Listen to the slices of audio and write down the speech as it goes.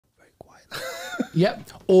Yep.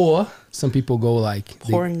 Or some people go like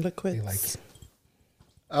Pouring liquids. they like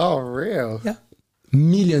Oh, real? yeah,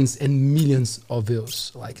 millions and millions of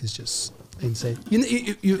views. Like it's just insane.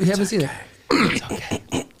 You haven't seen it. It's okay.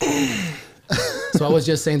 So I was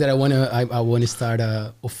just saying that I wanna start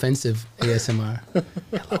a offensive ASMR.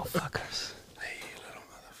 Hello, fuckers. Hey, you little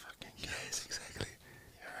motherfucking Yes, exactly.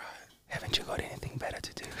 You're right. Haven't you got anything better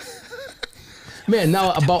to do? Man,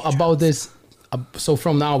 now about this. So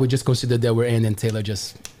from now we just consider that we're in, and Taylor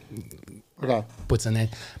just Okay. puts an end.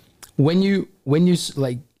 When you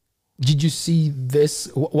like, did you see this?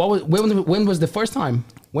 When was the first time?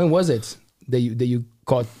 When was it that you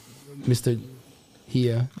caught Mr.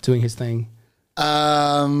 here doing his thing?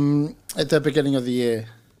 At the beginning of the year.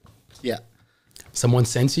 Yeah. Someone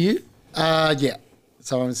sent to you? Yeah.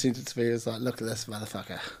 Someone sent it to me. It was like, look at this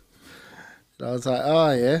motherfucker. And I was like,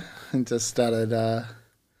 oh yeah, and just started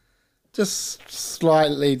just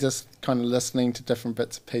slightly just kind of listening to different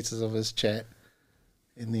bits and pieces of his chat,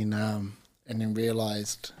 and then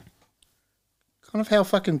realised kind of how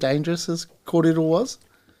fucking dangerous his kōrero was.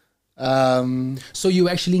 So you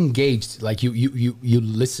actually engaged, like you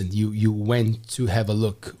listened, you went to have a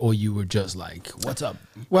look, or you were just like, what's up?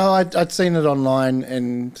 Well, I'd seen it online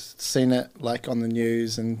and seen it like on the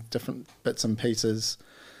news and different bits and pieces.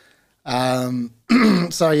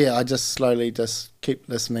 So yeah, I just slowly just kept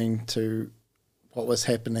listening to what was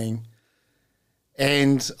happening,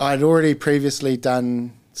 and I'd already previously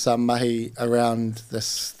done some mahi around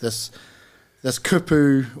this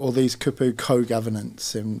kupu, or these kupu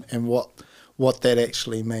co-governance, and what that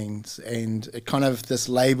actually means, and it kind of this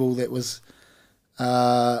label that was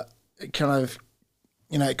it kind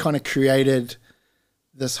of created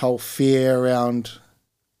this whole fear around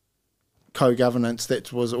co-governance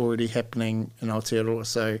that was already happening in Aotearoa.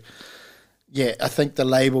 So yeah, I think the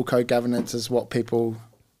label co-governance is what people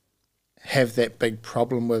have that big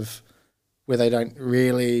problem with, where they don't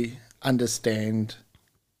really understand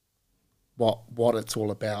what it's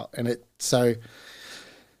all about. And so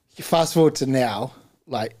you fast forward to now,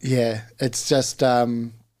 like, yeah, it's just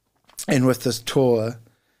and with this tour,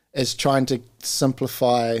 it's trying to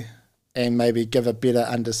simplify and maybe give a better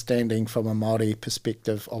understanding from a Māori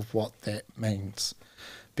perspective of what that means.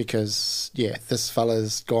 Because, yeah, this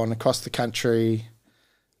fella's gone across the country,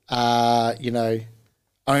 only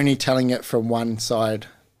telling it from one side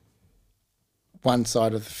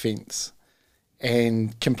of the fence,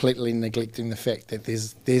 and completely neglecting the fact that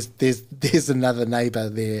there's another neighbour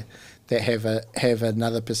there that have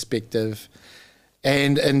another perspective.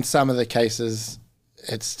 And in some of the cases,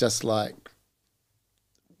 it's just like,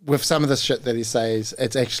 with some of the shit that he says,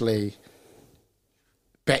 it's actually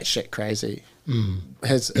batshit crazy.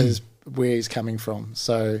 Is where he's coming from.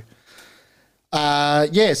 So, so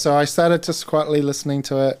I started just quietly listening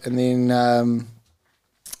to it, and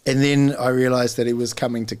then I realised that he was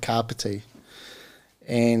coming to Kapiti.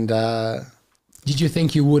 And did you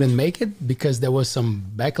think you wouldn't make it because there was some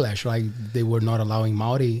backlash, right? They were not allowing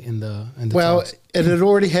Māori in the talks. It had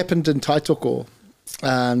already happened in Taitoko.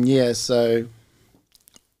 So,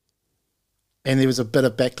 and there was a bit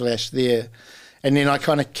of backlash there. And then I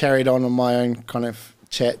kind of carried on my own kind of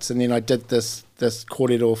chats, and then I did this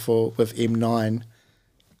kōrero with M9.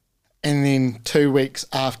 And then 2 weeks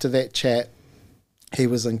after that chat, he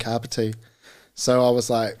was in Kapiti. So I was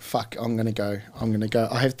like, fuck, I'm going to go.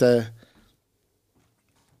 I have to...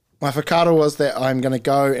 My whakaaro was that I'm going to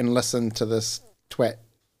go and listen to this twat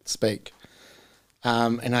speak.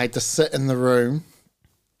 And I had to sit in the room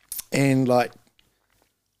and, like,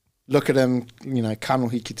 look at him,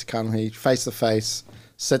 kanohi ki te kanohi, face to face,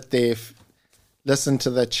 sit there, listen to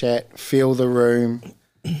the chat, feel the room,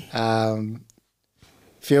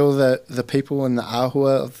 feel the people in the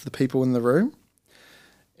ahua of the people in the room.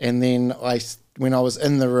 And then when I was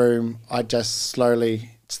in the room, I just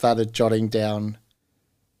slowly started jotting down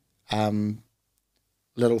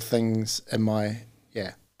little things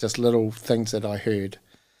just little things that I heard.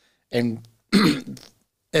 And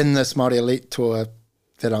in this Māori Elite Tour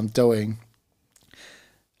that I'm doing,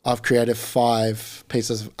 I've created 5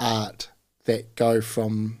 pieces of art that go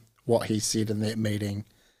from what he said in that meeting,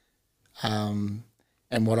 and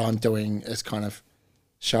what I'm doing is kind of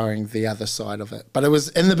showing the other side of it. But it was,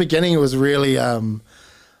 in the beginning, it was really I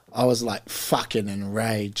was like fucking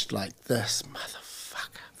enraged, like this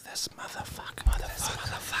motherfucker,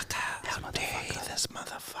 how dare you, this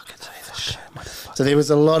motherfucker say this shit, motherfucker. So there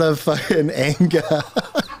was a lot of fucking anger.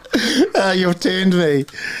 You've turned me.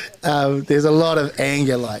 There's a lot of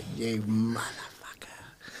anger, like, you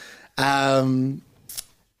motherfucker.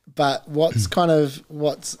 But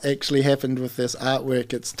what's actually happened with this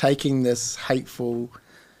artwork, it's taking this hateful,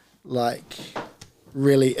 like,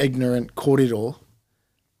 really ignorant kōrero,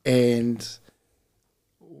 and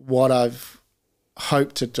what I've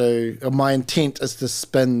hoped to do, or my intent is to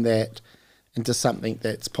spin that into something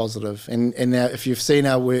that's positive. And now, if you've seen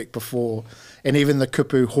our work before, and even the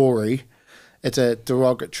kupu Hori, it's a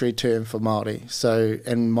derogatory term for Māori. So,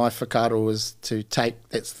 and my whakaaro is to take,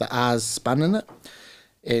 that's the R's spun in it,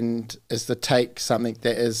 and is to take something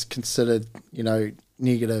that is considered, you know,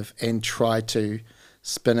 negative and try to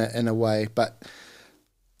spin it in a way. But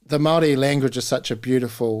the Māori language is such a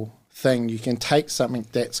beautiful thing. You can take something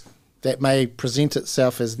that may present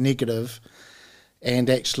itself as negative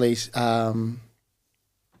and actually spin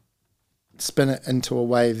it into a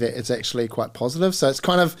way that is actually quite positive. So it's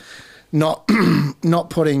kind of not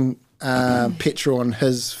putting petrol on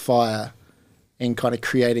his fire and kind of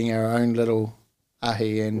creating our own little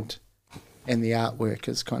ahi, and the artwork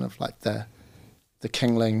is kind of like the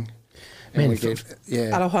kingling. And we get,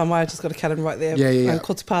 Aroha mai, I just got a cut in right there. Yeah.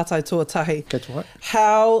 Ko te pātai tuatahi. That's right.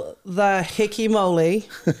 How the heki moly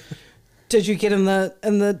did you get in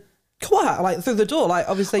the kawaha, like through the door? Like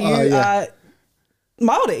obviously you are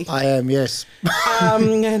Māori. I am, yes.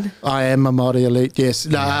 And I am a Māori elite, yes.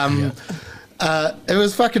 It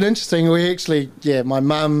was fucking interesting. We actually, my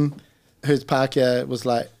mum, who's Pākehā, was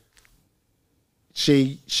like,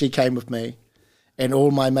 she came with me, and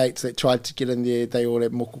all my mates that tried to get in there, they all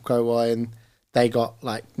had moko kauai, and they got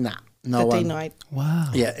like, no one. denied.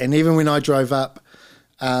 Wow. Yeah, and even when I drove up,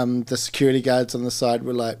 the security guards on the side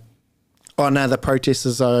were like, oh no, the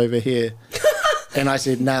protesters are over here. And I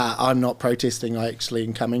said, nah, I'm not protesting, I actually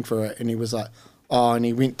am coming for it. And he was like, oh, and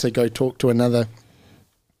he went to go talk to another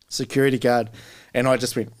security guard, and I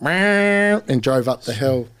just went and drove up the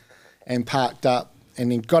hill and parked up,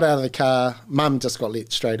 and then got out of the car. Mum just got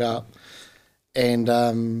let straight up, and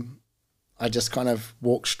I just kind of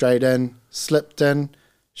walked straight in, slipped in,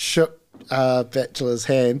 shook Bachelor's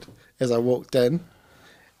hand as I walked in,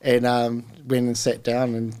 and went and sat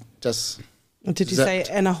down and just Did you zipped.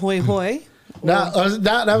 say "ana hoi hoi"? No,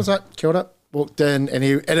 I was like, kia ora. Walked in, and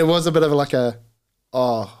it was a bit of like a,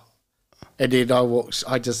 oh, and then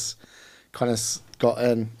I just kind of got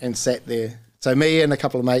in and sat there. So me and a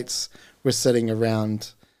couple of mates were sitting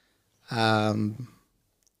around, trying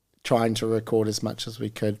to record as much as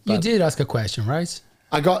we could. You did ask a question, right?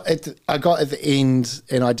 I got at the end,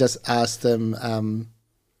 and I just asked them,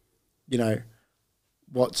 you know,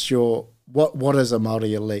 what is a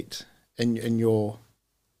Māori elite in your,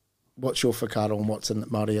 what's your whakaaro and what's in the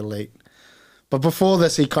Māori elite? But before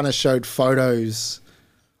this, he kind of showed photos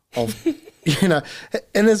of, you know,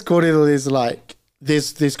 in his kōrero,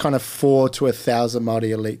 there's kind of 4,000 to 1,000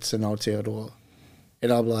 Māori elites in Aotearoa.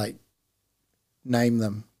 And I'm like, name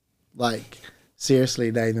them. Like,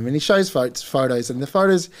 seriously, name them. And he shows photos, and the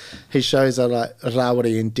photos he shows are like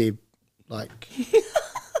Rawari and Deb. Like,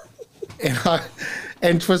 these are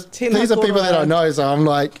people that I know, so I'm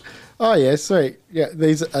like, oh yeah, sweet. Yeah,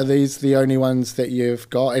 these the only ones that you've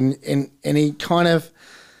got? And he kind of,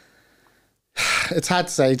 it's hard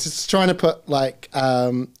to say. It's just trying to put like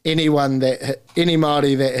any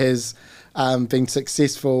Māori that has been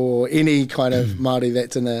successful, or any kind of Māori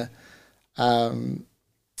that's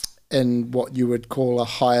in what you would call a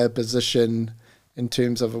higher position in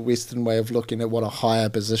terms of a Western way of looking at what a higher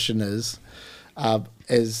position is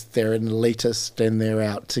they're an elitist, and they're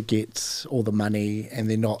out to get all the money, and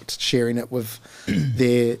they're not sharing it with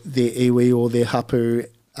their iwi or their hapu.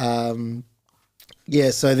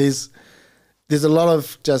 So there's a lot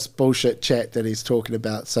of just bullshit chat that he's talking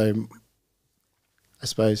about. So I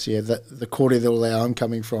suppose, the kōrero that I'm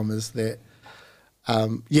coming from is that,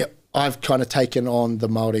 I've kind of taken on the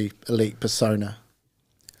Māori elite persona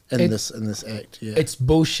in this act. Yeah, it's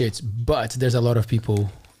bullshit, but there's a lot of people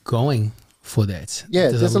going for that.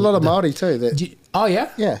 Yeah, there's a lot of Māori too. Oh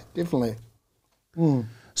yeah, yeah, definitely. Mm.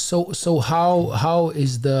 So how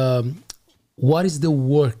is what is the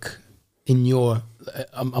work in your?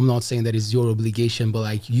 I'm not saying that is your obligation, but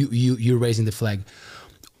like you're raising the flag.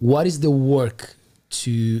 What is the work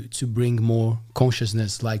to bring more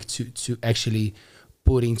consciousness, like to actually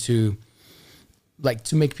put into, like,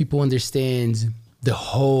 to make people understand the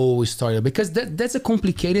whole story? Because that's a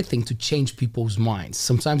complicated thing to change people's minds.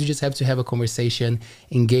 Sometimes you just have to have a conversation,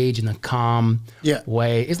 engage in a calm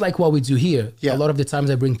way. It's like what we do here. A lot of the times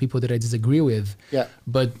I bring people that I disagree with,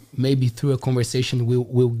 but maybe through a conversation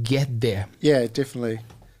we'll get there. Yeah, definitely.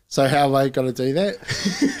 So how have I got to do that?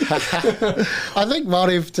 I think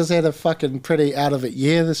Māori have just had a fucking pretty out of it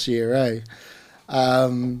year this year, eh?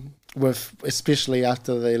 With especially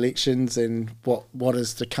after the elections and what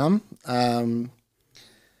is to come.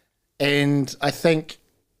 And I think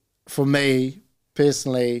for me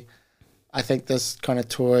personally, I think this kind of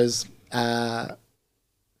tour is,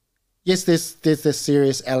 yes, there's this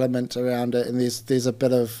serious element around it, and there's a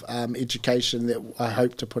bit of education that I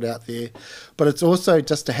hope to put out there, but it's also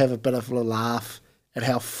just to have a bit of a laugh at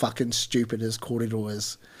how fucking stupid his kōrero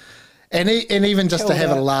is, and even just to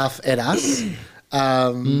have a laugh at us.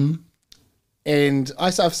 And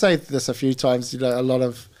I've said this a few times, you know, a lot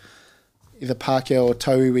of either Pākehā or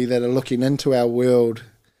Tauiwi that are looking into our world,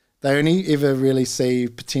 they only ever really see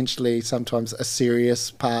potentially sometimes a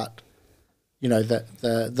serious part, you know,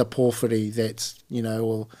 the pōwhiri that's, you know,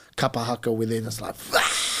 or kapahaka where they're just like,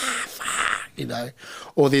 you know,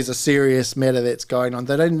 or there's a serious matter that's going on.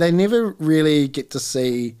 They never really get to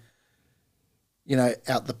see, you know,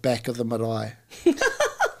 out the back of the marae.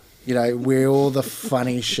 You know, where all the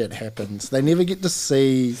funny shit happens. They never get to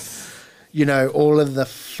see, you know, all of the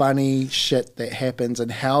funny shit that happens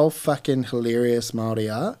and how fucking hilarious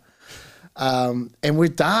Māori are. And we're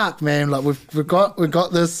dark, man. Like we've got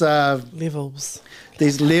this levels.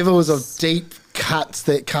 These levels of deep cuts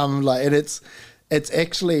that come like, and it's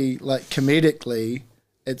actually like comedically,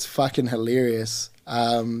 it's fucking hilarious.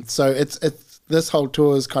 So it's this whole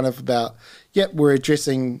tour is kind of about, yep, we're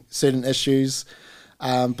addressing certain issues.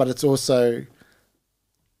 But it's also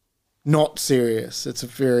not serious. It's a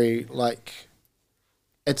very like,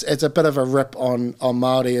 it's a bit of a rip on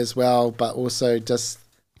Māori as well, but also just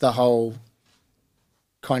the whole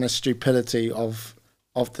kind of stupidity of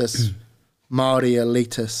this Māori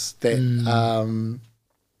elitist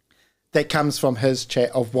that comes from his chat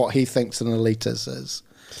of what he thinks an elitist is.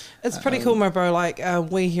 It's pretty cool, my bro. Like,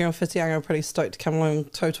 we here in Whitianga are pretty stoked to come along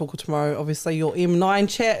to Tō tomorrow. Obviously, your M9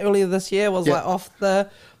 chat earlier this year was like off the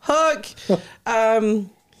hook. I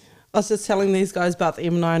was just telling these guys about the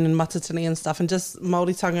M9 and matatini and stuff, and just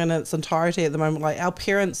Māoritanga in its entirety at the moment. Like, our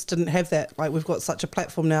parents didn't have that. Like, we've got such a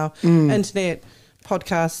platform now, internet,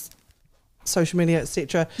 podcasts, social media,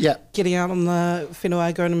 etc. Yeah. Getting out on the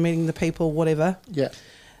whenua, going and meeting the people, whatever. Yeah.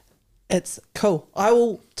 It's cool. I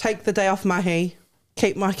will take the day off mahi,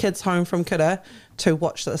 keep my kids home from kura to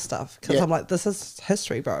watch this stuff, because I'm like, this is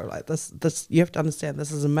history, bro. Like this you have to understand,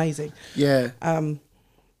 this is amazing. Yeah.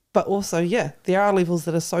 But also, there are levels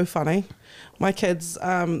that are so funny. My kids,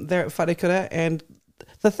 they're at wharekura, and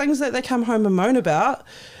the things that they come home and moan about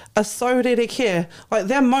are so care. Like,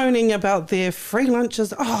 they're moaning about their free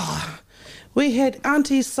lunches. Oh, we had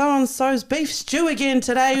Auntie so-and-so's beef stew again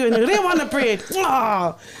today, and we didn't want the bread.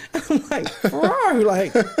 Oh. I'm like, bro,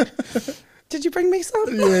 like, did you bring me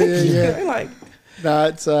some? Yeah. Like, no,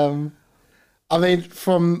 it's I mean,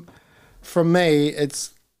 from me,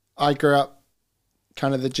 it's, I grew up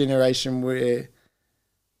kind of the generation where,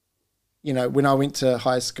 you know, when I went to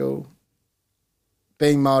high school,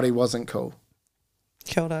 being Māori wasn't cool.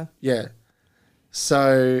 Kia ora. Yeah.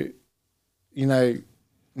 So, you know,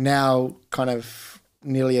 now kind of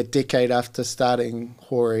nearly a decade after starting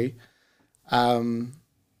Hori,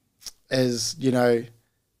 is, you know,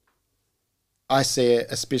 I see it,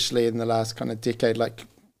 especially in the last kind of decade, like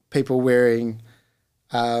people wearing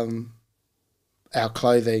our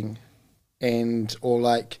clothing and, or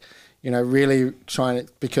like, you know, really trying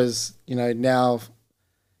to, because, you know, now,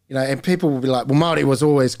 you know, and people will be like, well, Māori was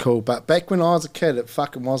always cool, but back when I was a kid, it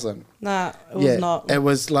fucking wasn't. Nah, it was not. It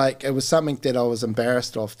was like, it was something that I was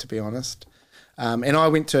embarrassed of, to be honest. And I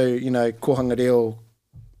went to, you know, kohanga reo,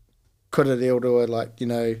 kura reo roa, like, you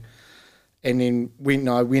know, and then when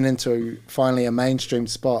I went into finally a mainstream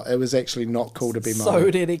spot, it was actually not cool to be Māori. So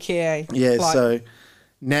dedicated. Yeah, like, so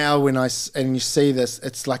now when and you see this,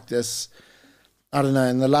 it's like this, I don't know,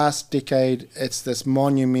 in the last decade, it's this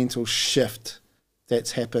monumental shift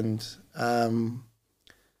that's happened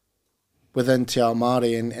within Te Ao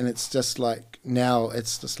Māori, and it's just like, now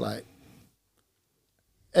it's just like,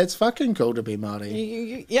 it's fucking cool to be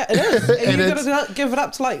Māori. Yeah, it is. And you've got to give it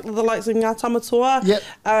up to like the likes of Ngā Tamatoa,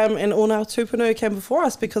 and all our tupunu who came before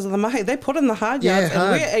us because of the mahi. They put in the hard yards,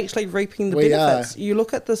 and we're actually reaping the benefits. You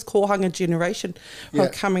look at this kohanga generation who are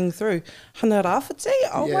coming through. Hana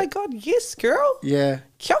rāwhiti, my God, yes, girl. Yeah.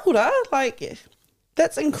 Kia ora, like,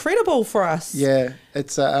 that's incredible for us. Yeah,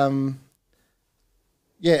 it's I'm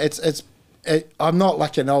not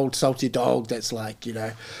like an old salty dog that's like, you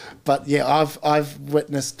know, but yeah, I've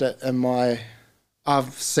witnessed it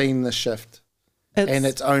I've seen the shift, and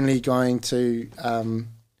it's only going to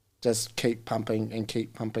just keep pumping and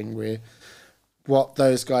keep pumping, where what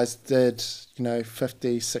those guys did, you know,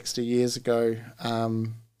 50, 60 years ago,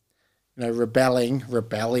 you know,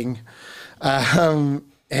 rebelling,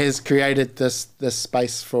 has created this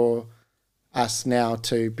space for us now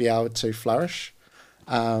to be able to flourish.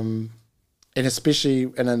 And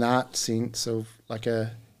especially in an art sense, of like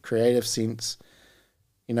a creative sense,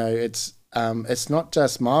 you know, it's it's not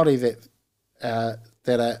just Māori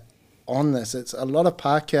that are on this. It's a lot of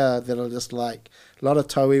Pākehā that are just like, a lot of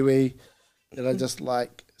tauiwi that are just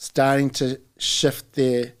like starting to shift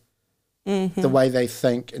the way they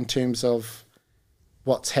think in terms of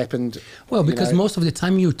what's happened. Well, because most of the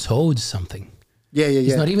time you're told something. Yeah.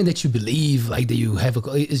 It's not even that you believe, like that you have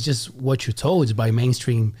it's just what you're told by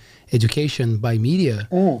mainstream education, by media.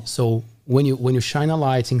 So when you shine a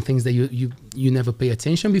light in things that you never pay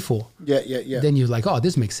attention before, then you're like, oh,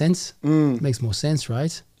 this makes sense. Makes more sense,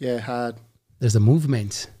 right? Yeah, hard. There's a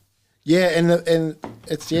movement. Yeah, and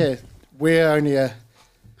it's we're only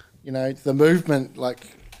the movement. Like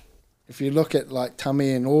if you look at like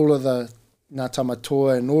Tami and all of the Ngā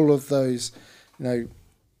Tamatoa and all of those,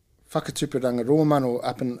 whakatupuranga roamano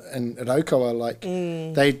up in Raukawa, like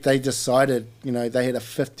they decided, they had a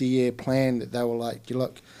 50-year plan that they were like,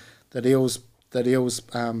 look, that eels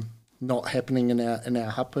not happening in our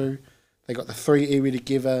hapu. They got the 3 iwi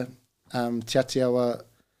together, Te Aotearoa,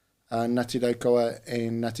 Ngāti Raukawa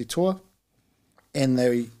and Ngāti Toa, and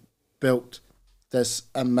they built this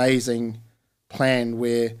amazing plan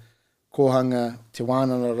where kohanga, te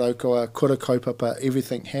wānanga Raukawa, kura kaupapa,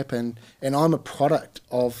 everything happened, and I'm a product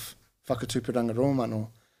of whakatupuranga roamano.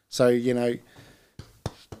 So,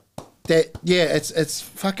 it's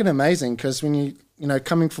fucking amazing, because when you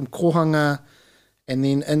coming from kohanga and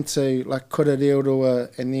then into like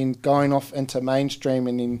kōrero and then going off into mainstream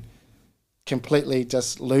and then completely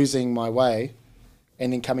just losing my way,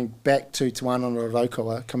 and then coming back to Te Wānanga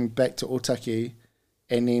Raukawa, coming back to Otaki,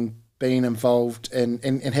 and then being involved and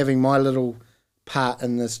having my little part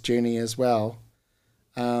in this journey as well.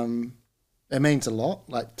 It means a lot,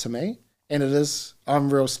 like, to me. And it is,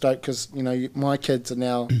 I'm real stoked because, my kids are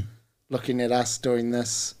now looking at us doing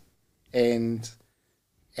this, and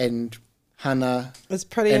Hana, it's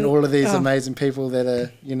pretty, and all of these amazing people that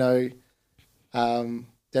are,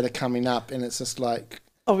 that are coming up, and it's just like,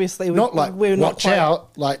 obviously we're not watch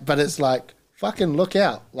out, like, but it's like, fucking look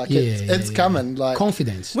out, like it's coming, like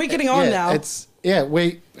confidence. We're getting on now. It's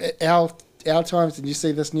our times, and you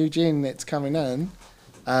see this new gen that's coming in.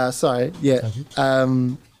 They are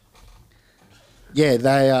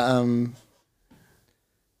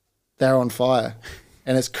they're on fire,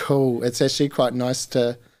 and it's cool. It's actually quite nice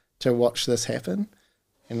to watch this happen,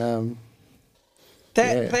 and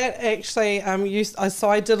That actually, so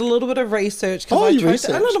I did a little bit of research. A little bit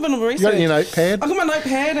of research. You got your notepad? I got my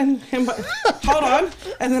notepad and hold on.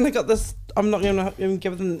 And then I got this, I'm not going to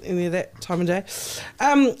give them any of that time of day.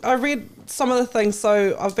 I read some of the things.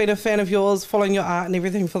 So I've been a fan of yours, following your art and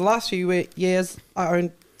everything for the last few years. I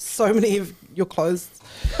own so many of your clothes.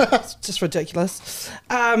 It's just ridiculous.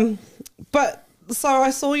 But so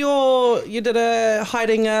I saw you did a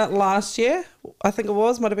hiding last year, I think it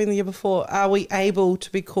might have been the year before. Are we able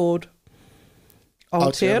to be called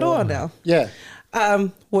Aotearoa now? Yeah.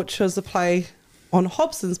 Which was a play on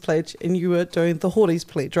Hobson's Pledge, and you were doing the Hori's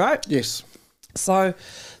Pledge, right? Yes. So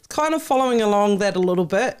kind of following along that a little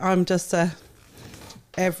bit. I'm just a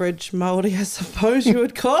average Māori, I suppose you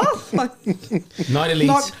would call. Like, not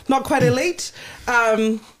elite. Not quite elite.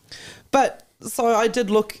 But so I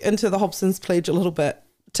did look into the Hobson's Pledge a little bit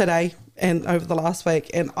today and over the last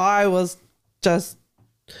week, and I was just,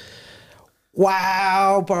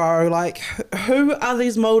 wow, bro. Like, who are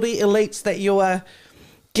these Māori elites that you are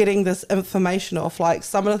getting this information off? Like,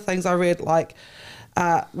 some of the things I read, like,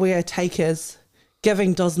 we are takers.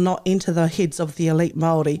 Giving does not enter the heads of the elite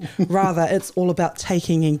Māori. Rather, it's all about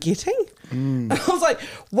taking and getting. And I was like,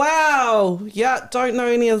 wow, yeah, don't know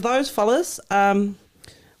any of those fellas.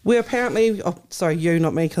 We're apparently, you,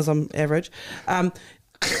 not me, because I'm average,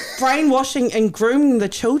 brainwashing and grooming the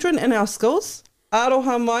children in our schools.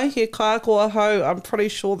 Aroha mai, he kākoa hau, I'm pretty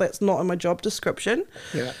sure that's not in my job description.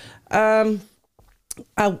 Yeah.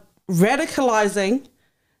 Radicalising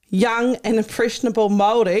young and impressionable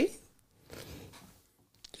Māori.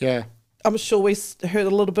 Yeah. I'm sure we heard a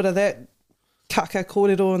little bit of that kaka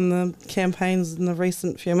kōrero in the campaigns in the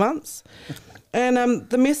recent few months. And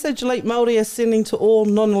the message Elite Māori is sending to all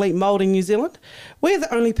non-elite Māori New Zealand: we're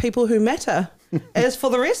the only people who matter. As for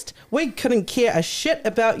the rest, we couldn't care a shit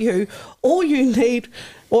about you. All we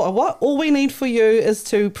need for you is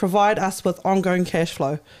to provide us with ongoing cash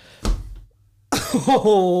flow.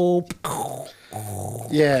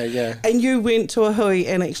 Yeah. And you went to a hui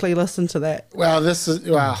and actually listened to that. Well, the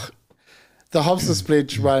Hobson's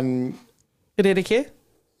Pledge run. Hirerike?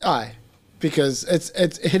 Aye. Because it's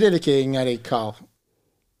Hirerike Ngāti Kao.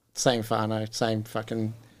 Same whānau, same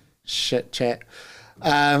fucking shit chat.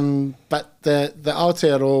 But the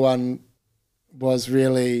Aotearoa one was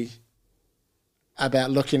really about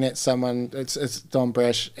looking at someone. It's Don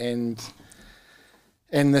Brash and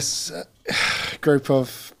and this group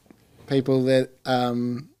of people that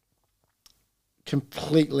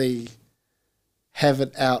completely have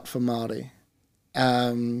it out for Māori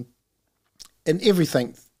in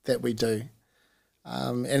everything that we do.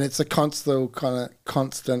 And it's a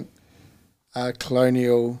constant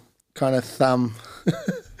colonial kind of thumb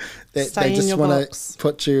that Stay they in just your want box. to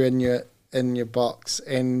put you in your box.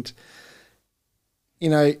 And, you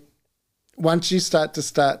know, once you start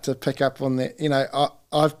to pick up on that, you know,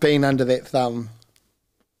 I've been under that thumb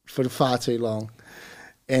for far too long.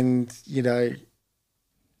 And, you know,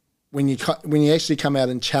 when you actually come out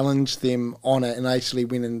and challenge them on it, and I actually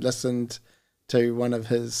went and listened to one of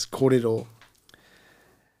his kōrero,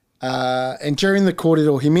 and during the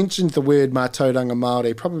kōrero, he mentioned the word mātauranga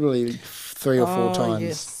Māori probably 3 or 4 times.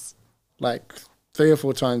 Yes. Like 3 or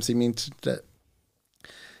 4 times he mentioned it.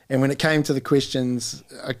 And when it came to the questions,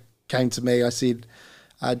 came to me, I said,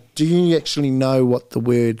 do you actually know what the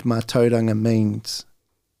word mātauranga means?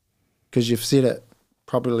 Because you've said it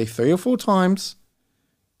probably 3 or 4 times.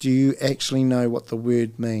 Do you actually know what the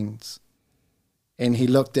word means? And he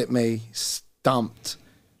looked at me, stumped.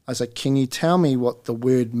 I was like, can you tell me what the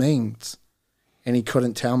word means? And he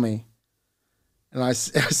couldn't tell me. And I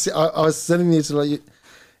was sitting there,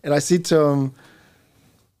 and I said to him,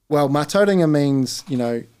 well, mātauranga means, you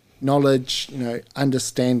know, knowledge, you know,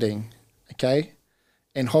 understanding, okay?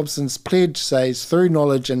 And Hobson's pledge says, through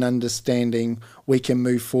knowledge and understanding, we can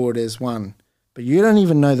move forward as one. But you don't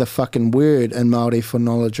even know the fucking word in Māori for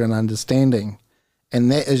knowledge and understanding.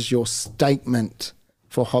 And that is your statement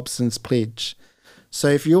for Hobson's pledge. So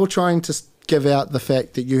if you're trying to give out the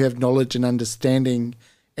fact that you have knowledge and understanding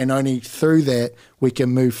and only through that we can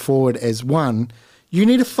move forward as one, you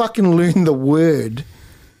need to fucking learn the word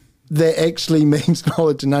that actually means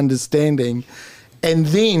knowledge and understanding, and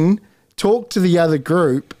then talk to the other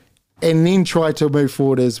group and then try to move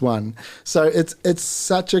forward as one. So it's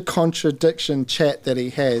such a contradiction chat that he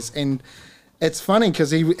has. And it's funny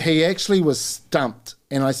because he actually was stumped.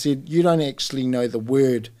 And I said, you don't actually know the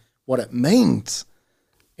word, what it means.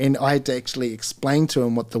 And I had to actually explain to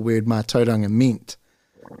him what the word mātauranga meant.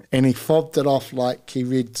 And he fobbed it off like he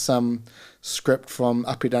read some script from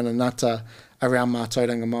Apirananata around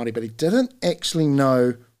mātauranga Māori, but he didn't actually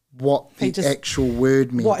know what the actual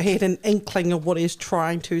word meant. What, he had an inkling of what he's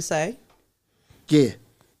trying to say? Yeah.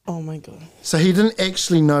 Oh my God. So he didn't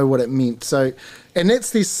actually know what it meant. So, and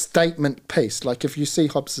that's this statement piece. Like if you see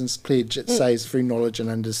Hobson's pledge, it says through knowledge and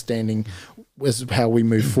understanding is how we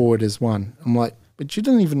move forward as one. I'm like, but you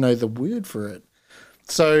didn't even know the word for it.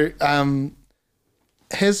 So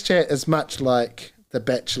his chat is much like the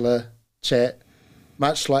Bachelor chat,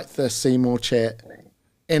 much like the Seymour chat.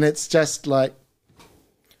 And it's just like,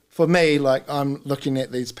 for me, like I'm looking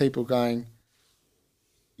at these people going,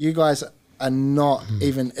 you guys are not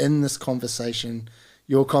even in this conversation.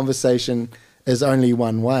 Your conversation is only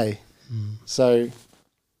one way. So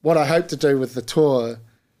what I hope to do with the tour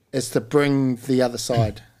is to bring the other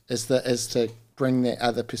side, is to bring that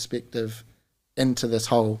other perspective into this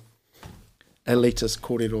whole elitist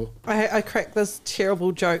kōrero. I cracked this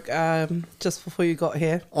terrible joke just before you got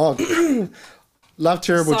here. Oh, love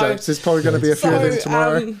terrible jokes. There's probably going to be a few of them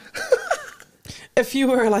tomorrow. If you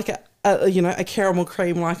were like a caramel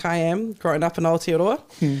cream like I am, growing up in Aotearoa,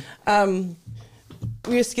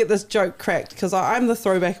 we used to get this joke cracked because I'm the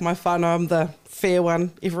throwback in my whānau. I'm the fair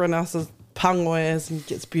one. Everyone else is pangoes and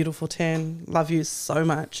gets beautiful tan. Love you so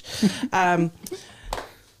much. But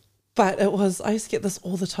I used to get this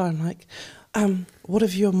all the time, like, what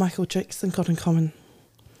have you and Michael Jackson got in common?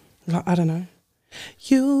 Like, I don't know.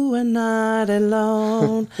 You are not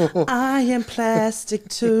alone. I am plastic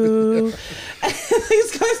too. And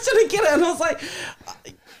these guys didn't get it, and I was like,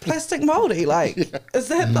 plastic Māori. Like, is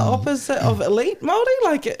that the opposite of elite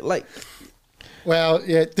Māori? Like. Well,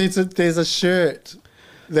 yeah. There's a shirt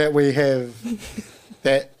that we have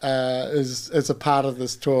that is a part of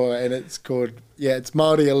this tour, and it's called it's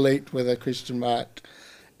Māori Elite with a question mark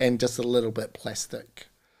and just a little bit plastic,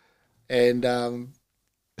 and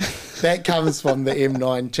that comes from the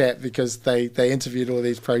M9 chat because they interviewed all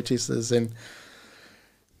these protesters, and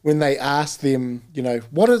when they asked them, you know,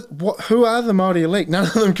 who are the Māori elite? None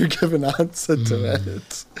of them could give an answer to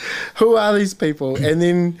it. Who are these people? And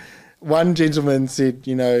then one gentleman said,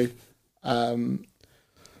 you know,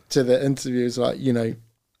 to the interviewers, like, you know,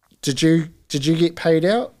 did you get paid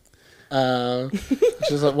out?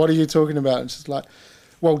 She's like, what are you talking about? And she's like,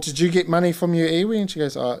 well, did you get money from your iwi? And she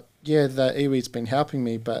goes, oh, yeah, the iwi's been helping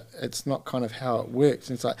me, but it's not kind of how it works.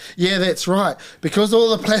 And it's like, yeah, that's right, because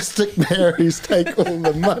all the plastic Marys take all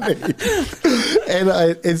the money.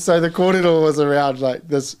 and so the kōrero was around like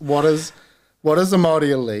this, what is what is a Māori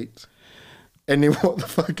elite, and then what the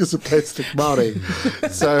fuck is a plastic Māori?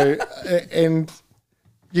 So, and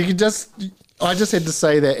you could I just had to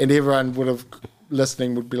say that, and everyone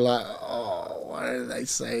listening would be like, oh, why do they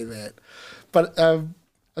say that? But I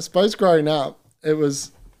suppose growing up, it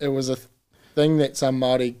was a thing that some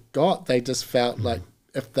Māori got. They just felt like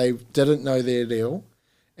if they didn't know their deal,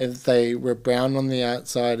 if they were brown on the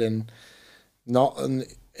outside and not on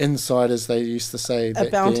the inside, as they used to say. A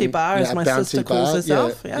bounty bar, as my sister calls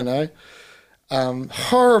herself. Yeah, you know.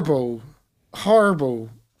 Horrible.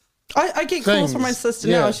 I get calls from my sister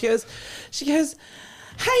now. She goes,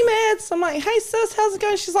 hey Mads. I'm like, hey sis, how's it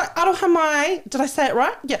going? She's like, aroha mai. Did I say it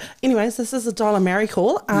right? Yeah. Anyways, this is a dollar Mary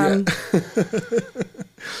call.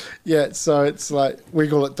 Yeah, so it's like, we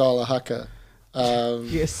call it dollar haka.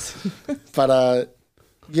 Yes. But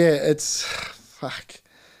yeah, it's fuck.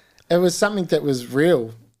 It was something that was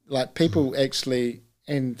real. Like people actually,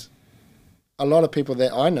 and a lot of people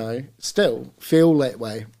that I know still feel that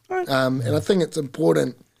way. Right. And I think it's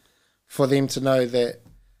important for them to know that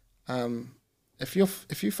if you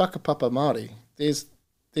whakapapa Māori, there's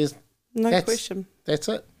no question. That's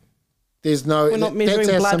it. There's no. We're not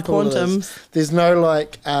measuring blood quantums. There's no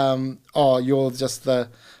like, you're just the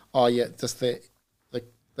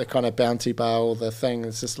kind of bounty bar or the thing.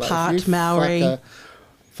 It's just like part if you Maori.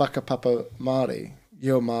 Whakapapa Māori,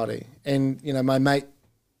 you're Māori. And you know, my mate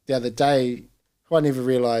the other day, who I never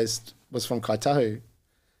realised was from Kaitahu,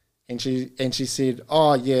 and she said,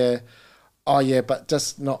 oh yeah, but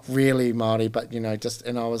just not really Māori, but you know, just,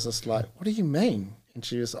 and I was just like, what do you mean? And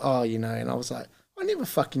she was, oh, you know, and I was like, I never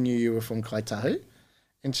fucking knew you were from Kaitahu.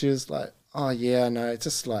 And she was like, oh yeah, I know, it's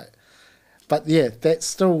just like, but yeah, that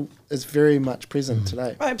still is very much present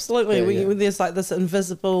today. Absolutely. Yeah. There's like this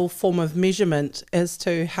invisible form of measurement as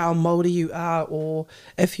to how Māori you are, or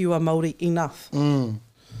if you are Māori enough.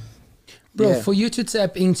 Bro, for you to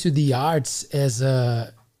tap into the arts as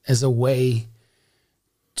a way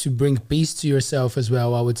to bring peace to yourself as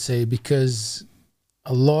well, I would say, because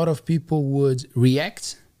a lot of people would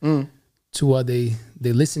react to what they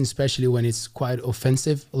listen, especially when it's quite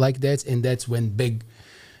offensive like that, and that's when big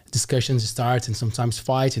discussions start and sometimes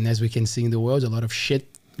fight, and as we can see in the world, a lot of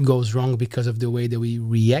shit goes wrong because of the way that we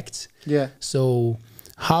react. Yeah. So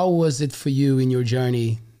how was it for you in your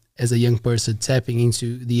journey as a young person tapping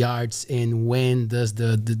into the arts, and when does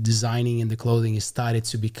the designing and the clothing started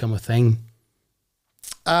to become a thing?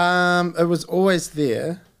 It was always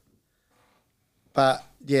there, but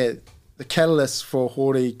yeah, the catalyst for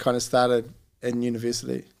Hori kind of started in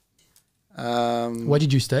university. What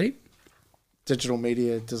did you study? Digital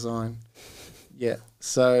media design. Yeah.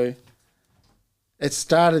 So it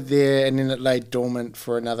started there, and then it lay dormant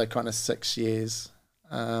for another kind of 6 years.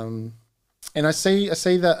 And I see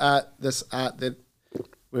that this art that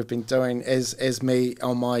we've been doing as me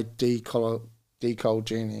on my decol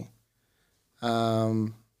journey.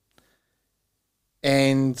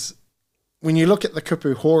 And when you look at the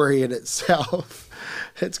kupu Hori in itself,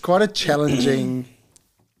 it's quite a challenging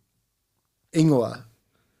ingoa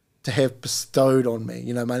to have bestowed on me.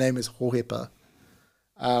 You know, my name is Hohepa,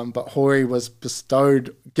 but Hori was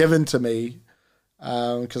given to me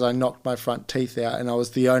because I knocked my front teeth out, and I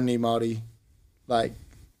was the only Māori, like,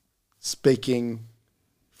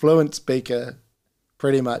 fluent speaker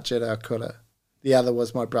pretty much at our kura. The other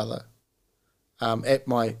was my brother at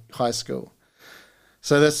my high school.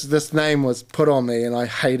 So this name was put on me, and I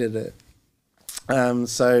hated it.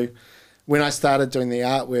 So when I started doing the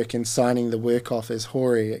artwork and signing the work off as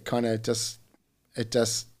Hori, it kind of that's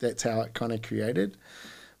how it kind of created.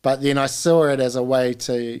 But then I saw it as a way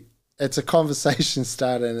to, it's a conversation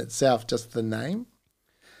starter in itself, just the name.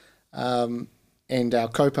 And our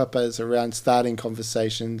kaupapa is around starting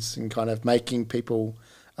conversations and kind of making people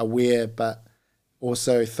aware, but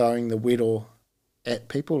also throwing the wedo at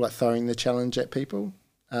people, like throwing the challenge at people,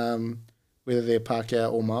 whether they're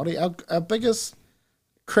Pākehā or Māori. Our biggest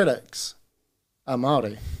critics are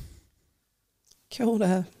Māori. Kia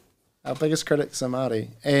ora. Our biggest critics are Māori,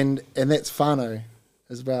 and that's whānau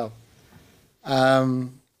as well.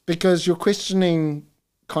 Because you're questioning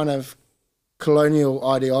kind of colonial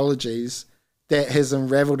ideologies that has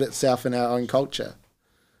unravelled itself in our own culture.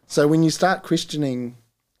 So when you start questioning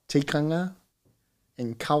tikanga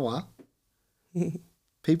and kawa,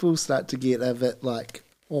 people start to get a bit like,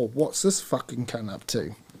 oh, what's this fucking cunt up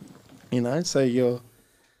to? You know, so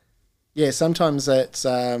sometimes it's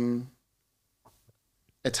hard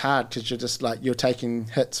because you're just like, you're taking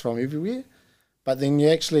hits from everywhere, but then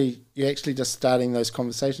you're actually just starting those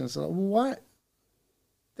conversations like, well, why?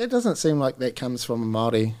 That doesn't seem like that comes from a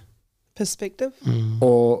Māori perspective.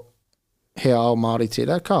 or he ao Māori te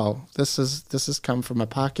rā, ko, this has come from a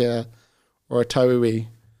Pākehā or a Tauiwi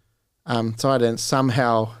side, and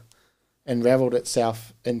somehow unravelled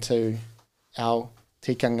itself into our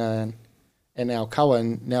tikanga and our kawa,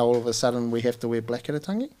 and now all of a sudden we have to wear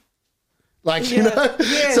blakaratangi. Like, you know?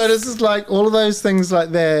 Yes. So this is like all of those things like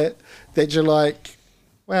that you're like,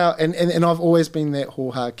 wow. And I've always been that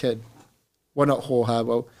hoha kid. Well, not hoha,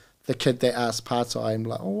 well, the kid that asks pātai. I'm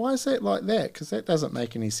like, oh, why is that like that? Because that doesn't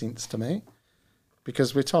make any sense to me.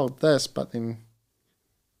 Because we're told this, but then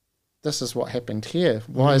this is what happened here.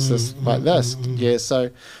 Why is this like this? Yeah, so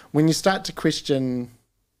when you start to question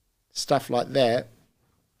stuff like that,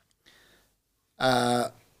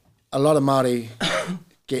 a lot of Māori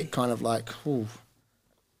get kind of like, ooh,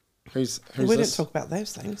 who's we this? don't talk about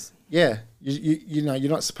those things. Yeah, you know,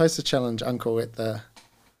 you're not supposed to challenge uncle at the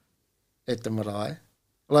marae.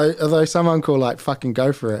 Although some uncle like fucking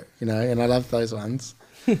go for it, you know, and I love those ones.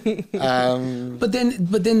 But then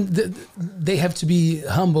they have to be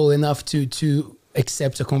humble enough to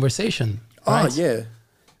accept a conversation. Right? Oh yeah,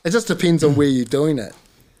 it just depends on where you're doing it.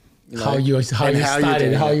 You know, How you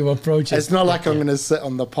started, how you approach it. It's not like I'm going to sit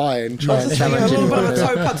on the pie and try and A challenge little bit anyone. of a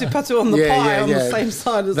toe patu on the pie on the same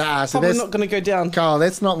side is Nah, so probably that's- not going to go down. Carl,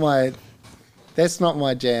 that's not my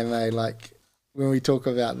jam, eh? Like when we talk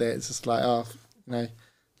about that, it's just like, oh, you know,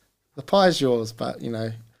 the pie's yours, but you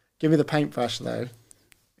know, give me the paintbrush though,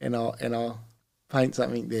 and I'll paint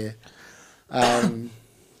something there.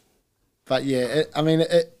 But yeah,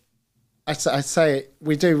 I say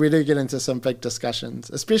we do get into some big discussions,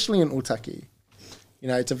 especially in Otaki. You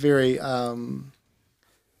know, it's a very, you know,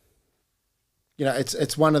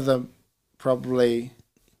 it's one of the probably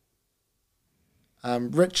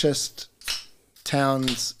richest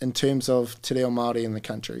towns in terms of te reo Māori in the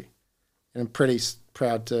country, and I'm pretty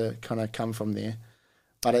proud to kind of come from there.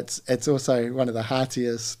 But it's also one of the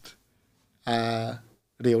heartiest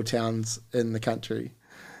reo towns in the country.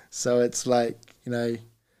 So it's like, you know,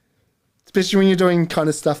 especially when you're doing kind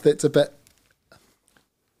of stuff that's a bit,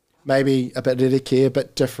 maybe a bit ririke, a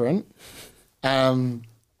bit different.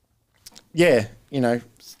 Yeah, you know,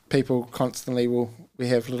 people constantly we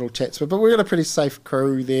have little chats with, but we've got a pretty safe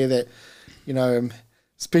crew there that, you know,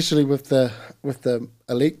 especially with the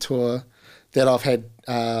Elite Tour, that I've had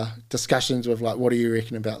discussions with, like, what do you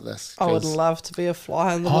reckon about this? I would 'Cause- love to be a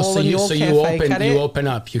fly on the wall so in you your so cafe. you open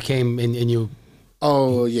up. You came in and you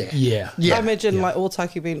Oh yeah, yeah. I imagine like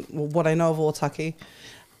Otaki being, well, what I know of Otaki,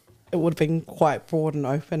 it would have been quite broad and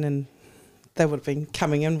open, and they would have been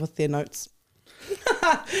coming in with their notes.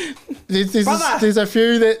 There's Brother! a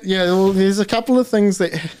few that, yeah, well, there's a couple of things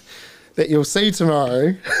that you'll see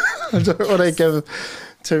tomorrow. I don't want to give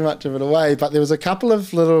too much of it away, but there was a couple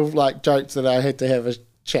of little like jokes that I had to have a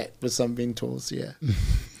chat with some mentors. Yeah,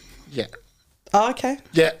 yeah, Oh, okay.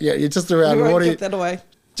 yeah. You're just We around. won't What do you, give that away.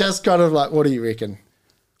 just kind of like, what do you reckon?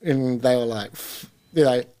 And they were like, you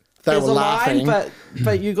know, they There's were a laughing. line,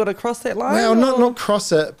 but you got to cross that line. Well, or- not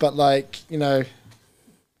cross it, but like, you know,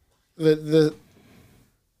 the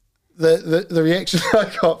reaction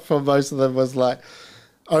I got from most of them was like,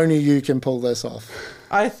 only you can pull this off.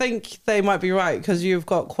 I think they might be right because you've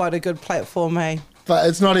got quite a good platform, eh? But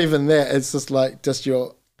it's not even that. It's just like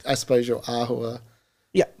your, I suppose, your ahua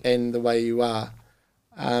Yeah. and the way you are.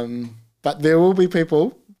 But there will be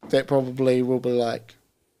people that probably will be like,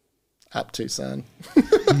 up to, son.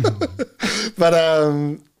 But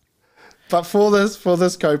for this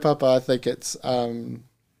kaupapa, I think it's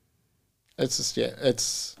just, yeah,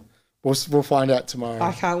 it's, we'll find out tomorrow.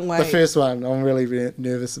 I can't wait. The first one, I'm really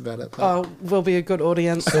nervous about it. But Oh, will be a good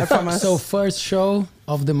audience, I promise. So first show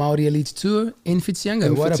of the Māori Elite Tour in Whitianga.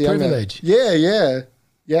 in What a Whitianga. privilege. Yeah.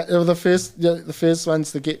 They were the first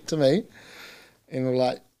ones to get to me, and were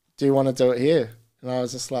like, "Do you want to do it here?" And I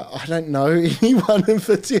was just like, "I don't know anyone in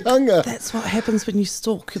Whitianga." That's what happens when you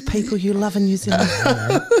stalk the people you love in New Zealand.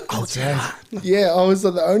 Yeah, I was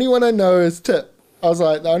like, the only one I know is Tip. I was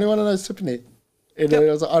like, the only one I know is Tiffany. And then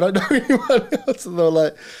I was like, I don't know anyone else. And they were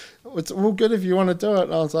like, it's all good if you want to do it.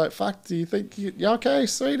 And I was like, fuck, do you think yeah, okay,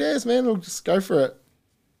 sweet as, man, we'll just go for it.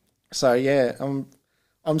 So yeah,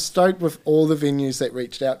 I'm stoked with all the venues that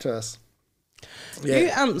reached out to us.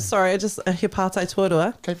 Yeah. You, sorry, I just he pātai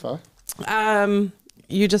tuarua. Okay, fine.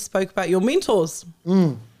 You just spoke about your mentors.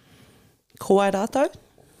 Ko ai rātou,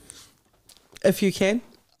 if you can.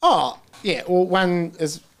 Oh, yeah. Well, one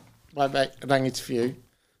is my mate Rangiti Whiu,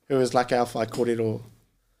 who is like our whai kōrero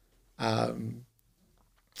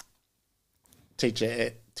teacher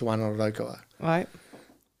at Te Wānanga Raukawa. Right.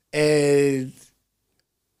 And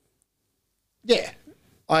yeah,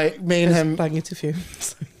 me and him. Rangiti Whiu.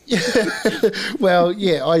 Well,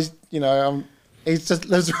 yeah, he just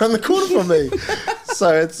lives around the corner from me.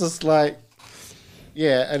 So it's just like,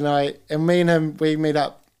 yeah, and me and him, we meet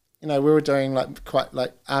up, you know, we were doing like quite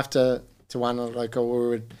like after Te Wana, like, we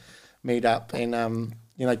would meet up and,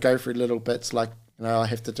 you know, go through little bits like, you know, I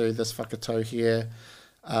have to do this whakatau here.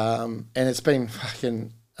 And it's been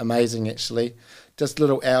fucking amazing actually. Just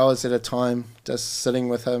little hours at a time, just sitting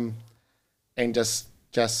with him and just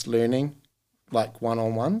learning like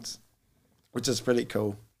one-on-ones, which is pretty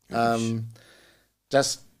cool.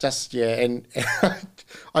 Just yeah, and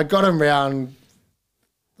I got him round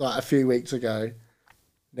like a few weeks ago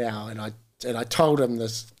now, and I told him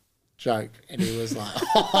this joke, and he was like,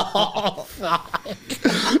 "Oh fuck,"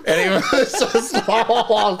 and he was just like,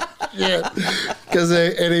 "Oh shit,"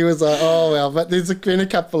 and he was like, "Oh well," but there's been a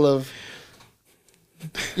couple of,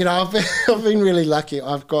 you know, I've been really lucky.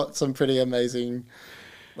 I've got some pretty amazing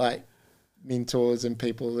like mentors and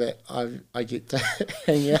people that I get to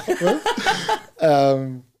hang out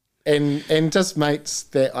with, and just mates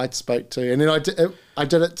that I spoke to, and then I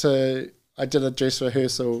did a dress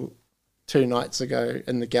rehearsal 2 nights ago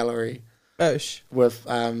in the gallery. Osh. With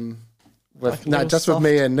Like just soft.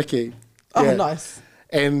 with me and Nikki. Oh, Yeah. nice.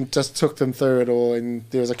 And just took them through it all, and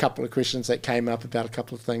there was a couple of questions that came up about a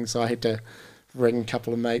couple of things, so I had to ring a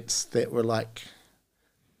couple of mates that were like,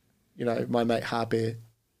 you know, my mate Harbear,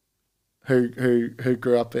 who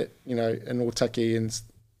grew up at, you know, in Otaki and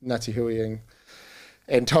Ngāti Hui,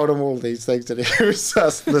 and told him all these things, and he was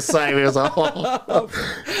just the same. He was like, oh.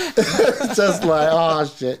 Just like, oh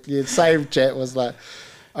shit. Yeah, same chat was like,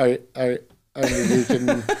 only you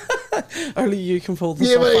can. Only you can pull this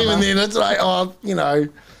Yeah, off. but even Anna. then, it's like, oh, you know.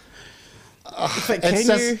 But It's can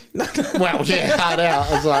just- you? Well, yeah, hard out.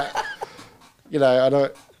 It's like, you know, I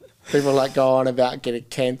don't. People like go on about getting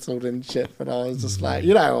cancelled and shit, but I was just like,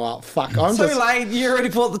 you know what, fuck, I'm Too just late. You already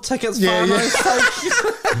bought the tickets. Yeah, Farmo,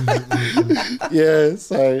 yeah.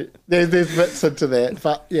 So there's bits into that,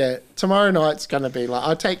 but yeah, tomorrow night's gonna be like,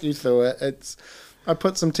 I'll take you through it. I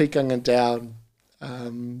put some tikanga down.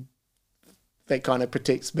 That kind of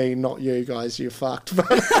protects me, not you guys. You fucked, but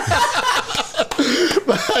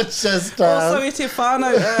it's just. Also, e te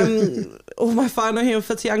whānau, all my whānau here in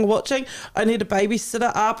Whitianga watching, I need a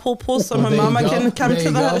babysitter, āpōpō, so my there you mama go. can come There to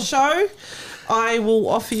you the go. show. I will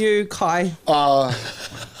offer you Kai.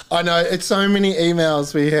 I know. It's so many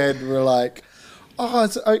emails we had were like,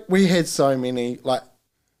 we had so many like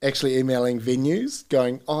actually emailing venues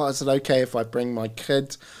going, oh, is it okay if I bring my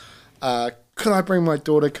kid? Could I bring my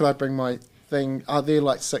daughter? Could I bring my thing? Oh, they're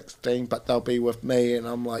like 16, but they'll be with me. And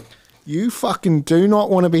I'm like, you fucking do not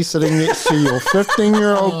want to be sitting next to your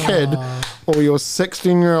 15-year-old kid or your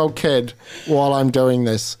 16-year-old kid while I'm doing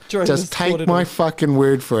this. During this Just take kōrero. my fucking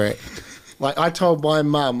word for it. Like, I told my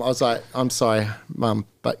mum, I was like, I'm sorry, mum,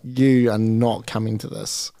 but you are not coming to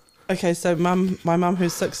this. Okay, so my mum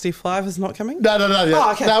who's 65 is not coming? No.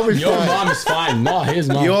 Oh, okay. That'll be Your fine. mom is fine, not his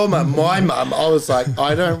mom. Your mum, my mum. I was like,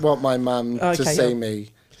 I don't want my mum to Okay, see yeah. me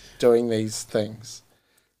doing these things.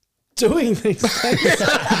 Doing these things.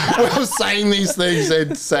 Well, saying these things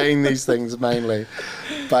and saying these things mainly.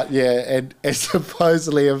 But yeah, and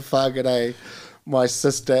supposedly in Whangarei, my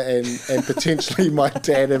sister and potentially my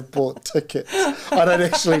dad have bought tickets. I don't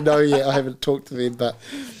actually know yet. I haven't talked to them, but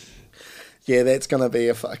yeah, that's going to be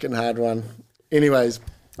a fucking hard one. Anyways,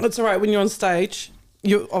 It's all right when you're on stage.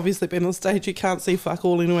 You've obviously been on stage. You can't see fuck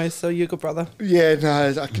all anyway, so you're a good brother. yeah,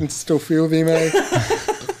 no, I can still feel them, eh?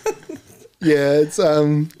 Yeah, it's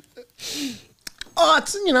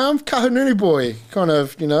it's, you know, I'm kahununi boy, kind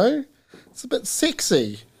of, you know. It's a bit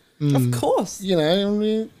sexy, Of course. you know. I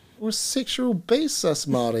mean, we're sexual beasts, us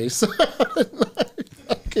Māori. So,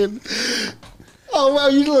 fucking. Oh,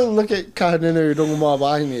 well, you look at kahununi rongomaa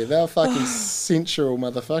wahine. They're fucking sensual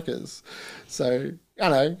motherfuckers. So, I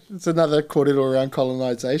know, it's another kōrero around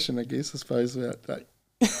colonisation, I guess, I suppose. Like,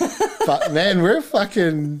 but, man, we're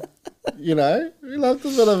fucking, you know, we love a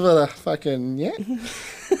bit of a fucking, yeah.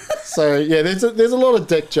 So, yeah, there's a lot of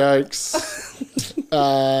dick jokes.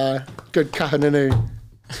 Good kahununu.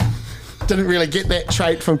 Didn't really get that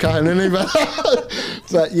trait from kahununu,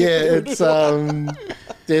 but yeah, it's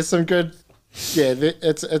there's some good. Yeah,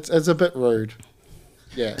 it's a bit rude.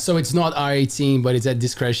 Yeah, So it's not R18, but it's at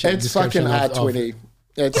discretion. it's fucking R20.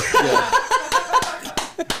 It's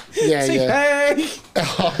yeah, See, yeah. hey.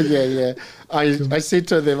 Oh yeah. I said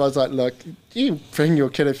to them, I was like, look, you bring your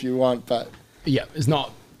kid if you want, but Yeah, it's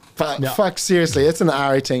not. No. fuck, seriously, it's an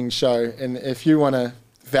R18 show, and if you want to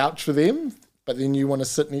vouch for them, but then you want to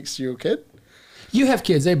sit next to your kid. You have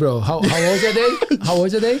kids, eh, bro? How old are they? How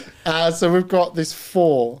old are they? So we've got this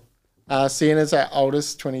 4. Sienna's our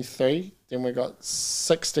oldest, 23. Then we've got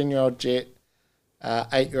 16-year-old Jet,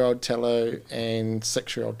 8-year-old Tello and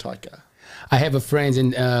 6-year-old Taika. I have a friend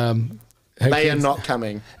and They are not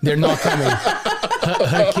coming. They're not coming.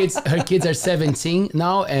 Her kids are 17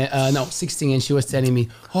 now, no 16, and she was telling me,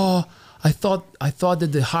 "Oh, I thought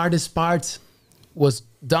that the hardest part was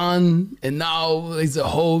done, and now it's a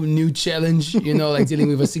whole new challenge. You know, like dealing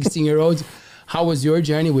with a 16-year-old." How was your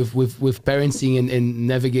journey with parenting and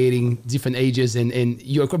navigating different ages and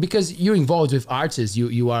because you're involved with artists,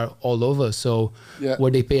 you are all over. So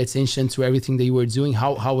were they pay attention to everything that you were doing?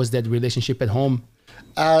 How was that relationship at home?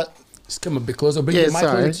 Just come a bit closer. Bring the mic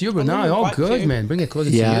closer to you, bro. No, all good, man. Bring it closer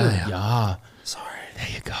to you. Yeah. Sorry. There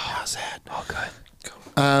you go. How's that? All good.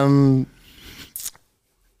 Cool.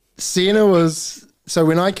 Sienna was... So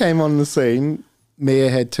when I came on the scene, Mia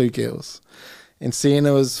had 2 girls. And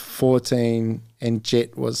Sienna was 14 and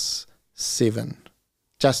Jet was 7.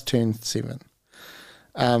 Just turned 7.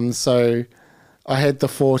 So I had the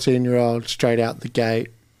 14-year-old straight out the gate.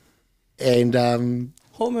 And...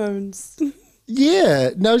 hormones.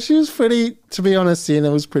 Yeah. No, she was pretty... To be honest, Sienna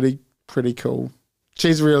was pretty cool.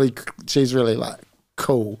 She's really like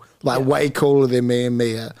cool. Like way cooler than me and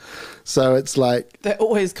Mia. So it's like... They're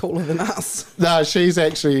always cooler than us. No,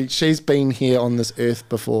 she's been here on this earth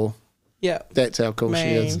before. Yeah. That's how cool she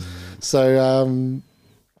is. So,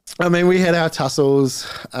 I mean, we had our tussles,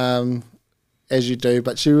 as you do,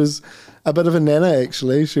 but she was a bit of a nana,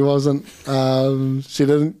 actually. She wasn't, she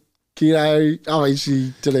didn't, you know, I mean,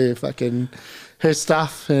 she did her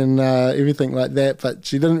stuff and everything like that, but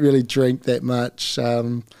she didn't really drink that much.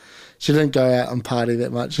 She didn't go out and party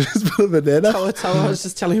that much. She was a bit of a nana. I was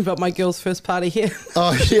just telling you about my girl's first party here.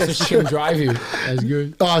 Oh, yeah. So she can drive you. That's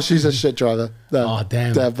good. Oh, she's a shit driver. No, oh,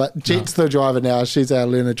 damn. No, but Jet's the driver now. She's our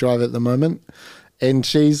learner driver at the moment. And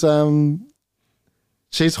she's horse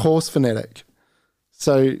fanatic.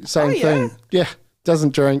 So same thing. Yeah.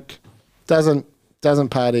 Doesn't drink. Doesn't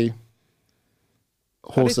party.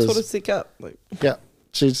 Horses. Yeah.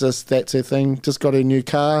 She's just, that's her thing. Just got her new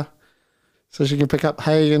car. So she can pick up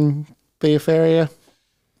hay and be a farrier.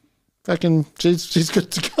 Fucking, she's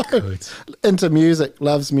good to go. Good. Into music,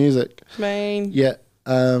 loves music. Man. Yeah.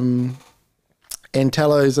 And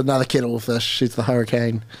Tello's another kettle of fish. She's the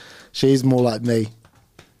hurricane. She's more like me.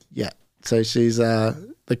 Yeah. So she's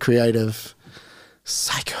the creative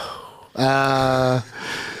psycho.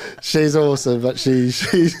 She's awesome, but she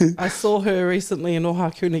I saw her recently in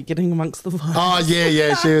Ohakune getting amongst the vibes. Oh,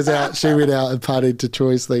 yeah. She was out. She went out and partied to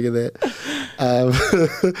Troy's thing and that. And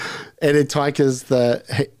then Taika's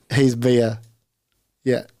he's Mia.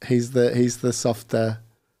 Yeah, he's the softer,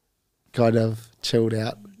 kind of chilled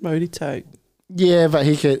out. Modi tote. Yeah, but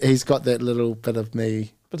he's got that little bit of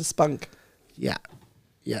me. Bit of spunk. Yeah.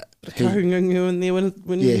 Kahungungu in there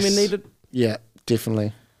when you need it. Yeah,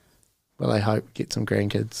 definitely. Well, I hope get some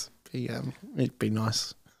grandkids. It'd be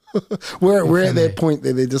nice. we're at that point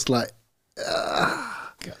that they're just like,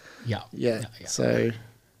 yeah. So,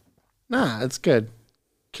 it's good.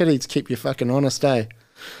 Kiddies, keep you fucking honest, eh?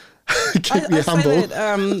 Keep you humble. I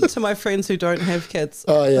say that to my friends who don't have kids.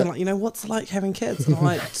 Oh, yeah. I'm like, what's it like having kids? And I'm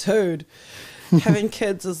like, dude, having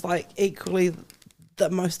kids is like equally the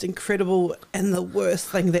most incredible and the worst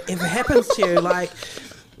thing that ever happens to you. Like,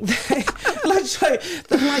 they're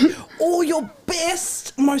like all your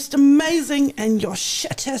best, most amazing, and your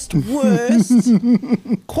shittest, worst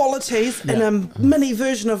qualities in a mini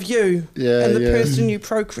version of you and the person you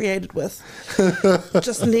procreated with,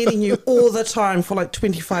 just needing you all the time for like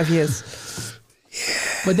 25 years.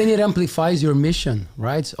 But then it amplifies your mission,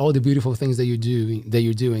 right? All the beautiful things that you're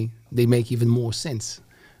doing, they make even more sense.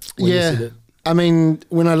 Yeah, I mean,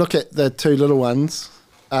 when I look at the 2 little ones.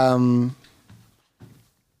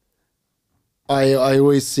 I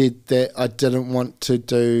always said that I didn't want to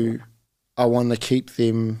do, I want to keep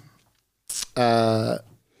them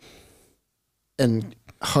in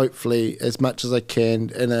hopefully as much as I can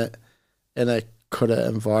in a kura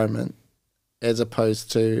environment as opposed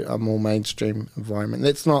to a more mainstream environment.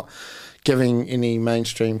 That's not giving any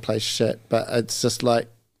mainstream place shit, but it's just like,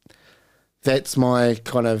 that's my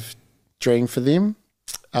kind of dream for them.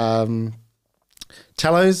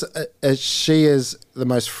 Tello's, she is the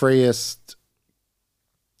most freest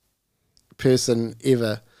person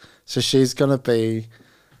ever, so she's gonna be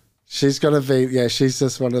she's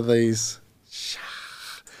just one of these, she's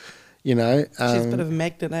a bit of a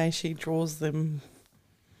magnet, eh? She draws them.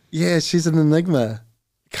 Yeah, she's an enigma.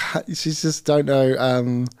 She's just don't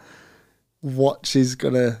know what she's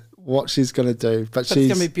gonna do, but she's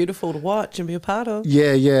gonna be beautiful to watch and be a part of.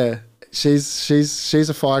 Yeah, she's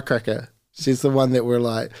a firecracker. She's the one that we're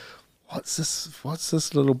like, what's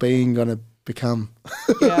this little being gonna become.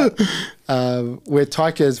 Yeah. Where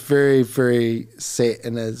Taika is very, very set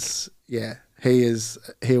in his,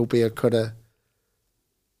 he'll be a kura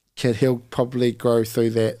kid. He'll probably grow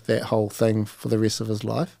through that whole thing for the rest of his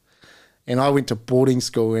life. And I went to boarding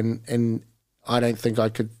school, and I don't think I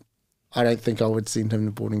would send him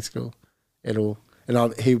to boarding school at all.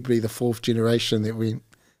 And he would be the 4th generation that went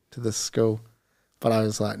to this school. But I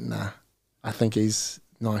was like, nah, I think he's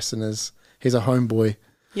nice and he's a homeboy.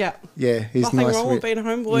 Yeah. Yeah, he's Nothing nice. wrong with being a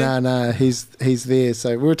homeboy. No, he's there.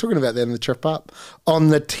 So we were talking about that in the trip up. On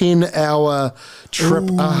the 10-hour trip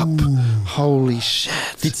up. Holy shit.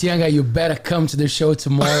 Titianga, you better come to the show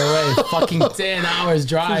tomorrow. Fucking 10 hours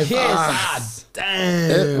drive. Yes. God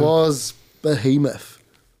damn. It was behemoth.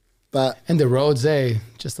 But And the roads,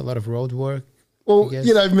 just a lot of road work. well, I guess.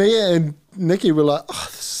 you know, me and Nikki were like, oh,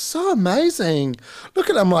 this is so amazing. Look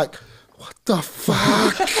at it. I'm like, what the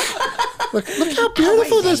fuck? look how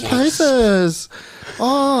beautiful this place is.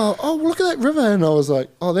 Oh, look at that river. And I was like,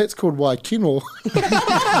 oh, that's called Waikino.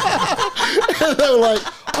 And they were like,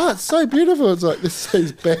 oh, it's so beautiful. It's like, this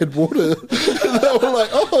is bad water. And they were like,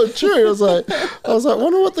 oh, true. I was like,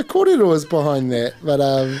 wonder what the kōrero is behind that. But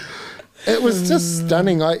it was just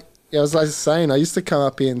stunning. As I was saying, I used to come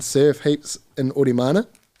up here and surf heaps in Orimana.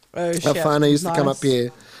 Oh, shit. Our whānau used to come Nice. up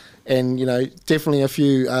here, and you know, definitely a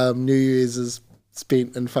few New Year's is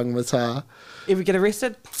spent in whangamata. Ever get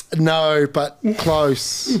arrested? No, but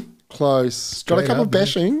close. Got a Straight couple up, of man.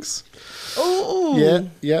 bashings. Oh.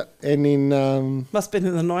 Yeah, and then Must have been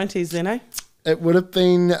in the 90s then, eh? it would have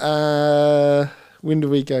been when did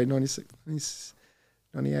we go? 96,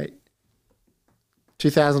 98,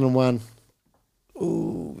 2001.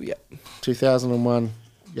 Ooh, yep. 2001.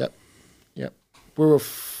 Yep. We were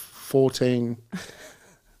 14.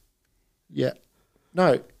 Yeah.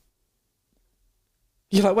 No,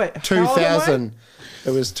 You're like, wait, how old am I? 2000. It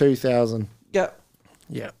was 2000. Yep.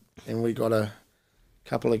 Yeah. And we got a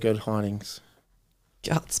couple of good hidings.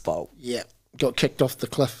 Guts bolt. Yeah. Got kicked off the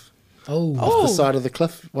cliff, Oh. off the side of the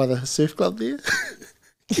cliff by the surf club there.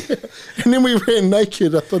 Yeah. And then we ran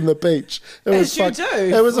naked up on the beach. It As you do.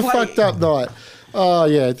 It was a Like- fucked up night. Oh,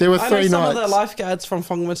 yeah. There were I know 3 some nights. of the lifeguards from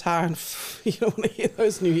Whangamata, and you don't want to hear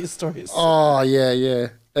those New Year stories. Oh, yeah.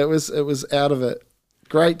 It was out of it.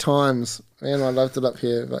 Great times. Man, I loved it up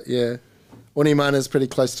here. But yeah, Orimana is pretty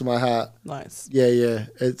close to my heart. Nice. Yeah.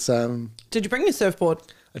 It's Did you bring your surfboard?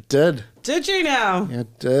 I did. Did you now? Yeah, I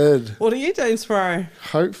did. What are you doing tomorrow?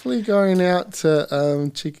 Hopefully going out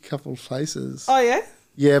to check a couple of places. Oh, yeah?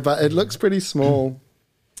 Yeah, but it looks pretty small.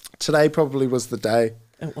 Today probably was the day,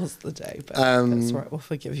 It was the day, but Um, that's right. We'll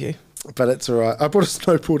forgive you. but it's all right. I bought a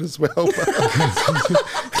snowboard as well. But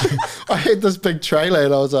I had this big trailer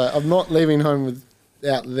and I was like, I'm not leaving home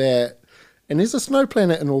without that. And there's a snow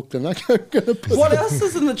planet in Auckland. I'm going to put What else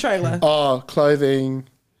is in the trailer? Oh, clothing.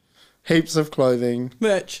 Heaps of clothing.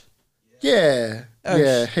 Merch. Yeah. Oh,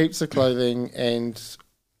 Yeah, heaps of clothing, and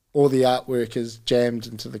all the artwork is jammed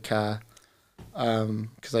into the car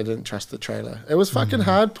because I didn't trust the trailer. It was fucking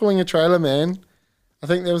hard pulling a trailer, man. I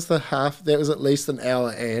think that was at least an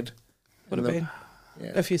hour ad. Would have been.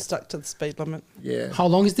 Yeah. If you stuck to the speed limit. Yeah. How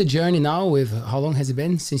long is the journey now? How long has it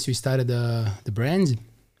been since you started the brand?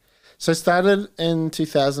 So started in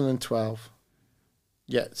 2012.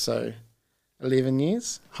 Yeah, so 11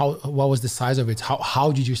 years. What was the size of it?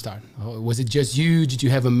 How did you start? Was it just you? Did you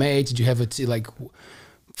have a mate? Did you have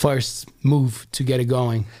first move to get it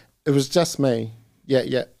going? It was just me.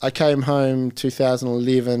 Yeah. I came home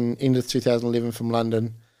 2011, end of 2011 from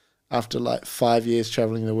London after 5 years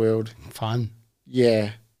traveling the world. Fun.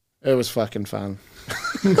 Yeah, it was fucking fun.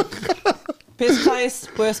 Best place,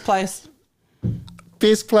 worst place.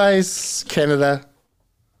 Best place, Canada.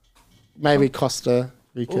 Maybe Costa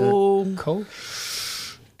Rica. Ooh. Cool.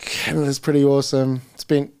 Canada's pretty awesome.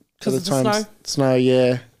 Spent for 'Cause the of the time snow,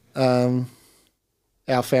 yeah.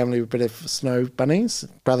 Our family were a bit of snow bunnies.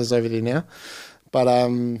 Brothers over there now. But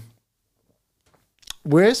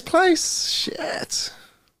worst place? Shit.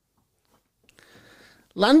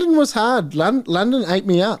 London was hard. London ate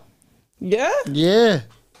me up. Yeah? Yeah,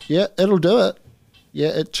 it'll do it. Yeah,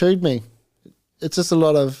 it chewed me. It's just a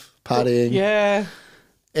lot of partying. Yeah.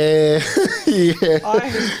 Yeah.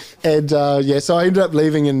 I And so I ended up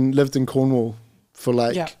leaving and lived in Cornwall for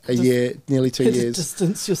Yeah, a just year, nearly 2 had to years.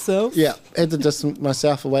 distance yourself. Yeah, had to distance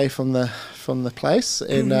myself away from the place,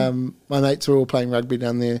 and my mates were all playing rugby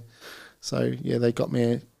down there, so yeah, they got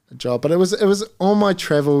me a job. But it was on my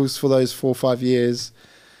travels for those 4 or 5 years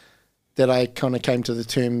that I kind of came to the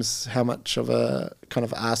terms how much of a kind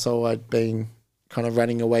of arsehole I'd been, kind of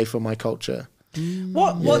running away from my culture.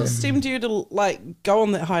 What stemmed you to go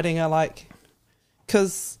on that hiding?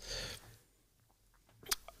 Because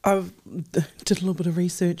I've did a little bit of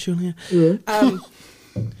research, Julia.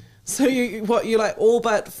 So you like all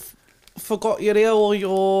but forgot your reo or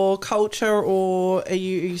your culture, or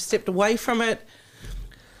you stepped away from it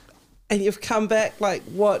and you've come back? Like,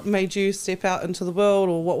 what made you step out into the world,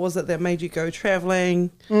 or what was it that made you go travelling,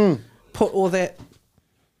 put all that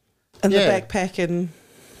in the backpack? And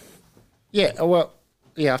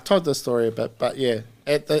I've told this story a bit, but yeah,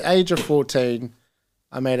 at the age of 14,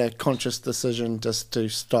 I made a conscious decision just to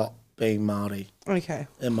stop being Māori. Okay.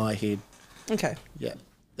 In my head. Okay. Yeah.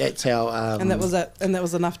 That's how... and that was it. And that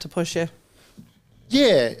was enough to push you?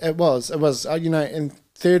 Yeah, it was. It was. In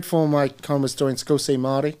third form, I kind of was doing School C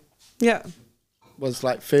Māori. Yeah. Was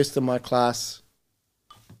like first in my class.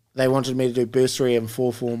 They wanted me to do bursary in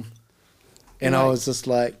fourth form. And I was just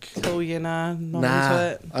like... Oh, yeah, not into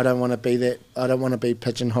it. I don't want to be that. I don't want to be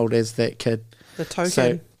pigeonholed as that kid. The token.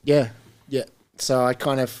 So, yeah. So I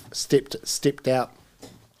kind of stepped out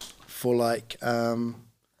for like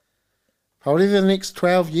probably the next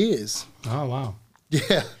 12 years. Oh, wow.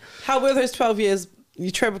 Yeah. How were those 12 years? You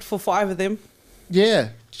travelled for 5 of them? Yeah,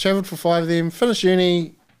 travelled for 5 of them. Finished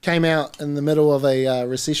uni, came out in the middle of a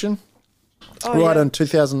recession in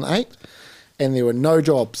 2008, and there were no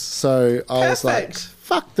jobs. So I was like,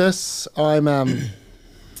 fuck this. I'm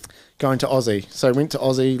going to Aussie. So I went to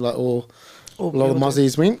Aussie like a lot of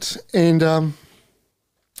Mozzies went, and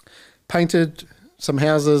painted some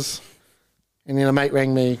houses, and then a mate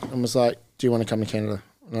rang me and was like, do you want to come to Canada?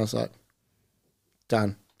 And I was like,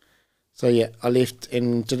 done. So yeah, I left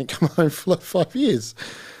and didn't come home for like 5 years.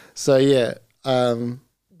 So yeah,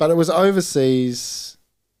 but it was overseas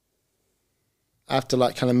after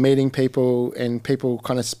like kind of meeting people and people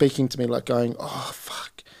kind of speaking to me like going, oh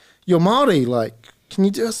fuck, you're Māori, like can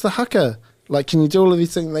you do us the haka? Like can you do all of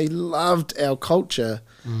these things? They loved our culture,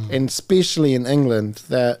 and especially in England,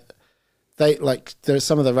 that they like there's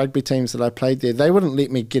some of the rugby teams that I played there, they wouldn't let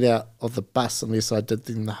me get out of the bus unless I did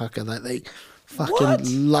them the haka. Like they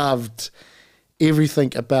fucking loved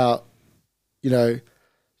everything about the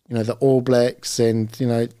All Blacks, and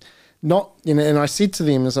and I said to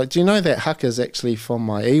them, it's like, do you know that haka is actually from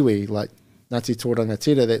my iwi, like Ngāti Tōranga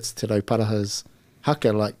Tera, that's Te Rauparaha's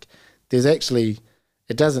haka. Like there's actually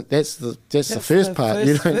that's the first part,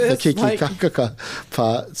 the kiki kakaka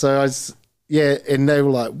part. So I was and they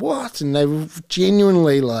were like, what? And they were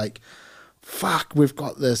genuinely like, fuck, we've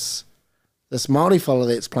got this Māori fella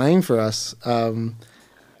that's playing for us. And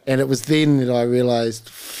it was then that I realised,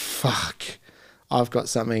 fuck, I've got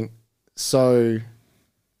something so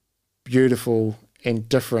beautiful and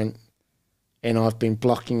different, and I've been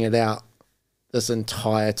blocking it out this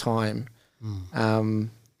entire time,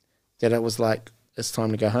 that it was like, it's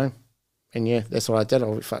time to go home. And yeah, that's what I did. I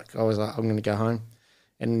was like, I'm going to go home.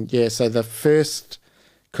 And yeah, so the first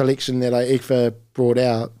collection that I ever brought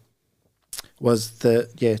out was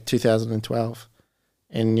 2012.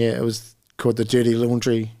 And yeah, it was called the Dirty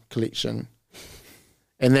Laundry Collection.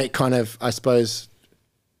 And that kind of, I suppose,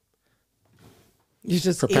 you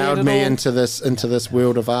just propelled me into this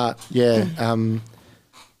world of art. Yeah.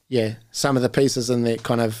 Some of the pieces in that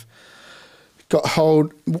kind of got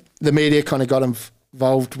hold, the media kind of got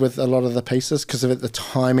involved with a lot of the pieces because of the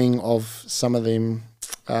timing of some of them,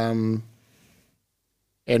 and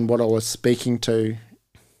what I was speaking to,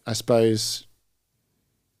 I suppose,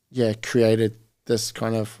 created this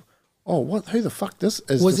kind of, who the fuck this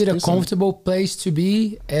is? Was this it a person? comfortable place to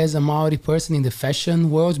be as a Maori person in the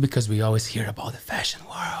fashion world? Because we always hear about the fashion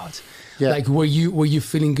world. Yeah. Like, were you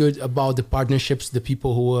feeling good about the partnerships, the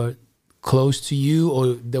people who were close to you,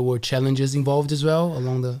 or there were challenges involved as well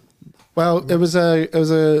along the? Well, it was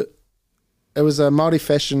a Māori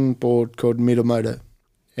fashion board called Miramoto,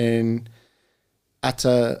 and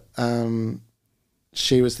Ata,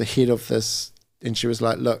 she was the head of this, and she was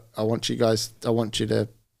like, look, I want you to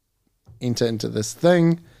enter into this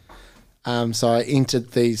thing. So I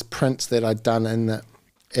entered these prints that I'd done in that,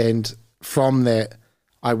 and from that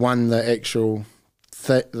I won the actual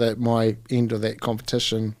my end of that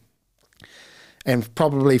competition. And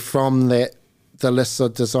probably from that, the list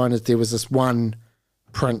of designers, there was this one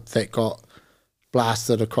print that got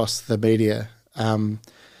blasted across the media,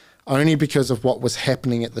 only because of what was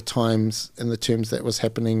happening at the times, in the terms that was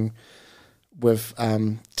happening with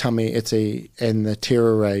Tame Iti and the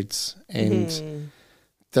terror raids. And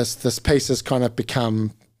this piece has kind of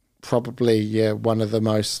become probably one of the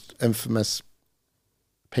most infamous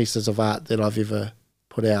pieces of art that I've ever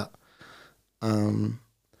put out,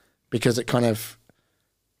 because it kind of,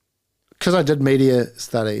 because I did media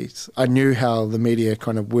studies, I knew how the media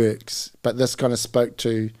kind of works, but this kind of spoke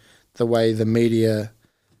to the way the media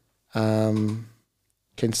can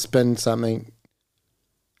spin something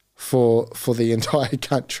for the entire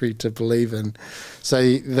country to believe in.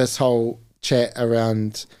 So this whole chat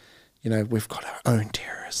around, we've got our own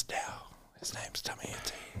terrorist now. His name's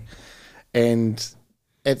Tamiati. And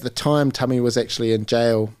at the time, Tami was actually in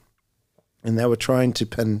jail, and they were trying to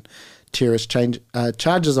pin terrorist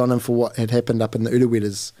charges on him for what had happened up in the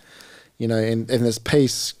Uruweras. And this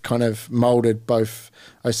piece kind of moulded both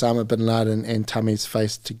Osama bin Laden and Tami's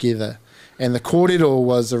face together. And the kōrero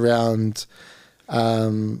was around,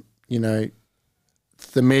 the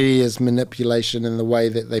media's manipulation and the way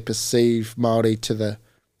that they perceive Māori to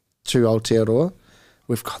Aotearoa.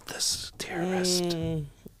 We've got this terrorist.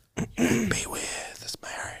 Beware this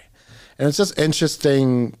Māori. And it's just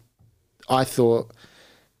interesting, I thought,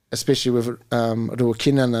 especially with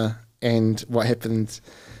Ruakinana and what happened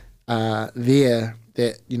there,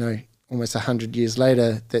 that, almost 100 years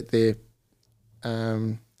later, that they're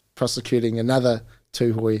prosecuting another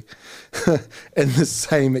tūhoi in the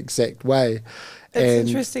same exact way. It's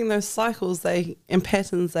interesting, those cycles and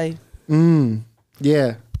patterns they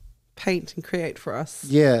paint and create for us.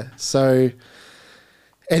 Yeah, so...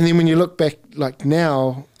 And then when you look back, like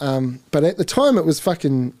now, but at the time it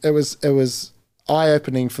was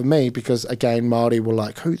eye-opening for me because, again, Māori were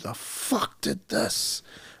like, who the fuck did this?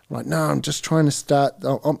 I'm like, no, I'm just trying to start,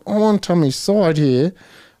 I'm on Tommy's side here.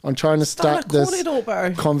 I'm trying to start this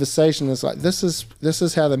conversation. It's like, this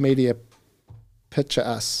is how the media picture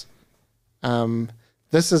us.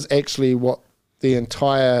 This is actually what the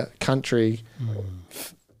entire country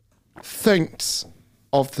thinks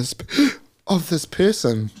of this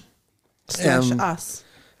person. Slash us.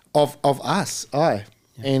 Of us, aye.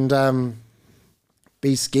 Yeah. And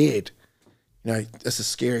be scared. This is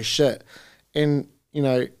scary shit. And,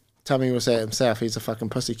 Tommy will say it himself, he's a fucking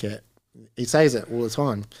pussycat. He says it all the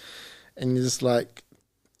time. And you're just like,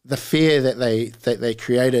 the fear that they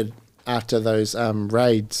created after those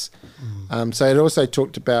raids. So it also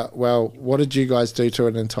talked about, well, what did you guys do to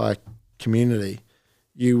an entire community?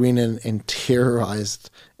 You went in and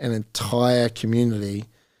terrorized an entire community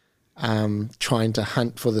trying to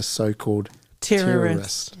hunt for the so-called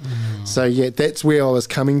terrorist. So, yeah, that's where I was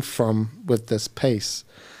coming from with this piece.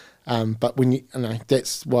 But when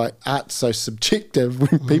that's why art's so subjective.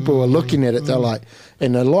 When people are looking at it, they're like,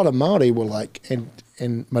 and a lot of Māori were like,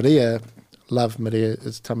 and Maria, love Maria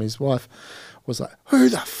is Tami's wife, was like, who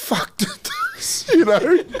the fuck did this?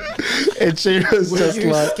 And she was just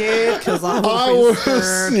like, scared? Because I was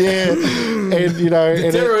scared. Yeah. And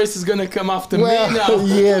the terrorist is gonna come after me now.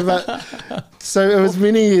 Yeah, but so it was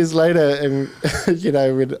many years later, and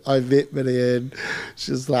when I met Maria, and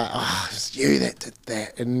she was like, "Oh, it was you that did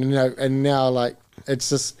that," and and now like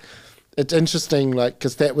it's interesting, like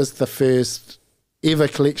because that was the first ever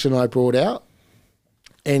collection I brought out,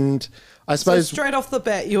 and I suppose so straight off the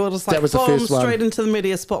bat, you were just like, that was the first one. Straight into the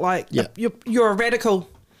media spotlight. Yeah. You're a radical.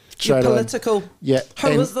 You're political. On. Yeah.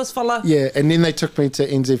 Who is this fella? Yeah, and then they took me to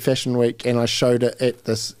NZ Fashion Week, and I showed it at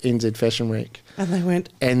this NZ Fashion Week. And they went,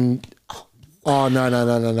 oh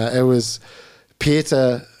no! It was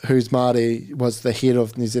Peter, who's Māori, was the head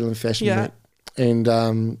of New Zealand Fashion Week,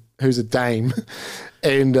 and who's a dame,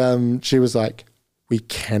 and she was like, "We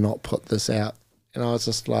cannot put this out," and I was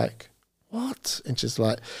just like, "What?" And she's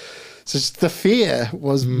like. So the fear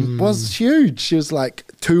was huge. She was like,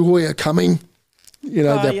 tūhoi are coming.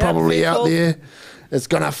 They're probably out there. It's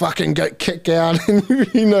going to fucking get kicked out. And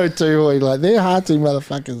tūhoi, like, they're hearty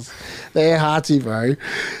motherfuckers. They're hearty, bro.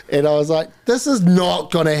 And I was like, this is not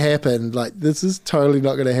going to happen. Like, this is totally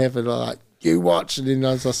not going to happen. Like, you watch. And then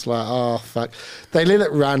I was just like, oh, fuck. They let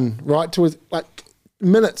it run right towards, like,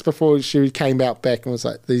 minutes before she came out back and was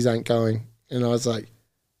like, these ain't going. And I was like,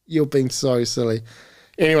 you're being so silly.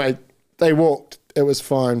 Anyway, they walked. It was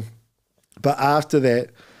fine. But after that,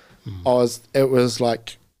 it was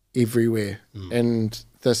like everywhere. And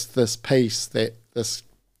this piece that this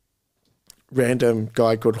random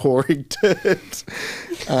guy called Hori did.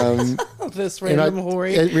 This random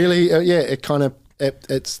Hori. It really,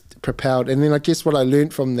 it's propelled. And then I guess what I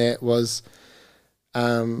learned from that was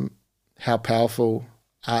how powerful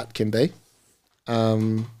art can be.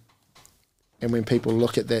 And when people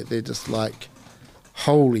look at that, they're just like,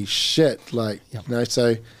 holy shit, like,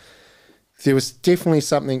 so there was definitely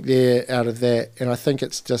something there out of that. And I think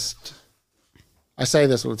it's just, I say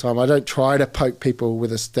this all the time, I don't try to poke people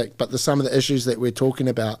with a stick, but some of the issues that we're talking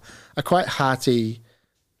about are quite hearty,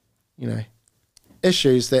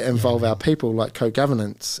 issues that involve our people, like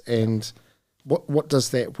co-governance and what does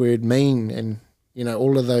that word mean, and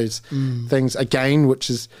all of those things again, which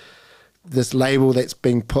is this label that's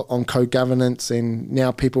being put on co-governance, and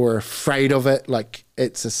now people are afraid of it, like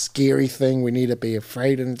it's a scary thing, we need to be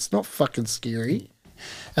afraid, and it's not fucking scary.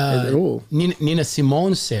 at all. Nina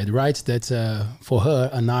Simone said, right, that for her,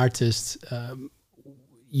 an artist,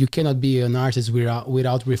 you cannot be an artist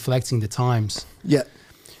without reflecting the times. Yeah.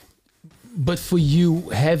 But for you,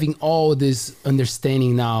 having all this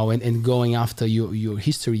understanding now and going after your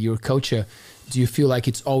history, your culture, do you feel like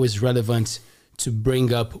it's always relevant to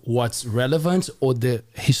bring up what's relevant, or the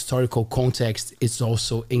historical context is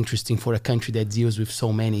also interesting for a country that deals with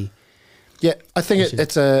so many? Yeah, I think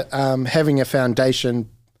it's having a foundation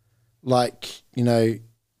like, you know,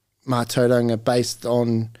 mātauranga based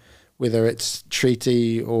on whether it's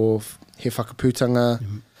treaty or he whakaputanga.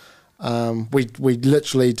 We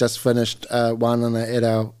literally just finished one at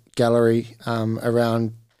our gallery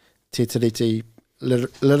around te tiriti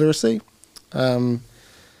literacy,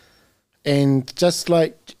 and just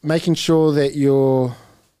like making sure that you're,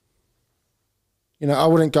 you know, I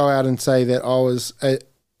wouldn't go out and say that I was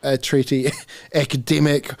a treaty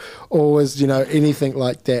academic or was, you know, anything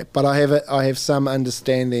like that, but I have some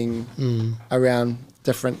understanding around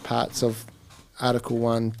different parts of Article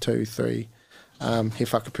 1, 2, 3, he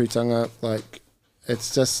whakaputanga. Like,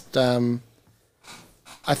 it's just I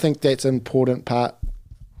think that's an important part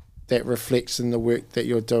that reflects in the work that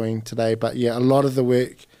you're doing today. But yeah, a lot of the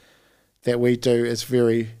work that we do is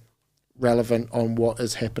very relevant on what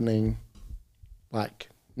is happening like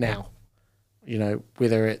now, you know,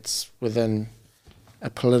 whether it's within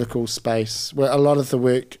a political space, where a lot of the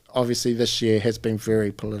work obviously this year has been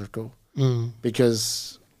very political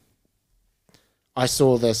because I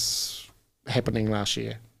saw this happening last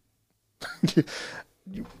year.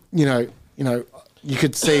 you know, you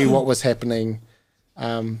could see what was happening.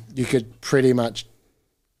 You could pretty much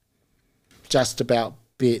just about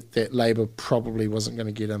bet that Labour probably wasn't going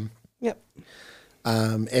to get him. Yep.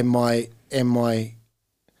 And my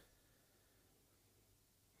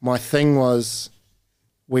thing was,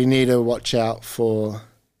 we need to watch out for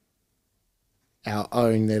our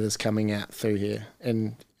own that is coming out through here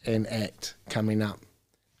and act coming up.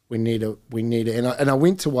 We need it. And I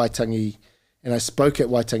went to Waitangi, and I spoke at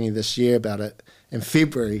Waitangi this year about it in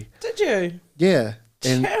February. Did you? Yeah.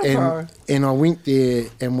 And I went there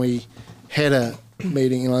and we had a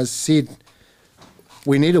meeting, and I said,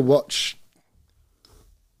 we need to watch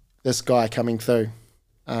this guy coming through.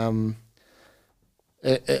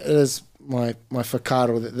 It is my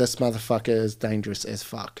whakaaro that this motherfucker is dangerous as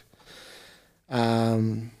fuck.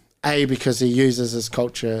 Because he uses his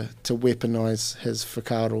culture to weaponise his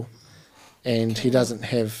whakaaro, and he doesn't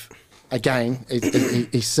have, again,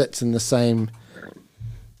 he sits in the same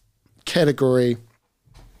category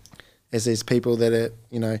as these people that are,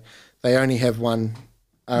 you know, they only have one,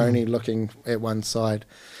 are only looking at one side.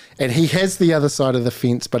 And he has the other side of the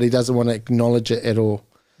fence, but he doesn't want to acknowledge it at all.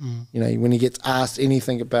 You know, when he gets asked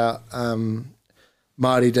anything about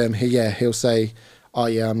Māoridom, he'll say, oh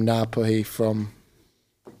yeah, I'm Ngāpuhi from,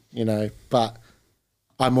 you know, but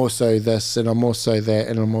I'm also this, and I'm also that,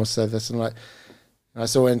 and I'm also this. And like, I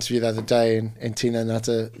saw an interview the other day, and Tina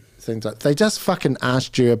Nutter, things like, they just fucking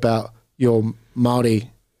asked you about your Māori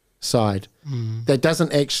side. That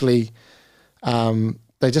doesn't actually,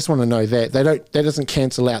 they just want to know that. That doesn't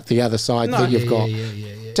cancel out the other side that you've got.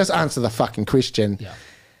 Just answer the fucking question. Yeah.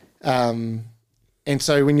 And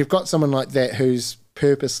so when you've got someone like that who's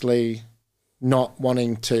purposely not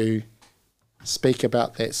wanting to speak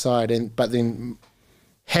about that side, but then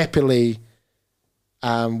happily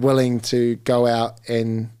willing to go out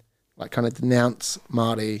and like kind of denounce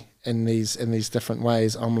Māori in these different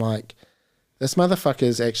ways, I'm like, this motherfucker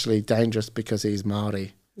is actually dangerous because he's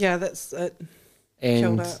Māori. Yeah, that's it.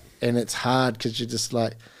 And it's hard because you're just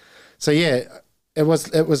like, so yeah. It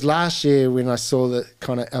was last year when I saw that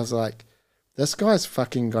kind of, I was like, this guy's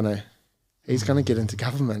fucking he's gonna get into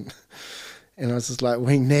government. And I was just like,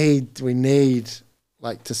 we need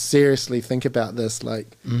like to seriously think about this.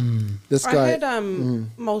 Like this guy. I had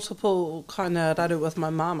multiple kind of raru with my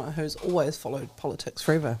mama who's always followed politics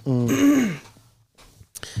forever.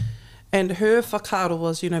 And her whakaaro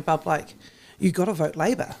was, you know, Bub, like, you got to vote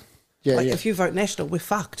Labour. Yeah, like if you vote National, we're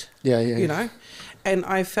fucked. Yeah. You know? And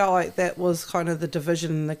I felt like that was kind of the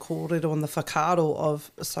division in the kōrero and the whakaaro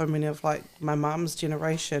of so many of like my mum's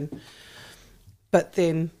generation. But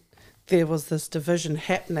then there was this division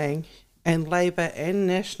happening, and Labour and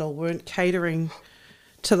National weren't catering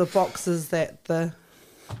to the boxes that the,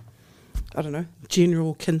 I don't know,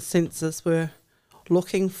 general consensus were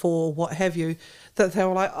looking for, what have you, that they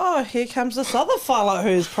were like, oh, here comes this other fella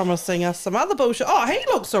who's promising us some other bullshit. Oh, he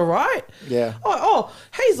looks all right. Yeah. Oh,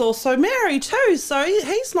 he's also married too, so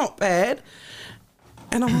he's not bad.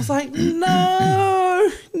 And I was like, no.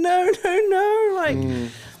 Like,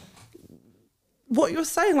 what you're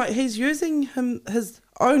saying, like he's using his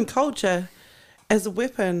own culture as a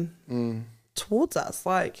weapon towards us.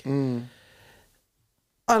 Like,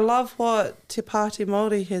 I love what Te Pāti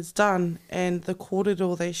Māori has done and the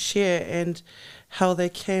kōrero they share and how they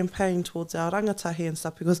campaign towards our rangatahi and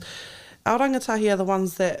stuff, because our rangatahi are the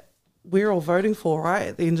ones that we're all voting for, right?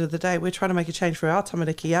 At the end of the day, we're trying to make a change for our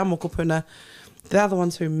tamariki, our mokopuna. They're the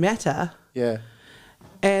ones who matter. Yeah.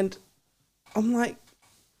 And I'm like,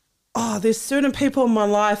 oh, there's certain people in my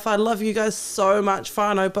life, I love you guys so much,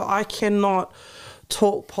 whānau, but I cannot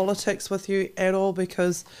talk politics with you at all,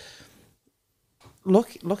 because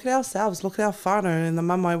look at ourselves, look at our whānau and the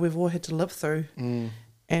mamae we've all had to live through.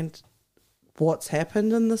 And what's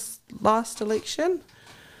happened in this last election.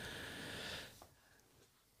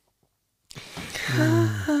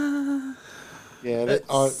 Yeah,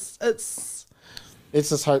 it's let's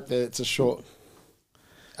just hope that it's a short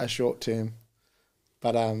term.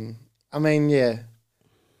 But I mean, yeah,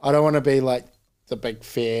 I don't want to be like the big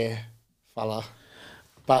fair fella,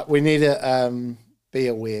 but we need to be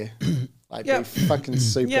aware, like be fucking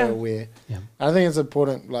super aware. Yeah. I think it's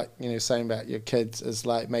important, like saying about your kids is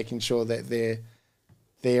like making sure that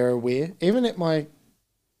they're aware. Even at my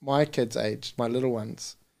kids' age, my little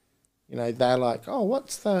ones, they're like, oh,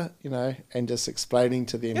 what's the and just explaining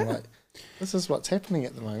to them like, this is what's happening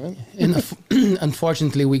at the moment. And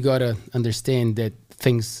unfortunately, we gotta understand that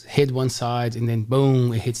things hit one side and then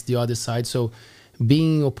boom, it hits the other side. So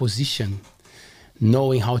being in opposition,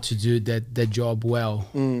 knowing how to do that job well,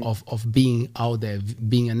 of being out there,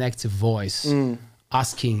 being an active voice,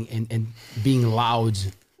 asking and being loud,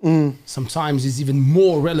 sometimes is even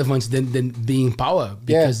more relevant than being in power,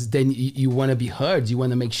 because then you want to be heard. You want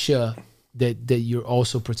to make sure that you're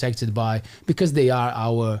also protected by, because they are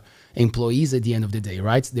our employees at the end of the day,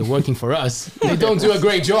 right? They're working for us. They don't do a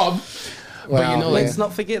great job. Well, but let's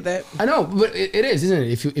not forget that. I know, but it is, isn't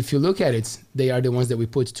it? If you look at it, they are the ones that we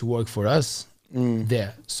put to work for us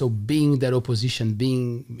there. So being that opposition,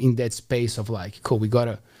 being in that space of like, cool, we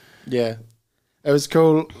gotta. Yeah, it was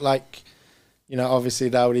cool. Like, obviously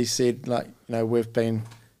they already said like, we've been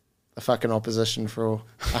a fucking opposition for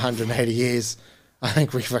 180 years. I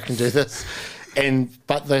think we fucking do this.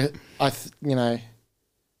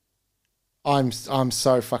 I'm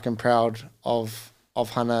so fucking proud of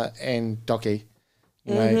Hannah and Doki.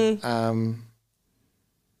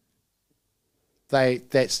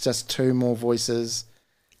 That's just two more voices.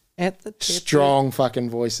 At the strong fucking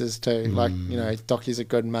voices too. Like, Doki's a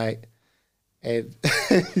good mate. And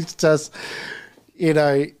it's just,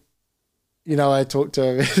 I talked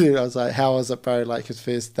to him and I was like, how was it, bro? Like his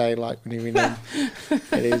first day, like when he went in.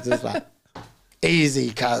 And he was just like,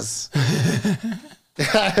 easy, cuz.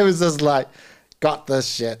 It was just like, got this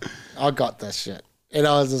shit. I got this shit. And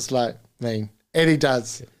I was just like, man. And he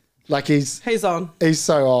does. Like he's on. He's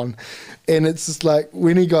so on. And it's just like,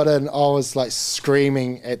 when he got in, I was like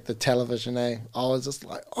screaming at the television, I was just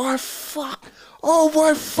like, oh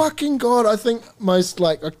my fucking God. I think most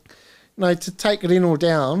like, to take it in or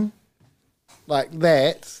down like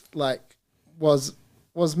that, like was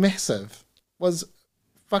massive. Was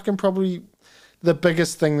fucking probably the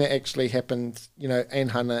biggest thing that actually happened,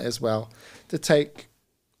 and Hannah as well. To take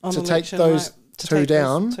those two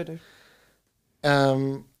down,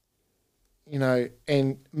 and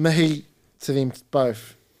mihi to them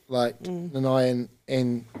both, like Nanai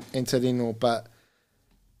and Te Reno, but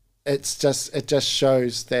it just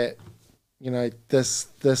shows that,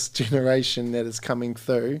 this generation that is coming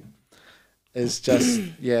through is just,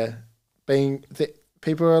 being that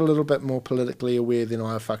people are a little bit more politically aware than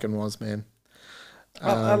I fucking was, man.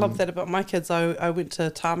 I love that about my kids. I went to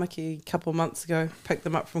Tāmaki a couple of months ago, picked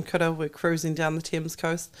them up from Kura. We're cruising down the Thames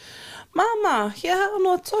coast. Mama,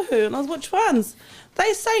 no tohu. And I was, which ones?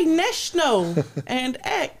 They say national and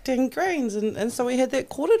ACT and Greens. And so we had that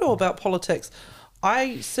kōrero about politics.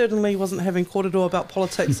 I certainly wasn't having kōrero about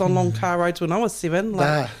politics on long car rides when I was 7.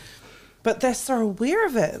 But they're so aware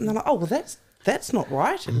of it. And they're like, oh, well, that's not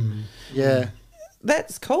right. And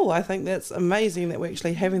that's cool. I think that's amazing that we're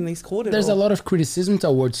actually having these kōrero. There's a lot of criticism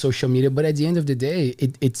towards social media, but at the end of the day,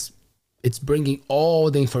 it's bringing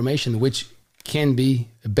all the information, which can be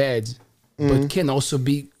bad, but can also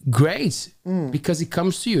be great because it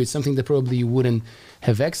comes to you. It's something that probably you wouldn't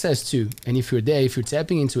have access to. And if you're there, if you're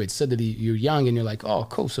tapping into it, suddenly you're young and you're like, oh,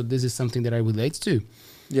 cool. So this is something that I relate to.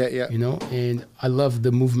 Yeah. And I love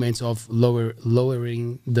the movements of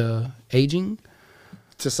lowering the aging.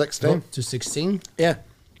 To 16. To 16. Yeah.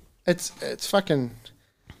 It's fucking...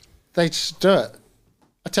 They just do it.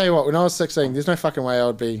 I tell you what, when I was 16, there's no fucking way I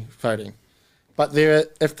would be voting. But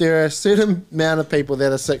if there are a certain amount of people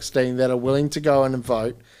that are 16 that are willing to go in and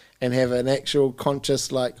vote and have an actual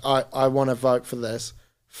conscious, like, I want to vote for this,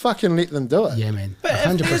 fucking let them do it. Yeah, man. But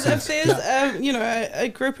 100%. if there's you know, a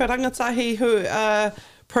group of rangatahi who are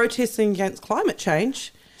protesting against climate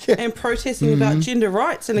change and protesting about gender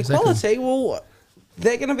rights and equality, well,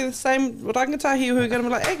 they're going to be the same rangatahi who are going to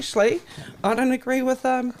be like, actually, I don't agree with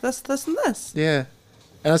this, and this. Yeah.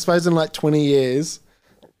 And I suppose in like 20 years,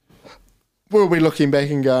 we'll be looking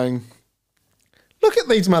back and going, look at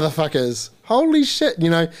these motherfuckers. Holy shit.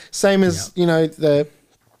 You know, same as, you know, the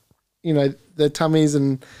tummies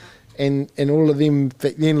and all of them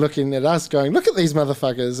back then looking at us going, look at these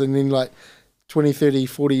motherfuckers. And then like 20, 30,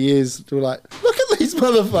 40 years, we're like, look at these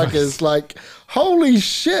motherfuckers. Like, holy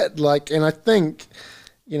shit. Like, and I think,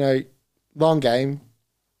 you know, long game,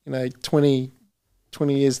 you know, 20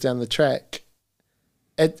 years down the track,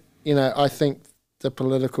 you know, I think the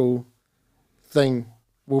political thing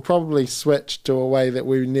will probably switch to a way that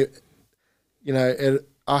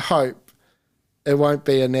I hope it won't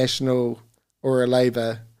be a National or a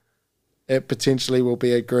Labour. It potentially will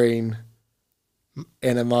be a Green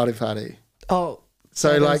and a Māori Party. Oh,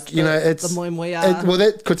 so like, you know, it's the moemoeā. Well,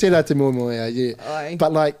 that ko tērā te moemoeā, yeah. Aye.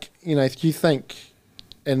 But like, you know, if you think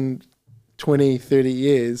in 20, 30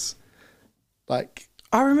 years, like,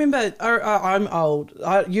 I remember, I'm old.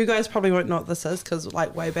 You guys probably won't know what this is because,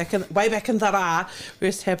 like, way back in the ra, we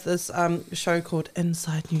used to have this show called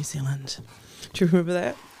Inside New Zealand. Do you remember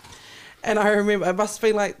that? And I remember it must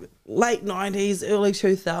be like late 90s, early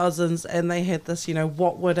 2000s, and they had this, you know,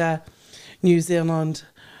 what would a New Zealand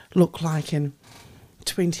look like in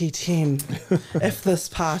 2010 if this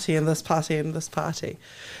party and this party and this party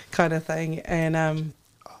kind of thing. And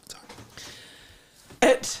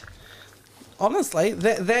it... Honestly,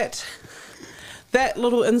 that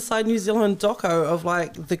little Inside New Zealand doco of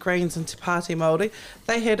like the Greens and Te Pāti Māori,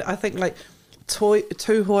 they had, I think, like tūhoi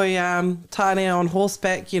tāne on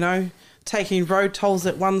horseback, you know, taking road tolls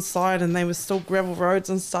at one side, and they were still gravel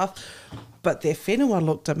roads and stuff. But their whenua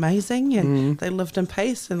looked amazing, and they lived in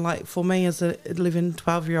peace. And like for me as a 11,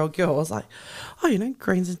 12-year-old girl, I was like, oh, you know,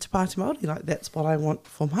 Greens and Te Pāti Māori, like that's what I want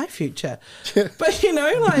for my future. But you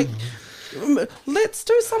know, like. Let's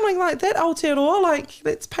do something like that, Aotearoa. Like,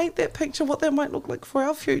 let's paint that picture what that might look like for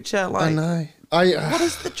our future. Like, I know. What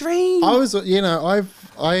is the dream? I was, you know,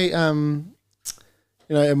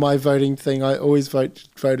 you know, in my voting thing, I always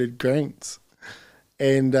voted Greens,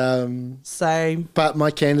 and same. But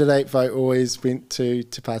my candidate vote always went to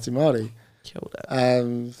Te Pāti Māori. Killed it.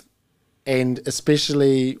 And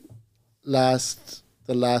especially the last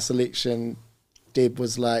election, Deb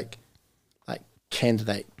was like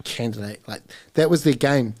candidate, like that was their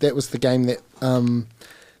game. That was the game that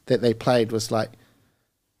that they played, was like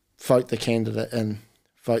vote the candidate in.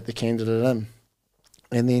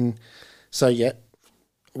 And then so yeah,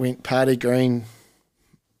 went Party Green,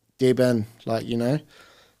 Deb in, like, you know.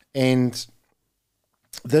 And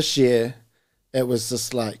this year it was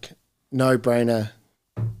just like no brainer,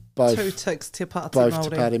 both two ticks Te Pāti both Māori. Te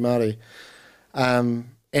Pāti Māori.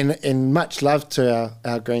 And much love to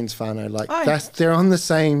our Greens whānau. Like they're on the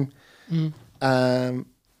same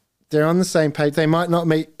they're on the same page. They might not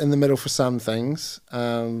meet in the middle for some things.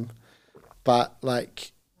 But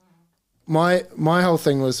like my whole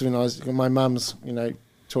thing was when my mum's, you know,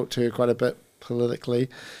 talked to her quite a bit politically.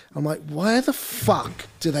 I'm like, why the fuck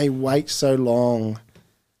do they wait so long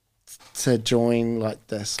to join like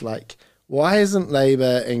this? Like, why isn't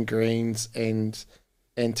Labour and Greens and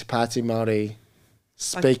Te Pāti Māori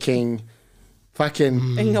speaking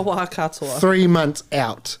fucking Inga wā katoa. 3 months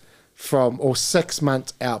out from, or 6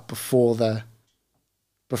 months out before the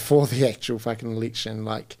actual fucking election?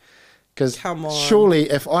 Like, because surely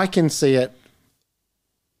if I can see it,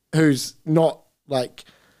 who's not like,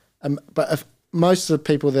 but if most of the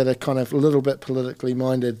people that are kind of a little bit politically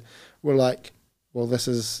minded were like, well,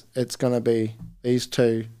 it's going to be these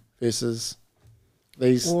two versus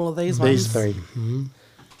all of these three.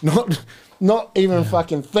 Not even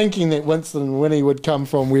fucking thinking that Winston Winnie would come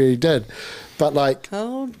from where he did. But like,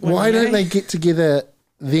 why don't they get together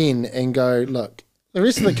then and go, look, the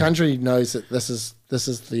rest of the country knows that this is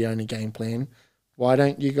the only game plan. Why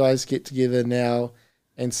don't you guys get together now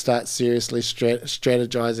and start seriously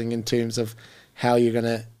strategizing in terms of how you're going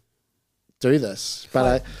to do this?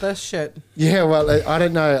 But this shit. Yeah, well, I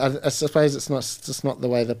don't know. I suppose it's just not the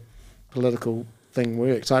way the political thing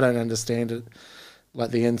works. I don't understand it,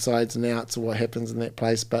 like the insides and outs of what happens in that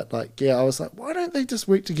place. But like, yeah, I was like, why don't they just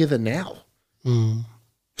work together now?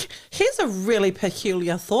 Here's a really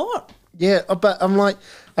peculiar thought. Yeah, but I'm like,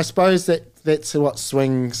 I suppose that's what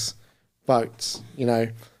swings votes, you know.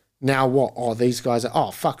 Now what? Oh, these guys are,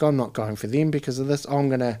 oh, fuck, I'm not going for them because of this. I'm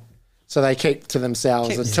going to So they keep to themselves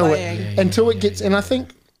Keep until swaying. it gets. And I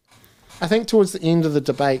think towards the end of the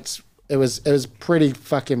debates, it was pretty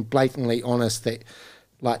fucking blatantly honest that,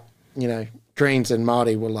 like, you know, Greens and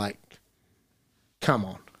Māori were like, come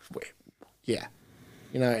on, yeah,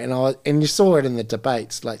 you know, and you saw it in the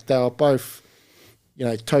debates, like they were both, you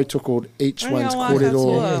know, tautoko each one's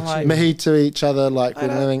kōrero, mihi to each other, like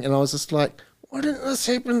with everything, and I was just like, why didn't this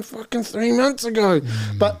happen fucking 3 months ago?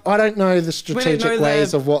 But I don't know the strategic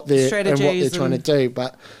ways of what they're trying to do.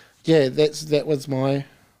 But yeah, that was my.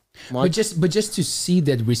 But just to see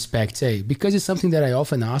that respect, because it's something that I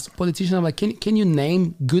often ask politicians. I'm like, can you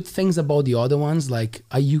name good things about the other ones? Like,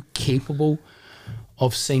 are you capable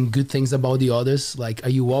of saying good things about the others? Like, are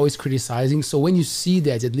you always criticizing? So when you see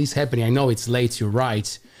that at least happening, I know it's late, you're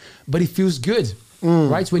right, but it feels good,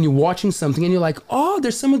 right? When you're watching something and you're like, oh,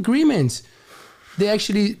 there's some agreement. They're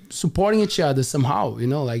actually supporting each other somehow, you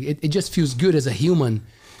know, like it just feels good as a human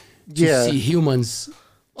to see humans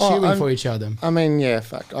cheering for each other. I mean, yeah,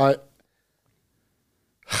 fuck. I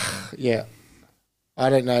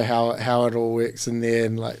don't know how it all works in there,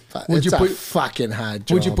 and like, but it's a fucking hard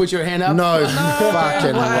job. Would you put your hand up? No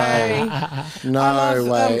fucking way. No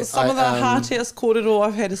way. Some of the heartiest kōrero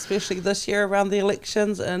I've had, especially this year around the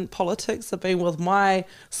elections and politics, have been with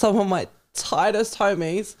some of my tightest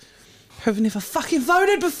homies who've never fucking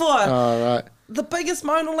voted before. Oh, right. The biggest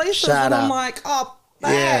Mona Lisas. Shut and up. I'm like, oh,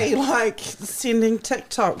 hey, like sending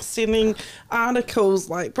TikToks, sending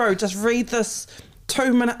articles, like, bro, just read this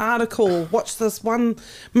 2-minute article, watch this 1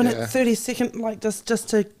 minute 30-second, like just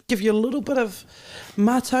to give you a little bit of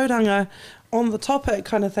mātauranga on the topic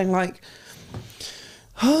kind of thing, like,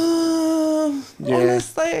 honestly,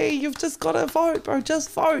 you've just got to vote, bro.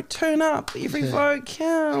 Just vote, turn up, every vote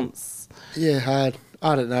counts. Yeah, hard.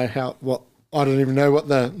 I don't know I don't even know what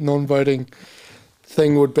the non-voting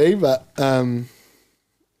thing would be, but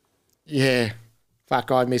yeah, fuck,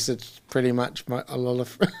 I messaged pretty much a lot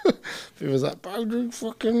of people was like, bro, dude,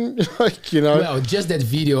 fucking, like, you know. Well, just that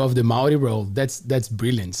video of the Māori roll, that's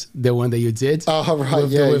brilliant. The one that you did. Oh, right,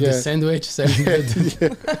 with the sandwich. So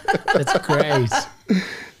that's great.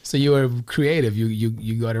 So you were creative.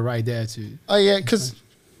 You got it right there too. Oh yeah, because,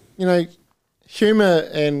 you know, humor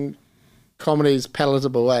and comedy is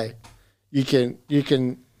palatable way. You can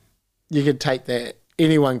take that.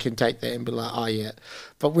 Anyone can take that and be like, oh yeah.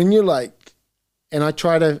 But when you're like, and I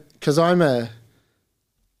try to, because I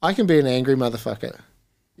can be an angry motherfucker.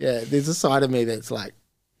 Yeah, there's a side of me that's like,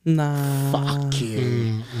 nah, fuck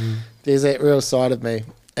you. There's that real side of me,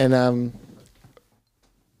 and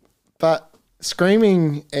but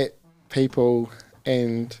screaming at people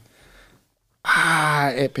and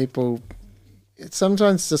at people, it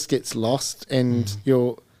sometimes just gets lost, and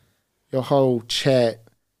your whole chat,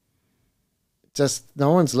 just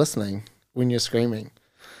no one's listening when you're screaming.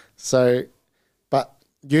 So, but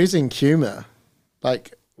using humour,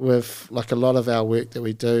 like with like a lot of our work that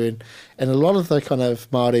we do, and a lot of the kind of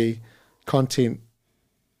Māori content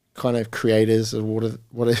kind of creators, or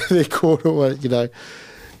whatever they're called, or what, you know,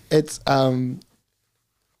 it's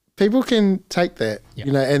people can take that,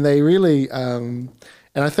 you know, and they really and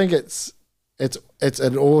I think it's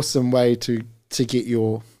an awesome way to get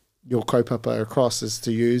your kaupapa across, is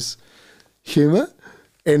to use humour.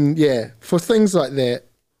 And yeah, for things like that,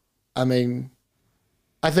 I mean,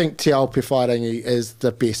 I think Te Ao Pewhairangi is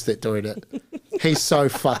the best at doing it. He's so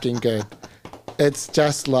fucking good. It's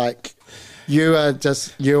just like you are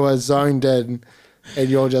zoned in, and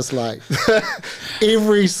you're just like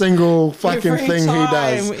every single fucking thing he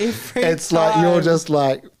does. It's like you're just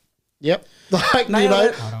like, yep. Like, you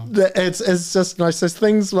know, it's just nice. There's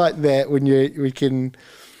things like that when you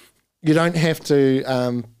don't have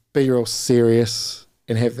to be real serious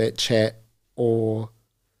and have that chat, or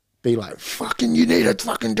be like, fucking, you need to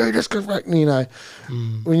fucking do this, cause, you know,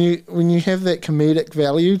 when you have that comedic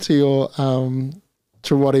value to your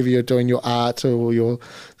to whatever you're doing, your art or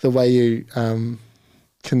the way you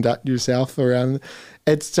conduct yourself around,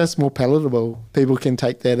 it's just more palatable. People can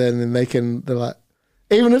take that in, and they're like,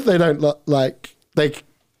 even if they don't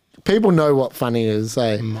people know what funny is,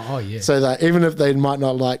 eh? Oh yeah. So that even if they might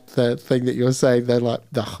not like the thing that you're saying, they're like,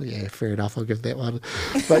 oh yeah, fair enough, I'll give that one.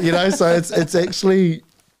 But you know, so it's actually,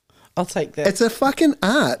 I'll take that. it's a fucking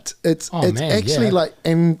art. It's actually like,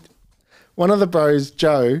 and one of the bros,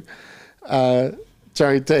 Joe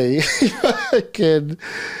D,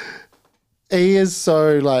 he is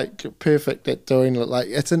so like perfect at doing it. Like,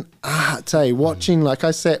 it's an art, eh? Watching, like,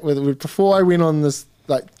 I sat with before I went on this,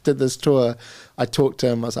 like, did this tour, I talked to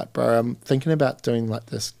him. I was like, bro, I'm thinking about doing like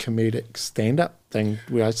this comedic stand-up thing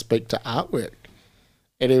where I speak to artwork.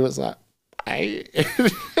 And he was like, eh?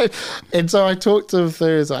 And so I talked to him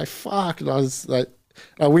through, I was like, fuck. And I was like,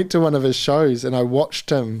 I went to one of his shows and I watched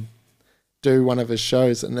him do one of his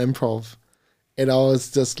shows in improv. And I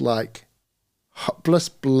was just like,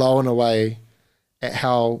 just blown away at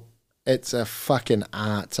how it's a fucking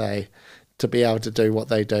art, to be able to do what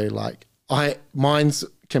they do. Like, mine's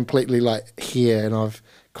completely like here, and I've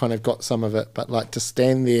kind of got some of it, but like to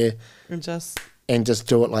stand there And just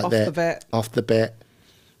do it like that off the bat,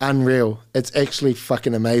 unreal. It's actually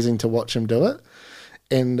fucking amazing to watch him do it.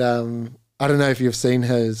 And I don't know if you've seen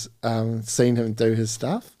him do his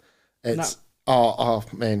stuff. It's oh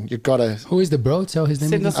man, you've got to. Who is the bro? Tell his name.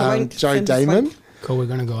 Send us a link. Joe Send us a Damon. link. Cool, we're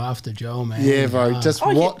gonna go after Joe, man. Yeah, bro. Just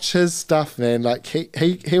watch his stuff, man. Like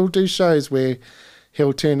he'll do shows where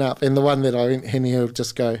he'll turn up, and the one that I went, and he'll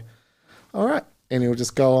just go, all right, and he'll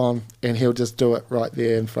just go on, and he'll just do it right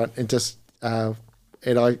there in front, and just and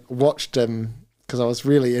I watched him because I was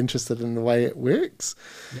really interested in the way it works,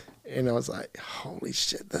 and I was like, holy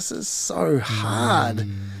shit, this is so hard.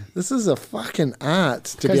 This is a fucking art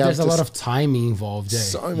to be able to. Because there's a lot of timing involved there.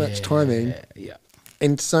 So much timing. Yeah.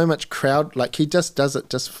 And so much crowd, like he just does it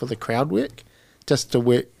just for the crowd work, just to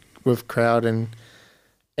work with crowd, and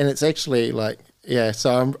it's actually like, yeah.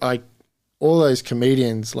 So all those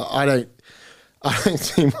comedians, like I don't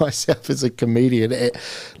see myself as a comedian at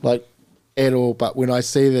all. But when I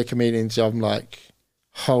see the comedians, I'm like,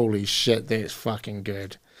 holy shit, that's fucking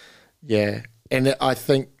good, yeah. And I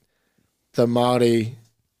think the Māori,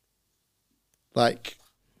 like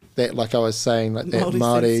I was saying, like that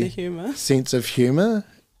Māori sense of humor,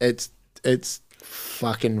 it's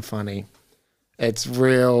fucking funny. It's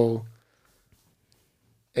real.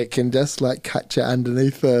 It can just like cut you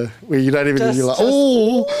underneath where you don't even, you're like,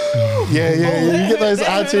 oh, yeah. You get those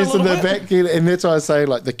aunties in the back, and that's why I say,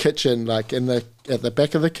 like the kitchen, like at the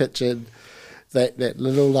back of the kitchen, that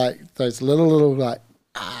little like those little like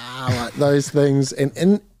like those things,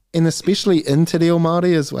 and especially in Te Reo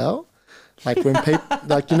Māori as well. Like when people,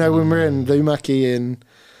 like, you know, when we're in Lumaki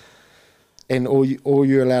and all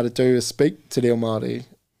you're allowed to do is speak Te Reo Māori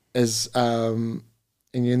is, and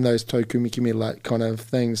you're in those taukumikimi like kind of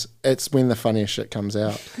things, it's when the funniest shit comes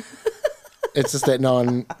out. It's just that no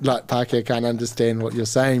one, like Pākehā, can't understand what you're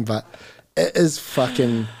saying, but it is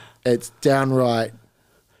fucking, it's downright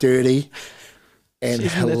dirty and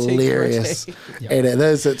hilarious. Yep. And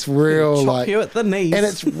it's real, like, you at the knees. And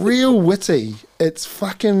it's real witty. It's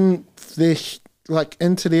fucking, like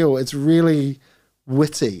in Te Reo, it's really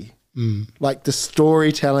witty. Like the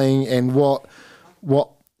storytelling and what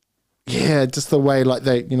just the way, like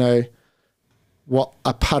they, you know, what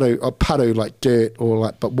a paru like dirt, or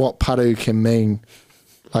like, but what paru can mean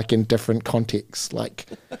like in different contexts, like,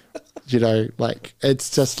 you know, like it's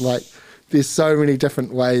just like there's so many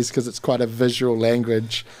different ways, because it's quite a visual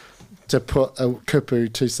language to put a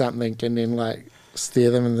kupu to something and then like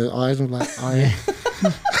stare them in the eyes and like,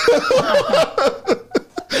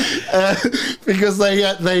 because they've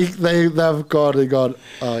gone,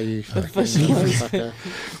 oh, you fucking fucker.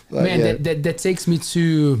 Like, man, that takes me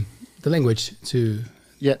to the language, to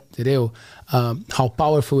Te Reo, how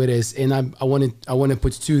powerful it is. And I want to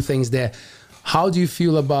put two things there. How do you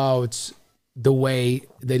feel about the way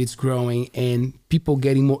that it's growing and people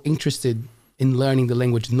getting more interested in learning the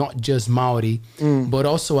language, not just Māori, but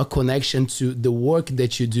also a connection to the work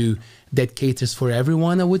that you do that caters for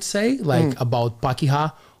everyone, I would say, like about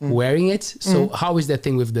Pākehā wearing it. So how is that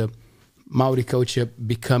thing with the Māori culture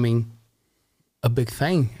becoming a big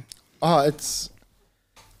thing? Oh, it's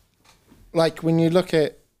like when you look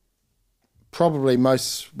at probably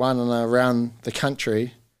most one and around the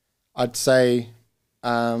country, I'd say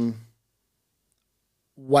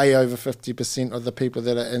way over 50% of the people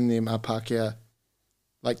that are in them are Pākehā.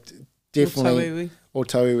 Like definitely, or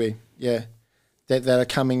tauiwi, yeah, that are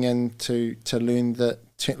coming in to learn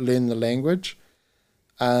the language,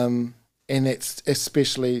 and it's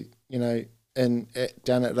especially, you know,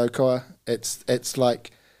 down at Raukoa, it's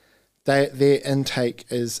like their intake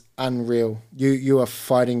is unreal. You are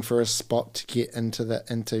fighting for a spot to get into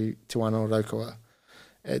Te Wānoa Raukoa.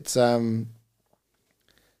 It's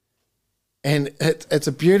and it's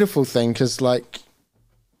a beautiful thing, because, like,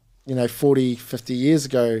 you know, 40, 50 years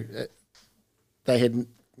ago, they had,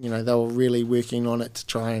 you know, they were really working on it to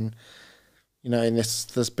try and, you know, and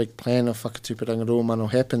this big plan of whakatūpiranga rōmano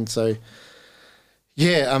happened. So,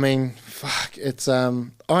 yeah, I mean, fuck, it's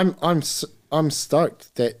I'm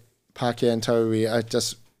stoked that Pākehā and Tauiwi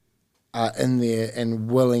are in there and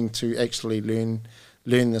willing to actually learn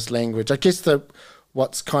this language. I guess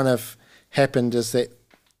what's kind of happened is that,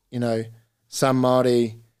 you know, some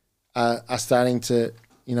Māori are starting to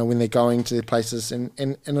you know, when they're going to their places, and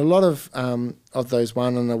a lot of those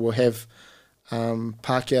wānanga will have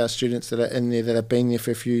Pākehā students that are in there that have been there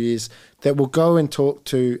for a few years that will go and talk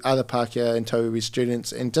to other Pākehā and Tauiwi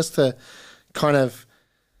students, and just to kind of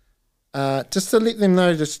just to let them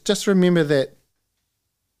know, just remember that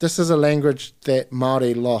this is a language that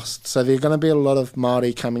Māori lost. So there are going to be a lot of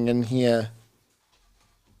Māori coming in here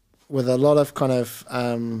with a lot of kind of,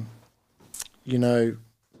 you know,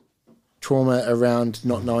 trauma around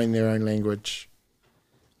not knowing their own language.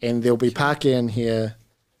 And there'll be Pākehā in here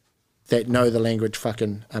that know the language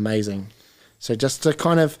fucking amazing. So just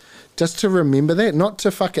to remember that, not to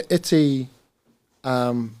iti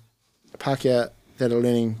Pākehā that are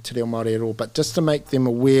learning te reo Māori at all, but just to make them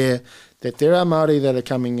aware that there are Māori that are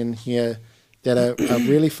coming in here that are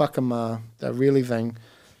really whakamā, they're really thing,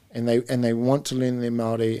 and they want to learn their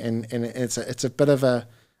Māori, and it's a bit of a,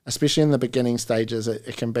 especially in the beginning stages,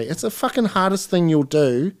 it can be, it's the fucking hardest thing you'll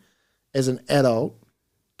do as an adult,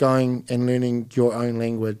 going and learning your own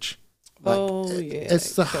language. Like,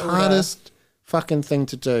 it's the hardest fucking thing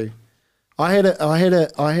to do. I had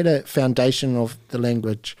a foundation of the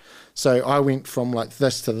language, so I went from like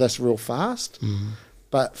this to this real fast.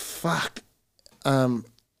 But fuck, and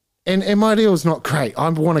my deal's not great. I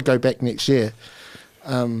want to go back next year,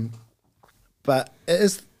 but it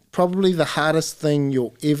is probably the hardest thing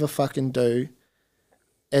you'll ever fucking do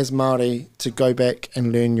as Māori, to go back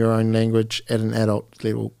and learn your own language at an adult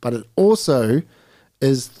level. But it also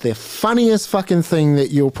is the funniest fucking thing that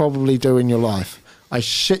you'll probably do in your life. I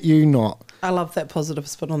shit you not. I love that positive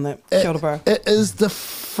spin on that. Kia ora, bro. It is the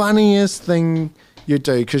funniest thing you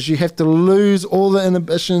do, because you have to lose all the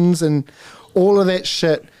inhibitions and all of that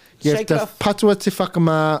shit. You Shake have to patua te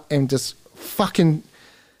whakamā and just fucking,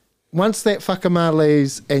 once that whakamā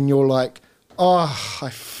leaves and you're like, oh, I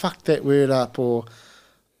fucked that word up, or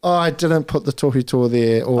oh, I didn't put the tohutoa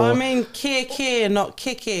there, or I mean care, not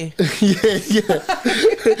keke.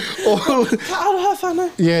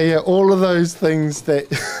 yeah, all of those things that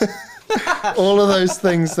all of those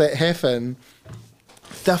things that happen,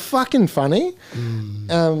 they're fucking funny.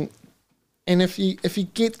 And if you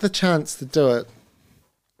get the chance to do it,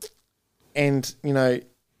 and you know,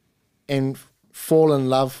 and fall in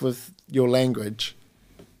love with your language,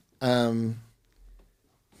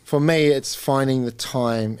 for me it's finding the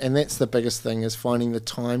time, and that's the biggest thing, is finding the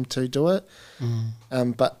time to do it.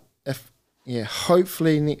 But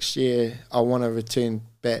hopefully next year I want to return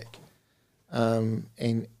back and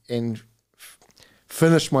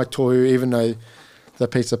finish my tohu, even though the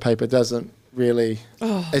piece of paper doesn't really,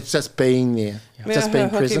 it's just being there, just being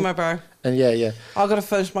present. My bro. And I've got to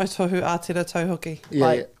finish my tohu ātira tauhoki.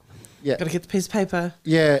 Got to get the piece of paper.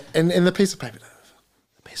 Yeah, and the piece of paper.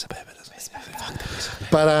 The piece of paper doesn't.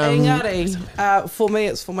 But Engari, for me,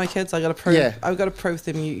 it's for my kids. I got to prove. Yeah. I've got to prove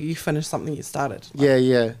them you finished something you started.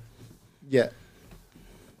 Yeah.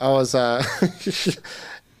 I was.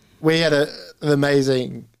 We had an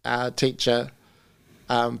amazing teacher,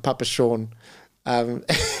 Papa Sean, and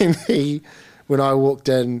he, when I walked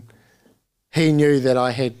in, he knew that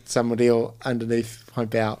I had somebody else underneath my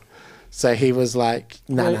belt. So he was like,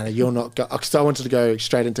 no, you're not going. Because I wanted to go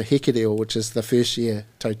straight into Hekereo, which is the first year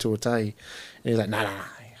tautuatai. And he was like, no,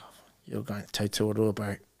 you're going to tautuaroa,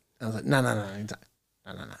 bro. I was like, no,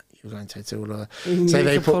 you're going to tautuaroa. So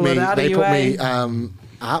they put me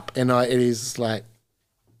up, and he's like,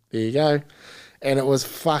 there you go. And it was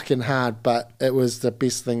fucking hard, but it was the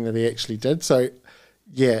best thing that he actually did. So,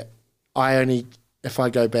 yeah, if I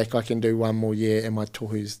go back, I can do one more year and my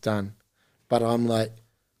tohu's done. But I'm like,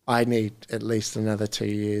 I need at least another 2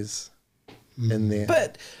 years in there.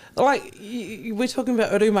 But, like, we're talking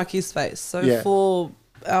about urumaki space. So for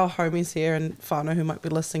our homies here and whānau who might be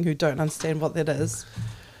listening who don't understand what that is,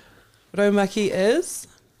 urumaki is?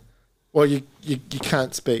 Well, you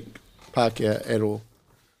can't speak Pākehā at all.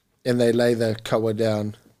 And they lay the kawa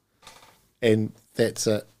down, and that's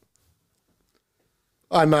it.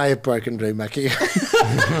 I may have broken urumaki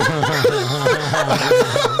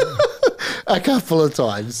a couple of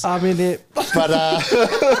times. I mean it. But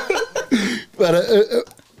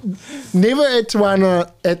never at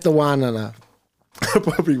the wānanga.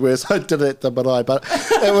 Probably worse. I did it at the marae, but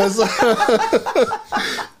it was.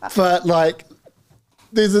 But like,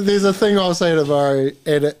 there's a thing I'll say to Māori,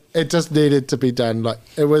 and it just needed to be done. Like,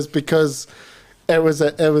 it was because it was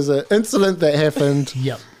an incident that happened.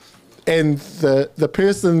 Yep. And the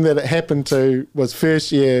person that it happened to was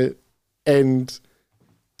first year and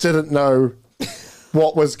didn't know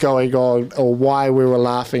what was going on or why we were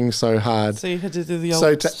laughing so hard. So you had to do the old...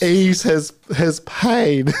 So to ease his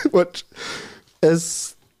pain, which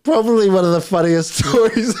is probably one of the funniest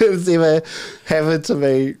stories that's ever happened to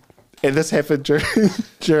me, and this happened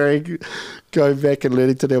during going back and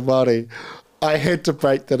learning Te Reo Māori. I had to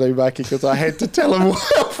break the Numaki because I had to tell him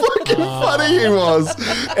how fucking funny he was.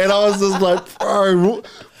 And I was just like, bro,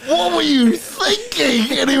 what were you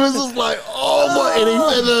thinking? And he was just like, oh my,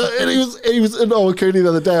 and he was in Owakuni the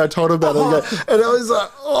other day. I told him about it, and I was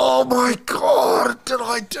like, oh my God, did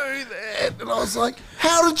I do that? And I was like,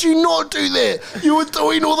 how did you not do that? You were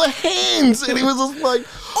doing all the hands. And he was just like,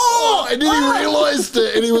 oh, and then he realized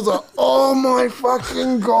it, and he was like, oh my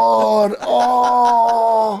fucking God,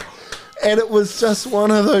 oh. And it was just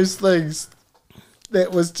one of those things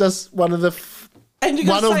that was just one of the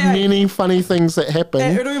one of many funny things that happened.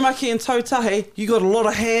 At Urumaki and Tautahi, you got a lot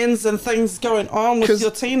of hands and things going on with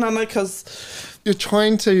your tinana because you're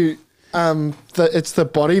trying to, it's the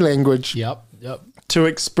body language. Yep. To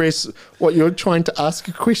express what you're trying to ask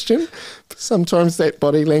a question. Sometimes that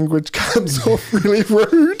body language comes off really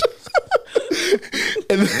rude.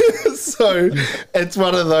 And so it's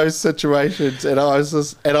one of those situations, and I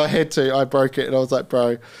broke it, and I was like,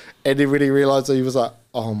 bro, and then when he realised it, he was like,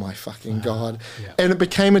 oh my fucking God. Yeah. And it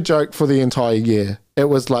became a joke for the entire year. It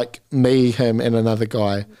was like me, him, and another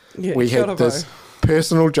guy. Yeah, we had this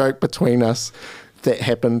personal joke between us that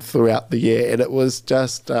happened throughout the year, and it was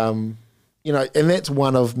just, and that's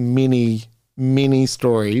one of many, many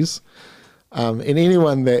stories. And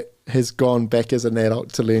anyone that has gone back as an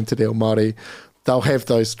adult to learn Te Reo Māori, they'll have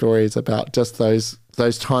those stories about just those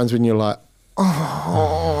times when you're like,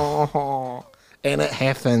 oh, and it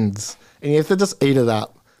happens. And you have to just eat it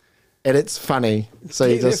up. And it's funny. So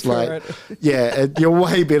you're just like, you're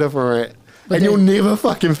way better for it. And you'll never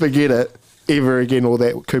fucking forget it ever again, all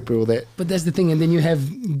that, Cooper, all that. But that's the thing. And then you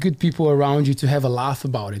have good people around you to have a laugh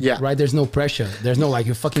about it. Yeah. Right? There's no pressure. There's no like,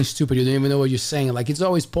 you're fucking stupid. You don't even know what you're saying. Like, it's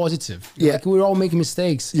always positive. Yeah. Like, we're all making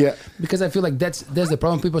mistakes. Yeah. Because I feel like that's the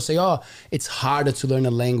problem. People say, oh, it's harder to learn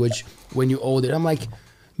a language when you're older. I'm like,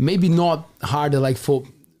 maybe not harder like for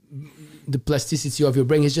the plasticity of your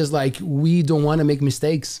brain. It's just like, we don't want to make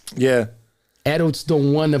mistakes. Yeah. Adults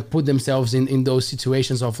don't want to put themselves in those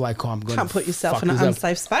situations of like, oh, I'm going to can't put yourself in an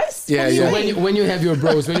unsafe space. Yeah, So when you have your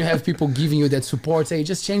bros, when you have people giving you that support, it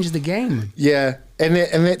just changes the game. Yeah, and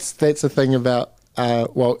that's the thing about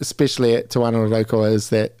especially at Te Wānanga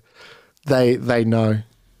is that they know,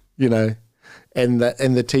 and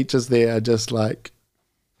the teachers there are just like,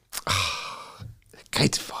 kei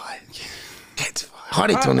te whai.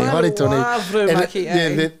 Hori tōne.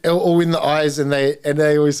 Or in the eyes, and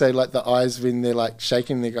they always say like the eyes when they're like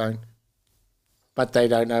shaking, they're going, but they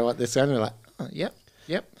don't know what they're saying. They're like, oh, yep.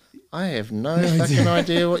 I have no fucking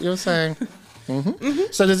idea what you're saying. Mm-hmm.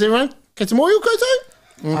 Mm-hmm. So does everyone get some oil koto?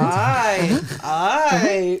 Aye.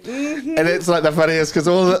 Mm-hmm. And it's like the funniest because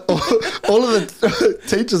all of the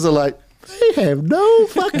teachers are like, they have no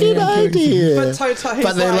fucking idea.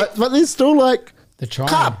 But they're still like, they're trying.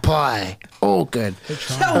 Ka pai. All good.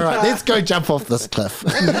 All right, let's go jump off this cliff.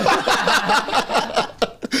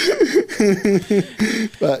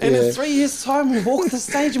 But, in 3 years' time, we'll walk the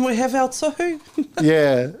stage and we'll have our tohu.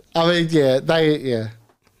 Yeah. I mean,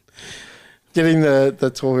 getting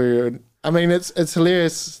the tohu. I mean, it's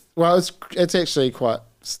hilarious. Well, it's actually quite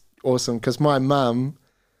awesome because my mum,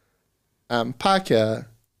 Pākehā,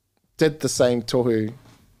 did the same tohu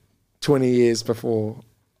 20 years before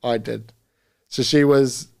I did. So she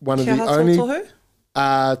was one of the only... the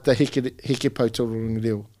Heke Poutorongo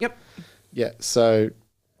Reo. Yep. Yeah, so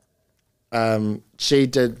she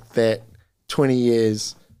did that 20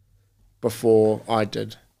 years before I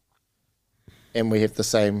did. And we have the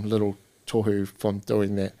same little tohu from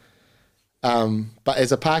doing that. But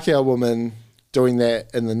as a Pākehā woman doing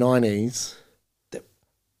that in the 90s,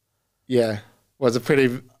 was a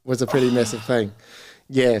pretty massive thing.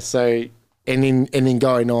 Yeah, so... And then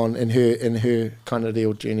going on in her kind of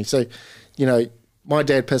real journey. So, my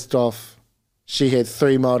dad pissed off. She had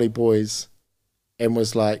 3 Māori boys and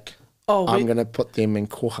was like, I'm going to put them in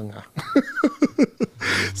kohanga.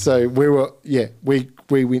 So we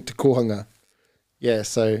went to kohanga. Yeah,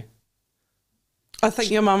 so. I think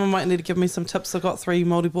your mama might need to give me some tips. I've got 3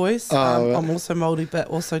 Māori boys. I'm also Māori, but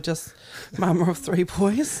also just mama of 3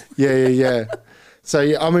 boys. Yeah. So,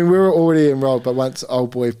 I mean, we were already enrolled, but once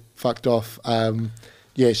old boy fucked off,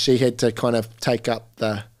 she had to kind of take up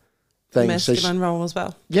the thing. Masculine role as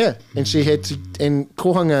well. Yeah, and she had to, and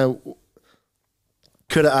kohanga,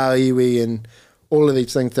 kura a iwi, and all of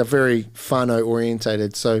these things, they're very whānau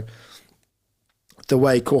orientated. So the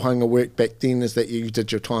way kohanga worked back then is that you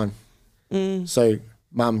did your time. So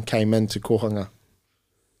mum came into kohanga.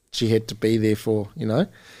 She had to be there for,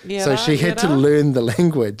 Yeah, so she had to learn the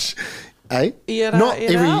language. Iara, Not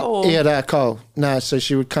iara, every or- iara ko. No, so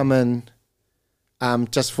she would come in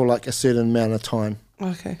just for like a certain amount of time,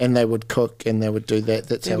 Okay. and they would cook and they would do that.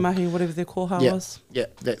 That's Their how. mahi, whatever their koha Yeah, was. yeah,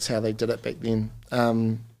 that's how they did it back then.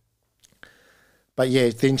 But yeah,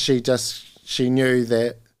 then she knew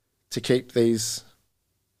that to keep this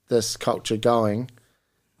culture going,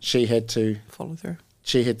 she had to Follow through.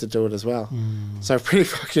 do it as well. So pretty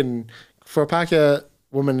fucking, for a Pākehā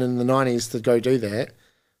woman in the 90s to go do that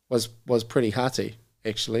was pretty hearty,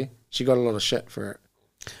 actually. She got a lot of shit for it.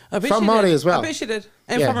 I bet From she Māori did. as well. I bet she did.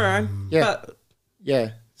 And Yeah. from her own. Yeah. But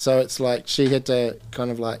Yeah. So it's like she had to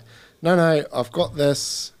kind of like, no, I've got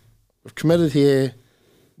this. We've committed here.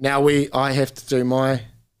 Now I have to do my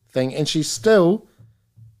thing. And she still,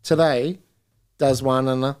 today, does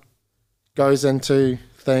wānanga, goes into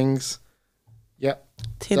things. Yep.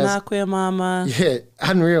 tēnā koe mama. Yeah,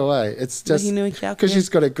 unreal, eh? It's just Mihi nui ki a because koe. she's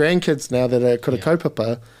got her grandkids now that are kura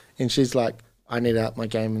kaupapa, and she's like, I need to up my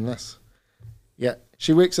game in this. Yeah,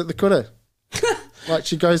 she works at the kura. Like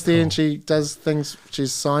she goes there and she does things. She's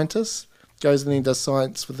a scientist, goes in there and does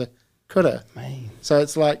science with the kura. Man. So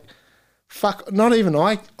it's like, fuck, not even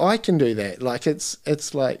I can do that. Like it's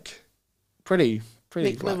like pretty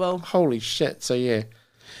Next like, level. holy shit. So yeah,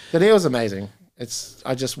 but it was amazing.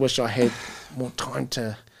 I just wish I had more time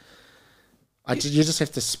to. You just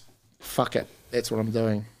have to fuck it. That's what I'm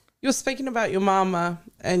doing. You're speaking about your mama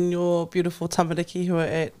and your beautiful tamariki who are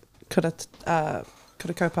at kura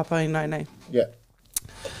kaupapa in Nainai. Yeah.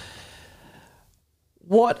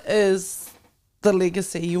 What is the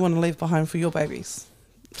legacy you want to leave behind for your babies?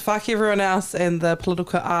 Fuck everyone else and the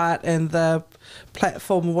political art and the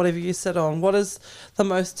platform or whatever you sit on. What is the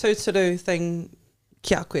most tūturu thing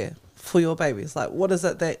ki a koe for your babies? Like, what is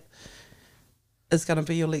it that is going to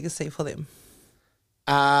be your legacy for them?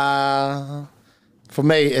 For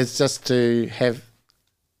me, it's just to have,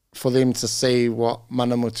 for them to see what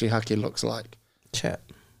manamutu haki looks like. Chat.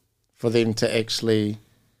 For them to actually,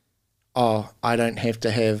 I don't have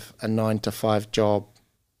to have a 9-to-5 job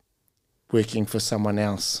working for someone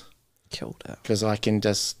else Killed it. because I can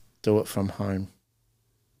just do it from home.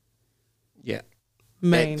 Yeah.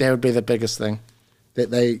 Mean. That would be the biggest thing. That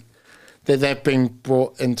they've been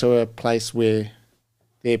brought into a place where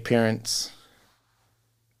their parents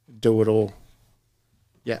do it all.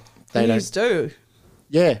 Yeah. They You don't. do.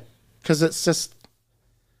 Yeah. Because it's just,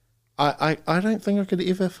 I don't think I could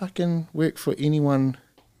ever fucking work for anyone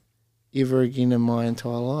ever again in my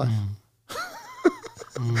entire life.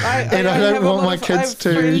 And I don't have a want lot my of- kids I have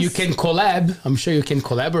to- friends- You can collab. I'm sure you can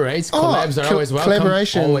collaborate. Collabs are always welcome.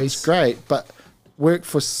 Collaboration Always. is great, but work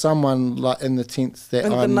for someone like in the sense that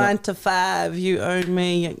And the I'm 9 not, to 5, you own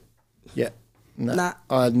me. yeah, no, Nah.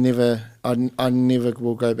 I never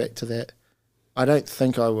will go back to that. I don't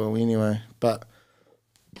think I will anyway. But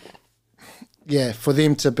yeah, for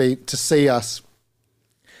them to see us,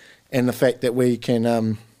 and the fact that we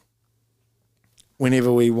can,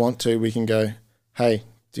 whenever we want to, we can go, hey,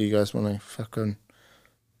 do you guys want to fucking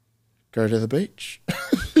go to the beach?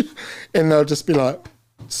 And they'll just be like,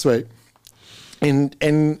 sweet.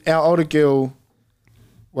 And our older girl,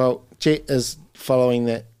 well, Jet is following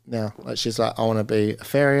that now. Like she's like, I want to be a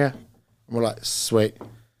farrier. And we're like, sweet.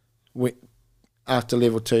 After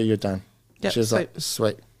level 2, you're done. Yep, She's sweet. like,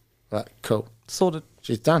 sweet. Like, cool. Sorted.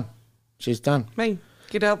 She's done. She's done. Me.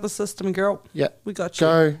 Get out the system, girl. Yeah. We got you.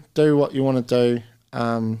 Go do what you want to do.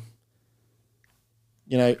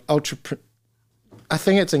 You know, I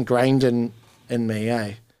think it's ingrained in me,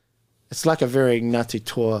 eh? It's like a very Ngāti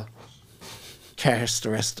Toa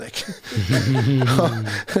characteristic.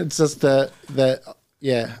 It's just that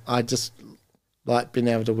yeah, I just like being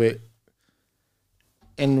able to work,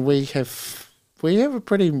 and we have a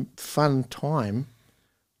pretty fun time.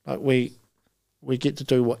 Like we get to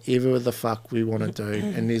do whatever the fuck we want to do,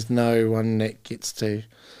 and there's no one that gets to.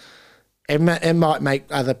 It might make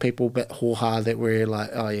other people a bit hoha that we're like,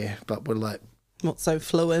 oh yeah, but we're like, Not so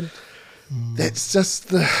fluid. that's just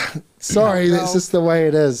that's just the way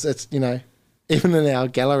it is. It's, you know, even in our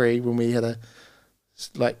gallery when we had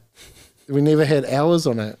we never had hours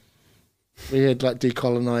on it. We had like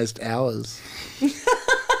decolonized hours.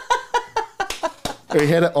 We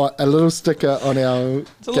had a little sticker on our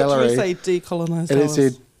So gallery. literally say decolonised And it hours.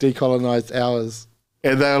 said decolonized hours.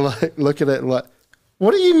 And they were like, look at it like,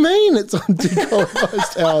 what do you mean it's on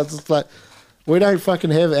decolonized hours? It's like, we don't fucking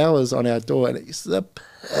have hours on our door. And it's the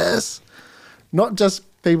piss. Not just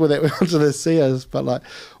people that wanted to see us, but like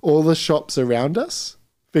all the shops around us.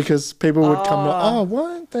 Because people would come like, oh,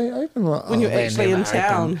 why aren't they open? Like, when "Oh, you're they're actually in never open."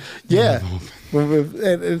 town. Yeah.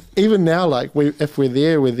 And even now, like, if we're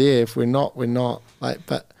there, we're there. If we're not, we're not. Like,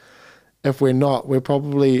 but if we're not, we're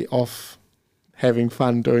probably off having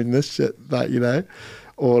fun doing this shit, like, you know,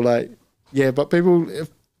 or like, yeah, but people, if,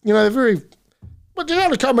 you know, they're very, but you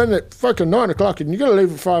gotta come in at fucking 9 o'clock and you gotta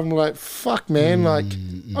leave at 5. I'm like, fuck, man, like,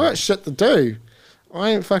 I got shit to do. I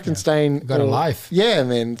ain't fucking staying. Got a life. Yeah,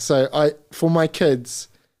 man. So for my kids,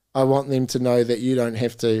 I want them to know that you don't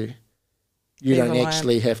have to, you don't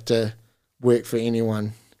actually have to work for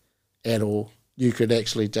anyone at all. You could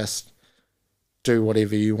actually just do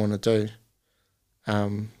whatever you want to do,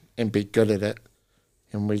 and be good at it,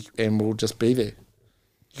 and we'll just be there.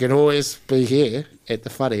 You can always be here at the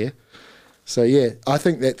whare. So yeah, I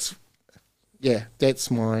think that's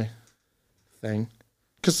my thing.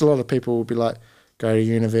 Because a lot of people will be like, go to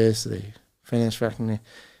university, finish fucking, go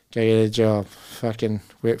get a job, fucking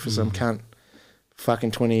work for some cunt,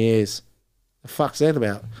 fucking 20 years. The fuck's that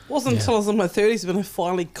about? Wasn't until I was in my 30s when I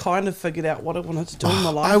finally kind of figured out what I wanted to do in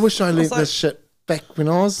my life. I wish I learned this shit back when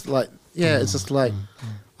I was like, it's just like,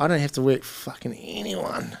 I don't have to work for fucking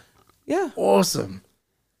anyone. Yeah. Awesome.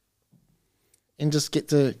 And just get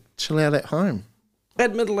to chill out at home.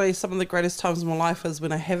 Admittedly, some of the greatest times of my life is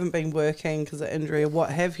when I haven't been working because of injury or what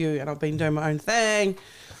have you, and I've been doing my own thing.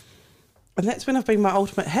 And that's when I've been my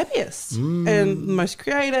ultimate happiest and most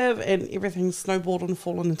creative, and everything's snowballed and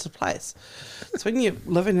fallen into place. It's when you're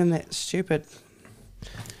living in that stupid...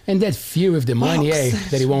 And that fear with the money,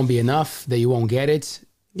 that it won't be enough, that you won't get it.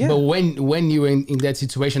 Yeah. But when you're in that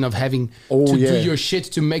situation of having to do your shit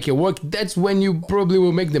to make it work, that's when you probably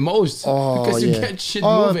will make the most. Because you get shit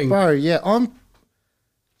moving. Bro,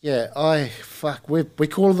 we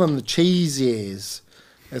call them the cheese years.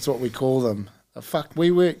 That's what we call them. Fuck,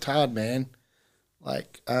 we worked hard, man.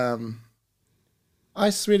 Like, I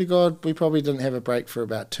swear to God, we probably didn't have a break for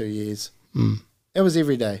about 2 years. It was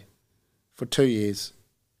every day for 2 years,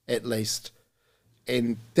 at least.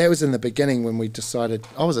 And that was in the beginning when we decided,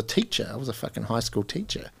 I was a teacher. I was a fucking high school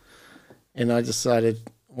teacher. And I decided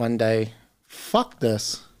one day, fuck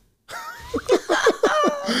this.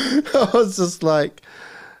 I was just like,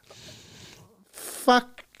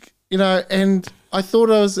 fuck, you know, and I thought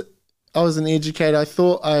I was an educator. I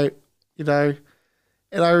thought and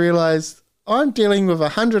I realized I'm dealing with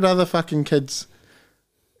 100 other fucking kids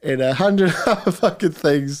and 100 other fucking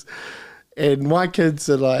things. And my kids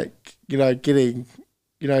are like, you know, getting,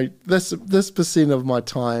 you know, this percent of my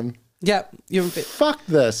time. Yep. Fuck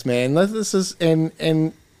this, man. This is, and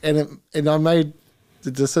I made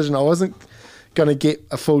the decision I wasn't going to get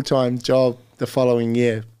a full-time job the following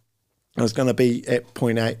year. I was going to be at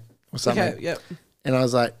 0.8 or something. Okay, yep. And I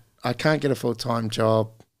was like, I can't get a full-time job.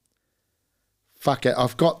 Fuck it.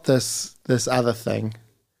 I've got this other thing.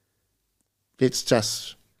 It's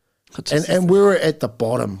just... And we were at the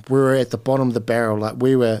bottom. We were at the bottom of the barrel. Like,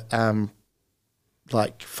 we were,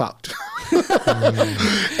 like, fucked.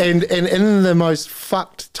 and in the most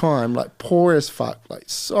fucked time, like, poor as fuck. Like,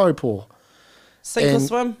 so poor. Sink or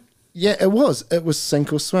swim? Yeah, it was. It was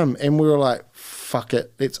sink or swim. And we were like, fuck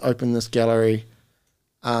it. Let's open this gallery.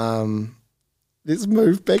 Let's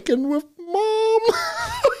move back in with Mum.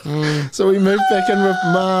 So we moved back in with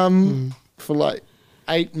Mum for like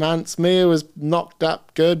 8 months. Mia was knocked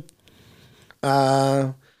up good.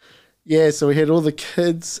 So we had all the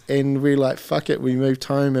kids and we like, fuck it. We moved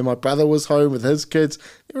home and my brother was home with his kids.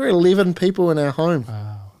 There were 11 people in our home.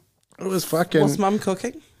 Wow. It was fucking... Was Mum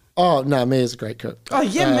cooking? Oh, no, Mia's a great cook. Oh,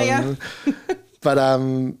 yeah, Mia. But,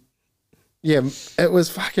 yeah, it was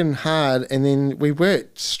fucking hard. And then we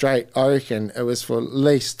worked straight, I reckon. It was for at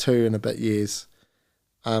least 2 and a bit years,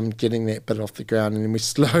 getting that bit off the ground. And then we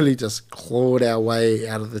slowly just clawed our way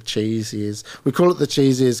out of the cheese years. We call it the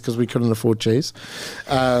cheese years because we couldn't afford cheese.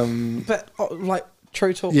 But, like,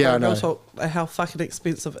 true talk, real talk, how fucking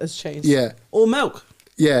expensive is cheese? Yeah. Or milk.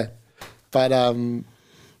 Yeah. But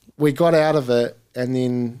we got out of it and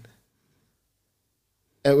then...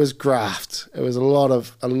 It was graft. It was a lot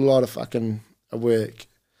of fucking work.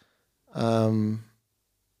 But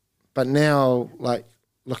now, like,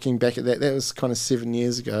 looking back at that was kind of 7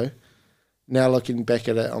 years ago. Now looking back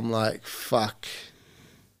at it, I'm like, fuck.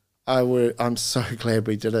 I'm so glad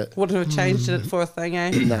we did it. Wouldn't have changed it for a thing,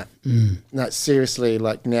 eh? No, seriously,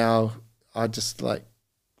 like now I just like,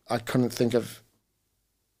 I couldn't think of,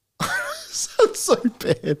 sounds so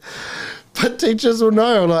bad. But teachers will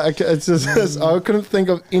know. Like it's just, I couldn't think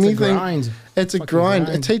of anything. It's a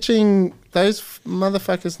grind. Teaching, those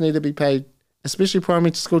motherfuckers need to be paid, especially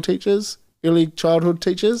primary school teachers, early childhood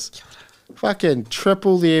teachers. Fucking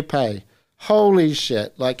triple their pay. Holy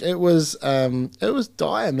shit! Like it was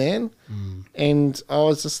dire, man. And I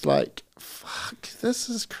was just like, fuck, this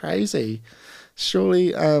is crazy.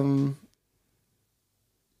 Surely,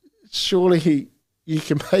 you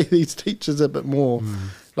can pay these teachers a bit more.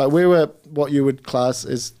 Like we were what you would class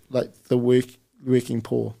as like the working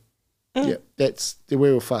poor. Yeah, we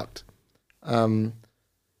were fucked. And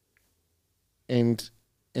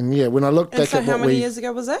yeah, when I look back at how what many years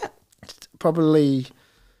ago was that? probably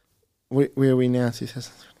where are we now?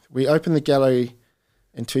 2000. We opened the gallery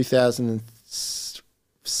in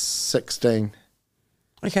 2016.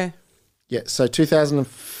 Okay. Yeah, so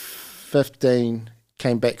 2015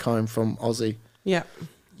 came back home from Aussie. Yeah.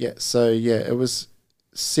 Yeah, so yeah, it was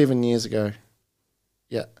 7 years ago.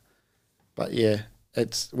 Yeah, but yeah,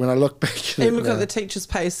 it's when I look back at And it we've got now, the teacher's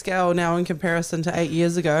pay scale now in comparison to 8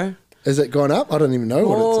 years ago. is it gone up? I don't even know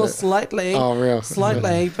More what it's at. slightly. Oh, real?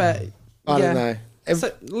 Slightly, but I yeah. don't know.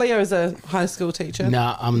 So Leo's a high school teacher.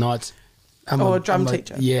 No, I'm not. A drum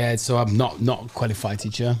teacher. Yeah, so I'm not qualified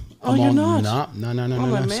teacher. Oh, you're not? No. my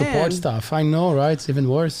man. Support staff. I know, right? It's even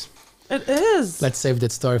worse. It is. Let's save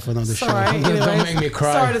that story for another Sorry. show. Don't anyways. make me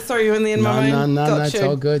cry. Sorry to throw you in the end, my man. No, Got it's you.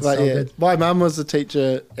 all good. But It's all yeah, good. my mum was a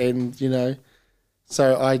teacher, and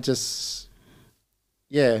so I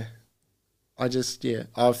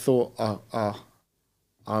thought,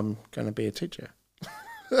 I'm going to be a teacher.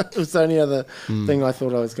 It was the only other thing I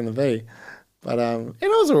thought I was going to be. But, and I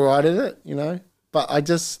was all right at it, but I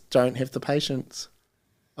just don't have the patience.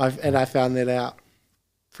 I found that out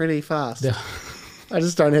pretty fast. Yeah. I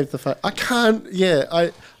just don't have I can't,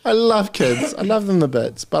 I love kids. I love them to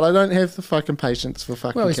bits, but I don't have the fucking patience for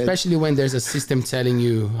fucking Well, kids. especially when there's a system telling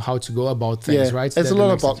you how to go about things, right? There's That a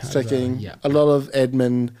lot of makes it box harder. ticking, Yeah. a lot of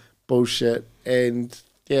admin bullshit, and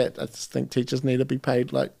I just think teachers need to be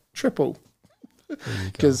paid like triple.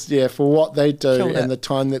 Because for what they do Killed it. and the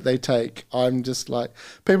time that they take, I'm just like,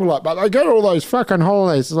 people are like, but they get all those fucking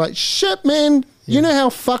holidays. It's like, shit, man. You know how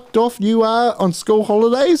fucked off you are on school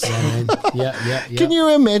holidays? Yeah, man. Yeah. Can you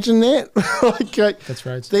imagine that? like, That's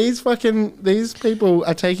right. these people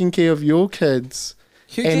are taking care of your kids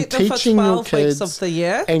You and get them for teaching your 12 weeks kids of the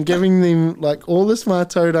year. and giving them like all this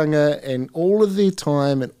mātauranga and all of their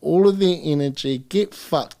time and all of their energy. Get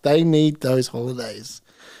fucked. They need those holidays,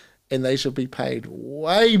 and they should be paid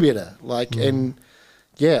way better. And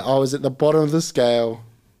I was at the bottom of the scale,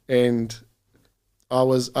 and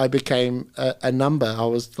I became a number. I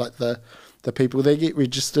was like the people that get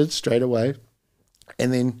registered straight away,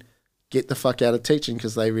 and then get the fuck out of teaching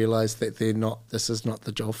because they realise that this is not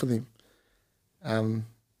the job for them. I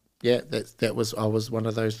was one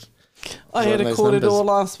of those. I had a those kōrero numbers.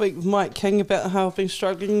 last week with Mike King about how I've been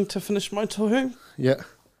struggling to finish my tohu Yeah.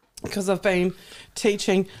 because I've been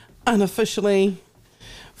teaching unofficially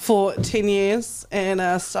for 10 years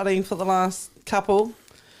and studying for the last couple.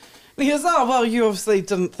 And he goes, oh, well, you obviously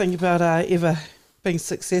didn't think about ever being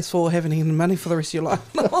successful or having any money for the rest of your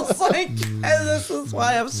life. And I was like, and this is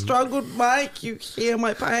why I've struggled, Mike. You hear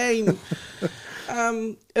my pain.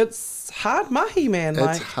 It's hard mahi, man.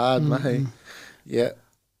 It's hard, mahi. Yeah.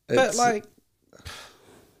 But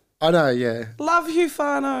I know, yeah. love you,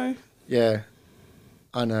 whānau. Yeah.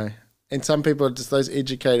 I know. And some people are just those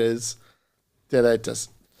educators that are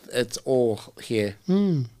just, it's all here.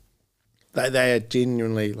 They are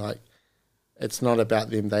genuinely like, it's not about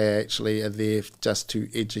them. They actually are there just to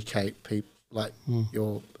educate people. Like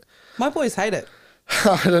My boys hate it.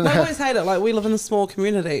 I don't My know. boys hate it. Like, we live in a small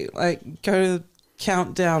community. Like, go to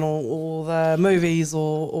Countdown or the movies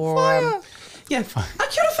or yeah. Oh,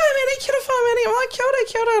 kia ora whai, Maddie, kia ora whai, Maddie. I'm like, kia ora,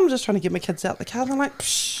 kia ora. I'm just trying to get my kids out the car. And I'm like,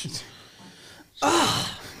 psh.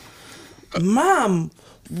 Mum,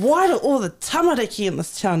 why do all the tamariki in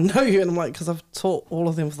this town know you? And I'm like, because I've taught all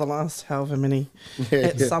of them for the last however many.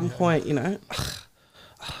 At some point,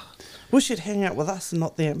 wish you'd hang out with us and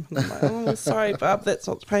not them. And I'm like, oh, sorry, bub, that's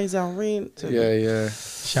what pays our rent. Yeah.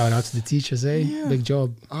 Shout out to the teachers, eh? Yeah. Big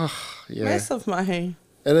job. Yeah. Massive mahi.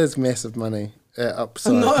 It is massive money. Sorry.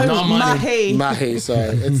 No, Not money. mahi. Mahi,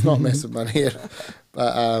 sorry. It's not massive money.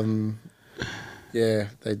 But yeah,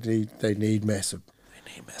 they need massive.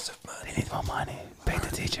 They need massive money. They need more money. Pay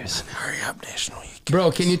the teachers. Hurry up, National.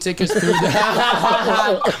 Bro, can you take us through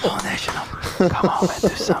the... Come on, National. Come on, man, do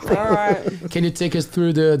something. All right. Can you take us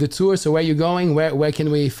through the tour? So where are you going? Where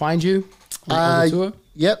can we find you on the tour?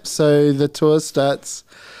 Yep, so the tour starts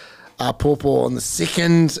Pōpō on the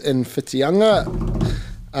 2nd in Whitianga.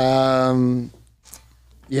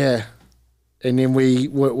 Yeah. And then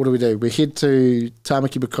what do we do? We head to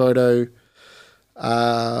Tāmaki Korero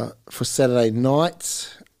for Saturday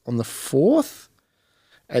night on the 4th.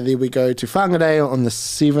 And then we go to Whangarei on the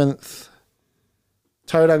 7th,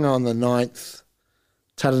 Tauranga on the 9th,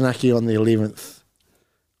 Taranaki on the 11th.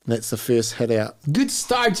 And that's the first head out. Good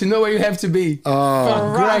start to know where you have to be.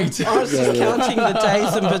 Oh, Great. I was just counting the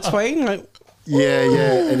days in between. Like,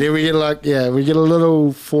 Yeah. And then we get we get a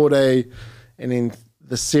little 4-day, and then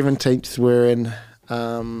the 17th we're in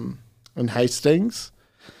Hastings,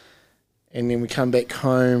 and then we come back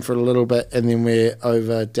home for a little bit, and then we're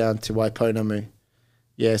over down to Waiponamu.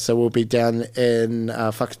 Yeah, so we'll be down in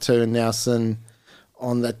Whakatū and Nelson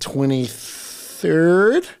on the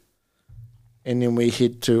 23rd, and then we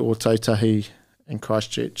head to Ōtautahi in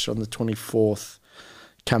Christchurch on the 24th.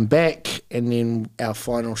 Come back, and then our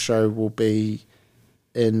final show will be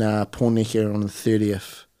in Pōneke on the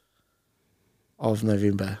 30th of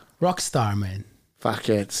November. Rockstar, man. Fuck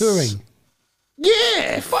it. Touring.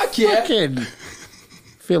 Yeah, fuck yeah. Fucking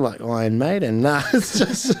feel like Iron Maiden. Nah, it's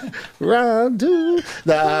just run to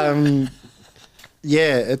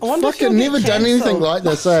yeah, it's fucking never done anything like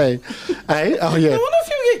this, eh? Eh? Oh yeah. I wonder if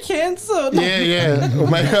you'll get cancelled. Yeah. Or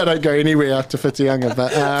maybe I don't go anywhere after Whitianga,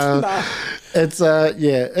 but it's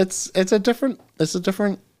a different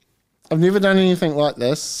I've never done anything like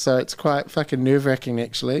this, so it's quite fucking nerve wracking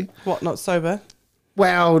actually. What, not sober?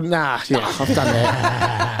 Well, I've done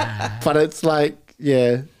that. But it's like,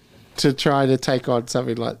 to try to take on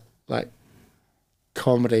something like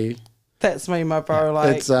comedy. That's me, my bro.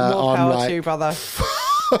 Like, It's, more I'm power like- to you, brother.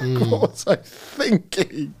 What was I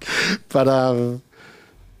thinking? But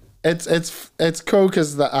it's cool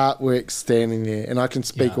because the artwork's standing there, and I can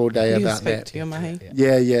speak all day You about speak that. to your mahi.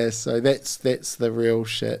 Yeah. So that's the real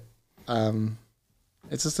shit.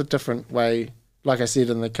 It's just a different way. Like I said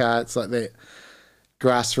in the car, it's like that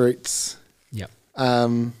grassroots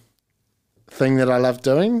thing that I love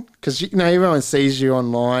doing, because everyone sees you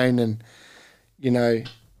online, and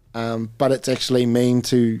but it's actually mean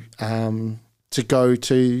to go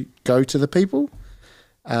to the people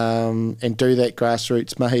and do that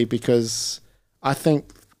grassroots mahi, because I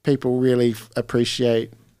think people really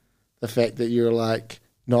appreciate the fact that you're like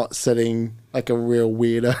not sitting like a real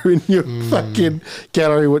weirdo in your fucking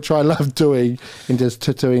gallery, which I love doing, and just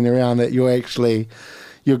tattooing around it.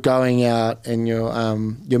 You're going out and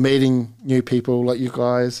you're meeting new people like you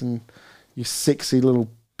guys and you sexy little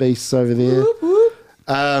beasts over there. Whoop, whoop.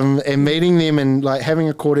 And meeting them and like having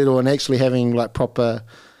a kōrero and actually having like proper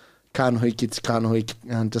kānohi ki te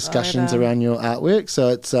kānohi discussions around your artwork. So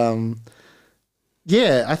it's I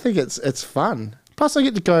think it's fun. Plus I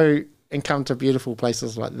get to go and come to beautiful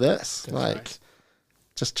places like this. That's like right.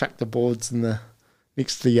 just chuck the boards in the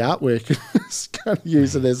next to the artwork and just kind of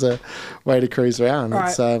use it as a way to cruise around. Right.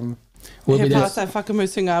 It's We'll be He there. passed that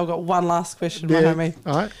whakamutunga. I've got one last question, my homie.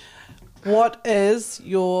 All right. What is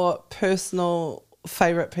your personal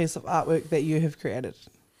favourite piece of artwork that you have created?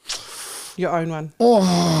 Your own one.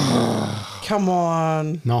 Oh, Come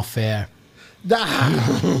on. Not fair.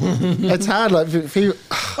 it's hard. Like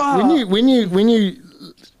when you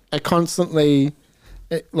are constantly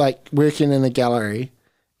like working in a gallery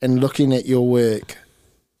and looking at your work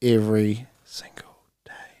every single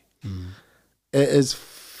day, it is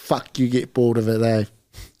fuck. You get bored of it, eh?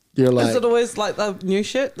 You're like, Is it always like the new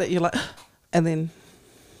shit that you're like, and then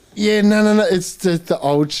yeah, no. It's the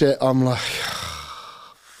old shit. I'm like,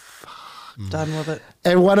 done with it?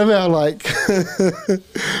 and one of our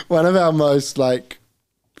most like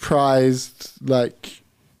prized like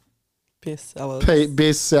Best sellers.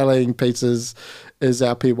 best selling pieces is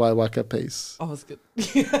our PY Waka piece. Oh, it's good.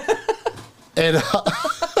 And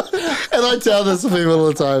I tell this to people all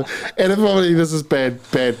the time, and if probably this is bad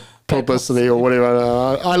publicity or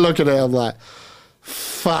whatever, I look at it, I'm like,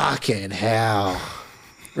 fucking hell,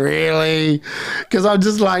 really? Because I'm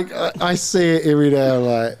just like, I see it every day. I'm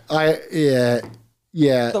like, The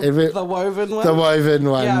woven one. the woven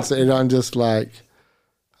ones, Yeah. and I'm just like,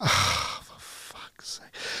 for fuck's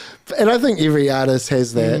sake. And I think every artist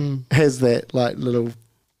has that like little.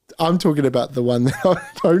 I'm talking about the one that I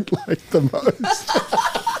don't like the most.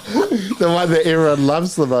 The one that everyone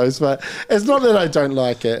loves the most, but it's not that I don't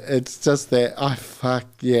like it. It's just that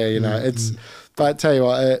it's. But I tell you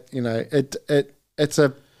what,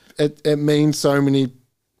 it means so many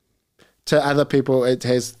to other people. It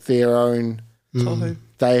has their own. Tohu.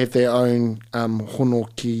 They have their own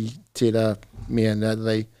hono ki tera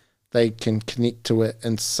mea. They can connect to it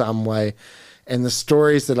in some way. And the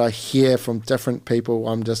stories that I hear from different people,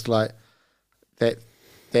 I'm just like, that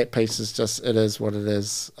piece is just, it is what it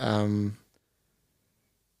is. The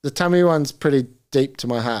tummy one's pretty deep to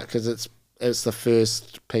my heart because it's the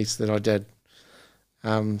first piece that I did.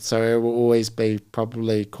 So it will always be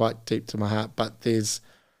probably quite deep to my heart. But there's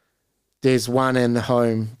one in the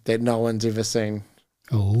home that no one's ever seen.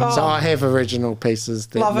 Oh. So I have original pieces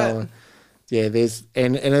that Love no it. one. Yeah, it is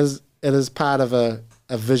part of a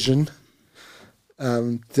vision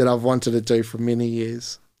that I've wanted to do for many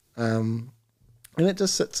years. And it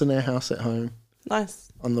just sits in our house at home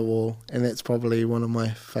Nice. on the wall, and that's probably one of my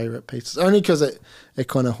favourite pieces. Only because it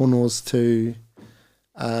kind of honors to,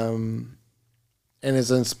 and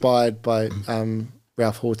is inspired by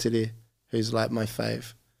Ralph Hori, who's like my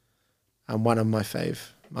fave, one of my fave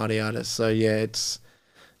Māori artists. So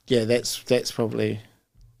that's probably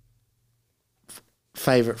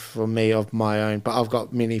favourite for me of my own. But I've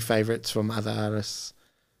got many favourites from other artists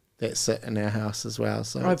that sit in our house as well.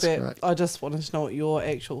 So I it's bet. great. I just wanted to know what your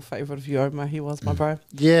actual favourite of your mahi was, my bro.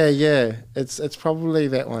 Yeah. It's probably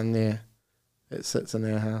that one there. It sits in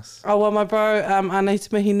our house. Oh, well, my bro, anei te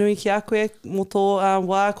mihi nui ki a koe, mo tō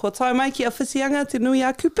wā, kua tai mai ki a whisianga, te nui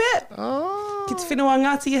a kupe. Oh. Ki te whenua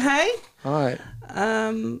Ngāti, hey? Hi.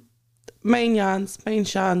 Main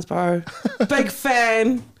Shans, bro. Big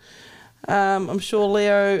fan. I'm sure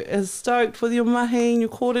Leo is stoked with your mahi and your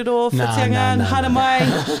kōrero, whitianga, and hana mai.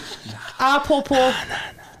 Āpopo.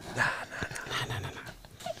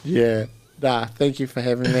 Yeah. Thank you for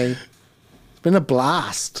having me. It's been a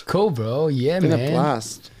blast. Cool, bro. Yeah, Been man. a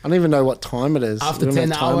blast. I don't even know what time it is. After We don't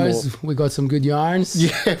 10 have time hours, warp. we got some good yarns.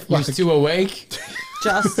 Yeah, You're still awake?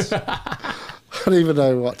 Just. I don't even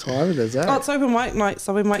know what time it is. Oh, it's open mic night,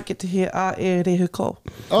 so we might get to hear e rehuko.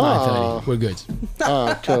 9:30. We're good.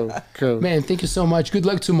 Cool. Man, thank you so much. Good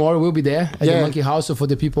luck tomorrow. We'll be there at the Yeah. Monkey House. So for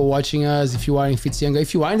the people watching us, if you are in Whitianga,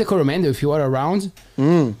 if you are in the Coromando, if you are around,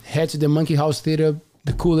 head to the Monkey House Theatre,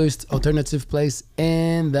 the coolest alternative place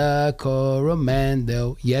in the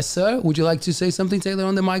Coromando. Yes, sir. Would you like to say something, Taylor,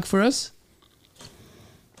 on the mic for us?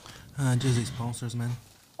 Just sponsors, man.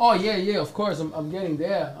 Oh, yeah, of course. I'm getting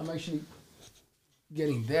there. I'm actually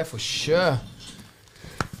getting there for sure.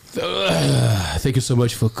 Thank you so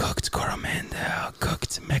much for cooked Coromando,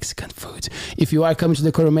 cooked Mexican food. If you are coming to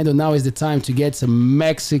the Coromando, now is the time to get some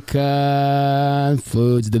Mexican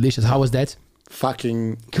food. Delicious. How was that?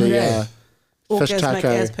 Fucking Correct. fish Orgasmic taco.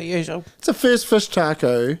 as per usual. It's the first fish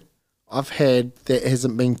taco I've had that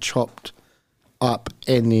hasn't been chopped up,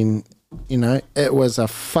 and then, it was a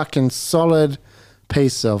fucking solid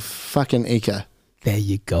piece of fucking ika. There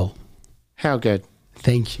you go. How good.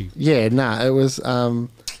 Thank you. Yeah, it was, and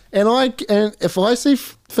if I see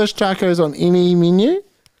fish tacos on any menu,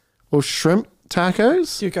 or shrimp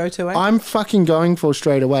tacos, You go to it. I'm fucking going for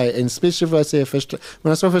straight away, and especially if I see a fish,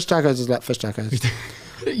 when I saw fish tacos, it's like fish tacos.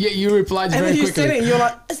 Yeah, you replied And very then you quickly. said it, and you're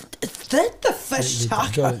like, is that the fish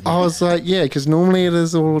taco? I was like, yeah, because normally it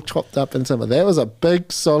is all chopped up and something. That was a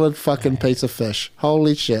big, solid fucking piece of fish.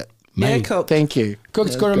 Holy shit. Yeah, Mate. cool. Thank you. Cooked That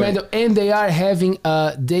was Coromando, great. and they are having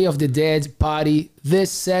a Day of the Dead party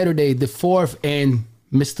this Saturday, the 4th, and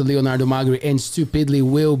Mr. Leonardo Magri and Stupidly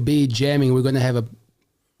will be jamming. We're going to have a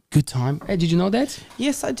good time. Hey, did you know that?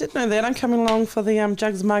 Yes, I did know that. I'm coming along for the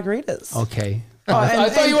Jugs Margaritas. Okay. Oh, I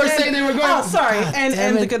thought you were saying they were going. Oh, sorry. Damn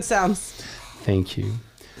And the it. good sounds. Thank you.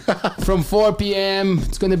 From 4 p.m.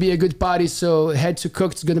 It's going to be a good party, so head to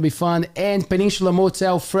Cook. It's going to be fun. And Peninsula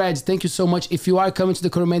Motel, Fred, thank you so much. If you are coming to the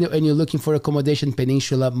Coromando and you're looking for accommodation,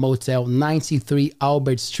 Peninsula Motel, 93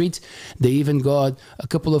 Albert Street. They even got a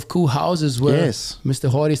couple of cool houses where Yes. Mr.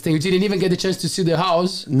 Hori is staying. You didn't even get the chance to see the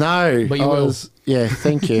house. No. But you will. Yeah,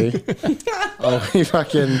 thank you. I'll be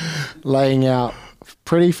fucking laying out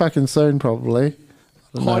pretty fucking soon, probably.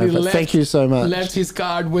 I don't know, Hori but thank you so much. Left his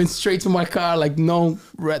car, went straight to my car, like no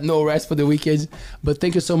rest for the weekend. But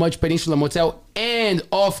thank you so much, Peninsula Motel. And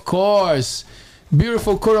of course,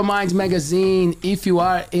 beautiful Corominds magazine. If you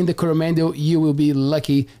are in the Coromando, you will be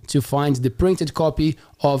lucky to find the printed copy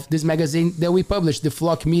of this magazine that we publish, the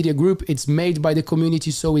Flock Media Group. It's made by the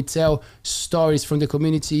community, so we tell stories from the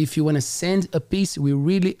community. If you want to send a piece, we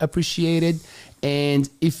really appreciate it. And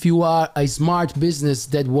if you are a smart business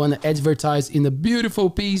that want to advertise in a beautiful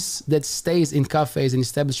piece that stays in cafes and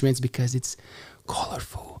establishments because it's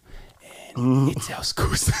colorful and it tells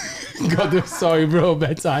ghosts. God, I'm sorry, bro.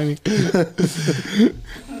 Bad timing.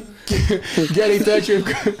 Get in touch with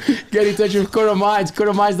Corominds,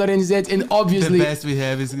 Corominds.nz, and obviously, The best we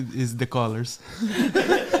have is the colors.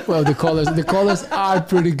 well, the colors are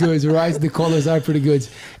pretty good, right? The colors are pretty good,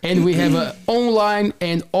 and we have an online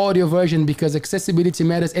and audio version because accessibility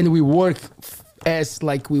matters, and we work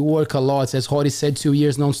a lot. As Hori said, 2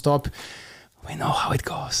 years non-stop. We know how it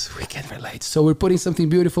goes. We can relate. So we're putting something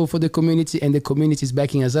beautiful for the community, and the community is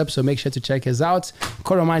backing us up. So make sure to check us out.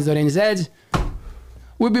 Corominds.nz.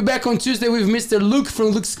 We'll be back on Tuesday with Mr. Luke from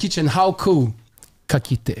Luke's Kitchen. How cool.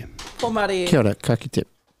 Kakite. Pomari. Kia ora, ka kite.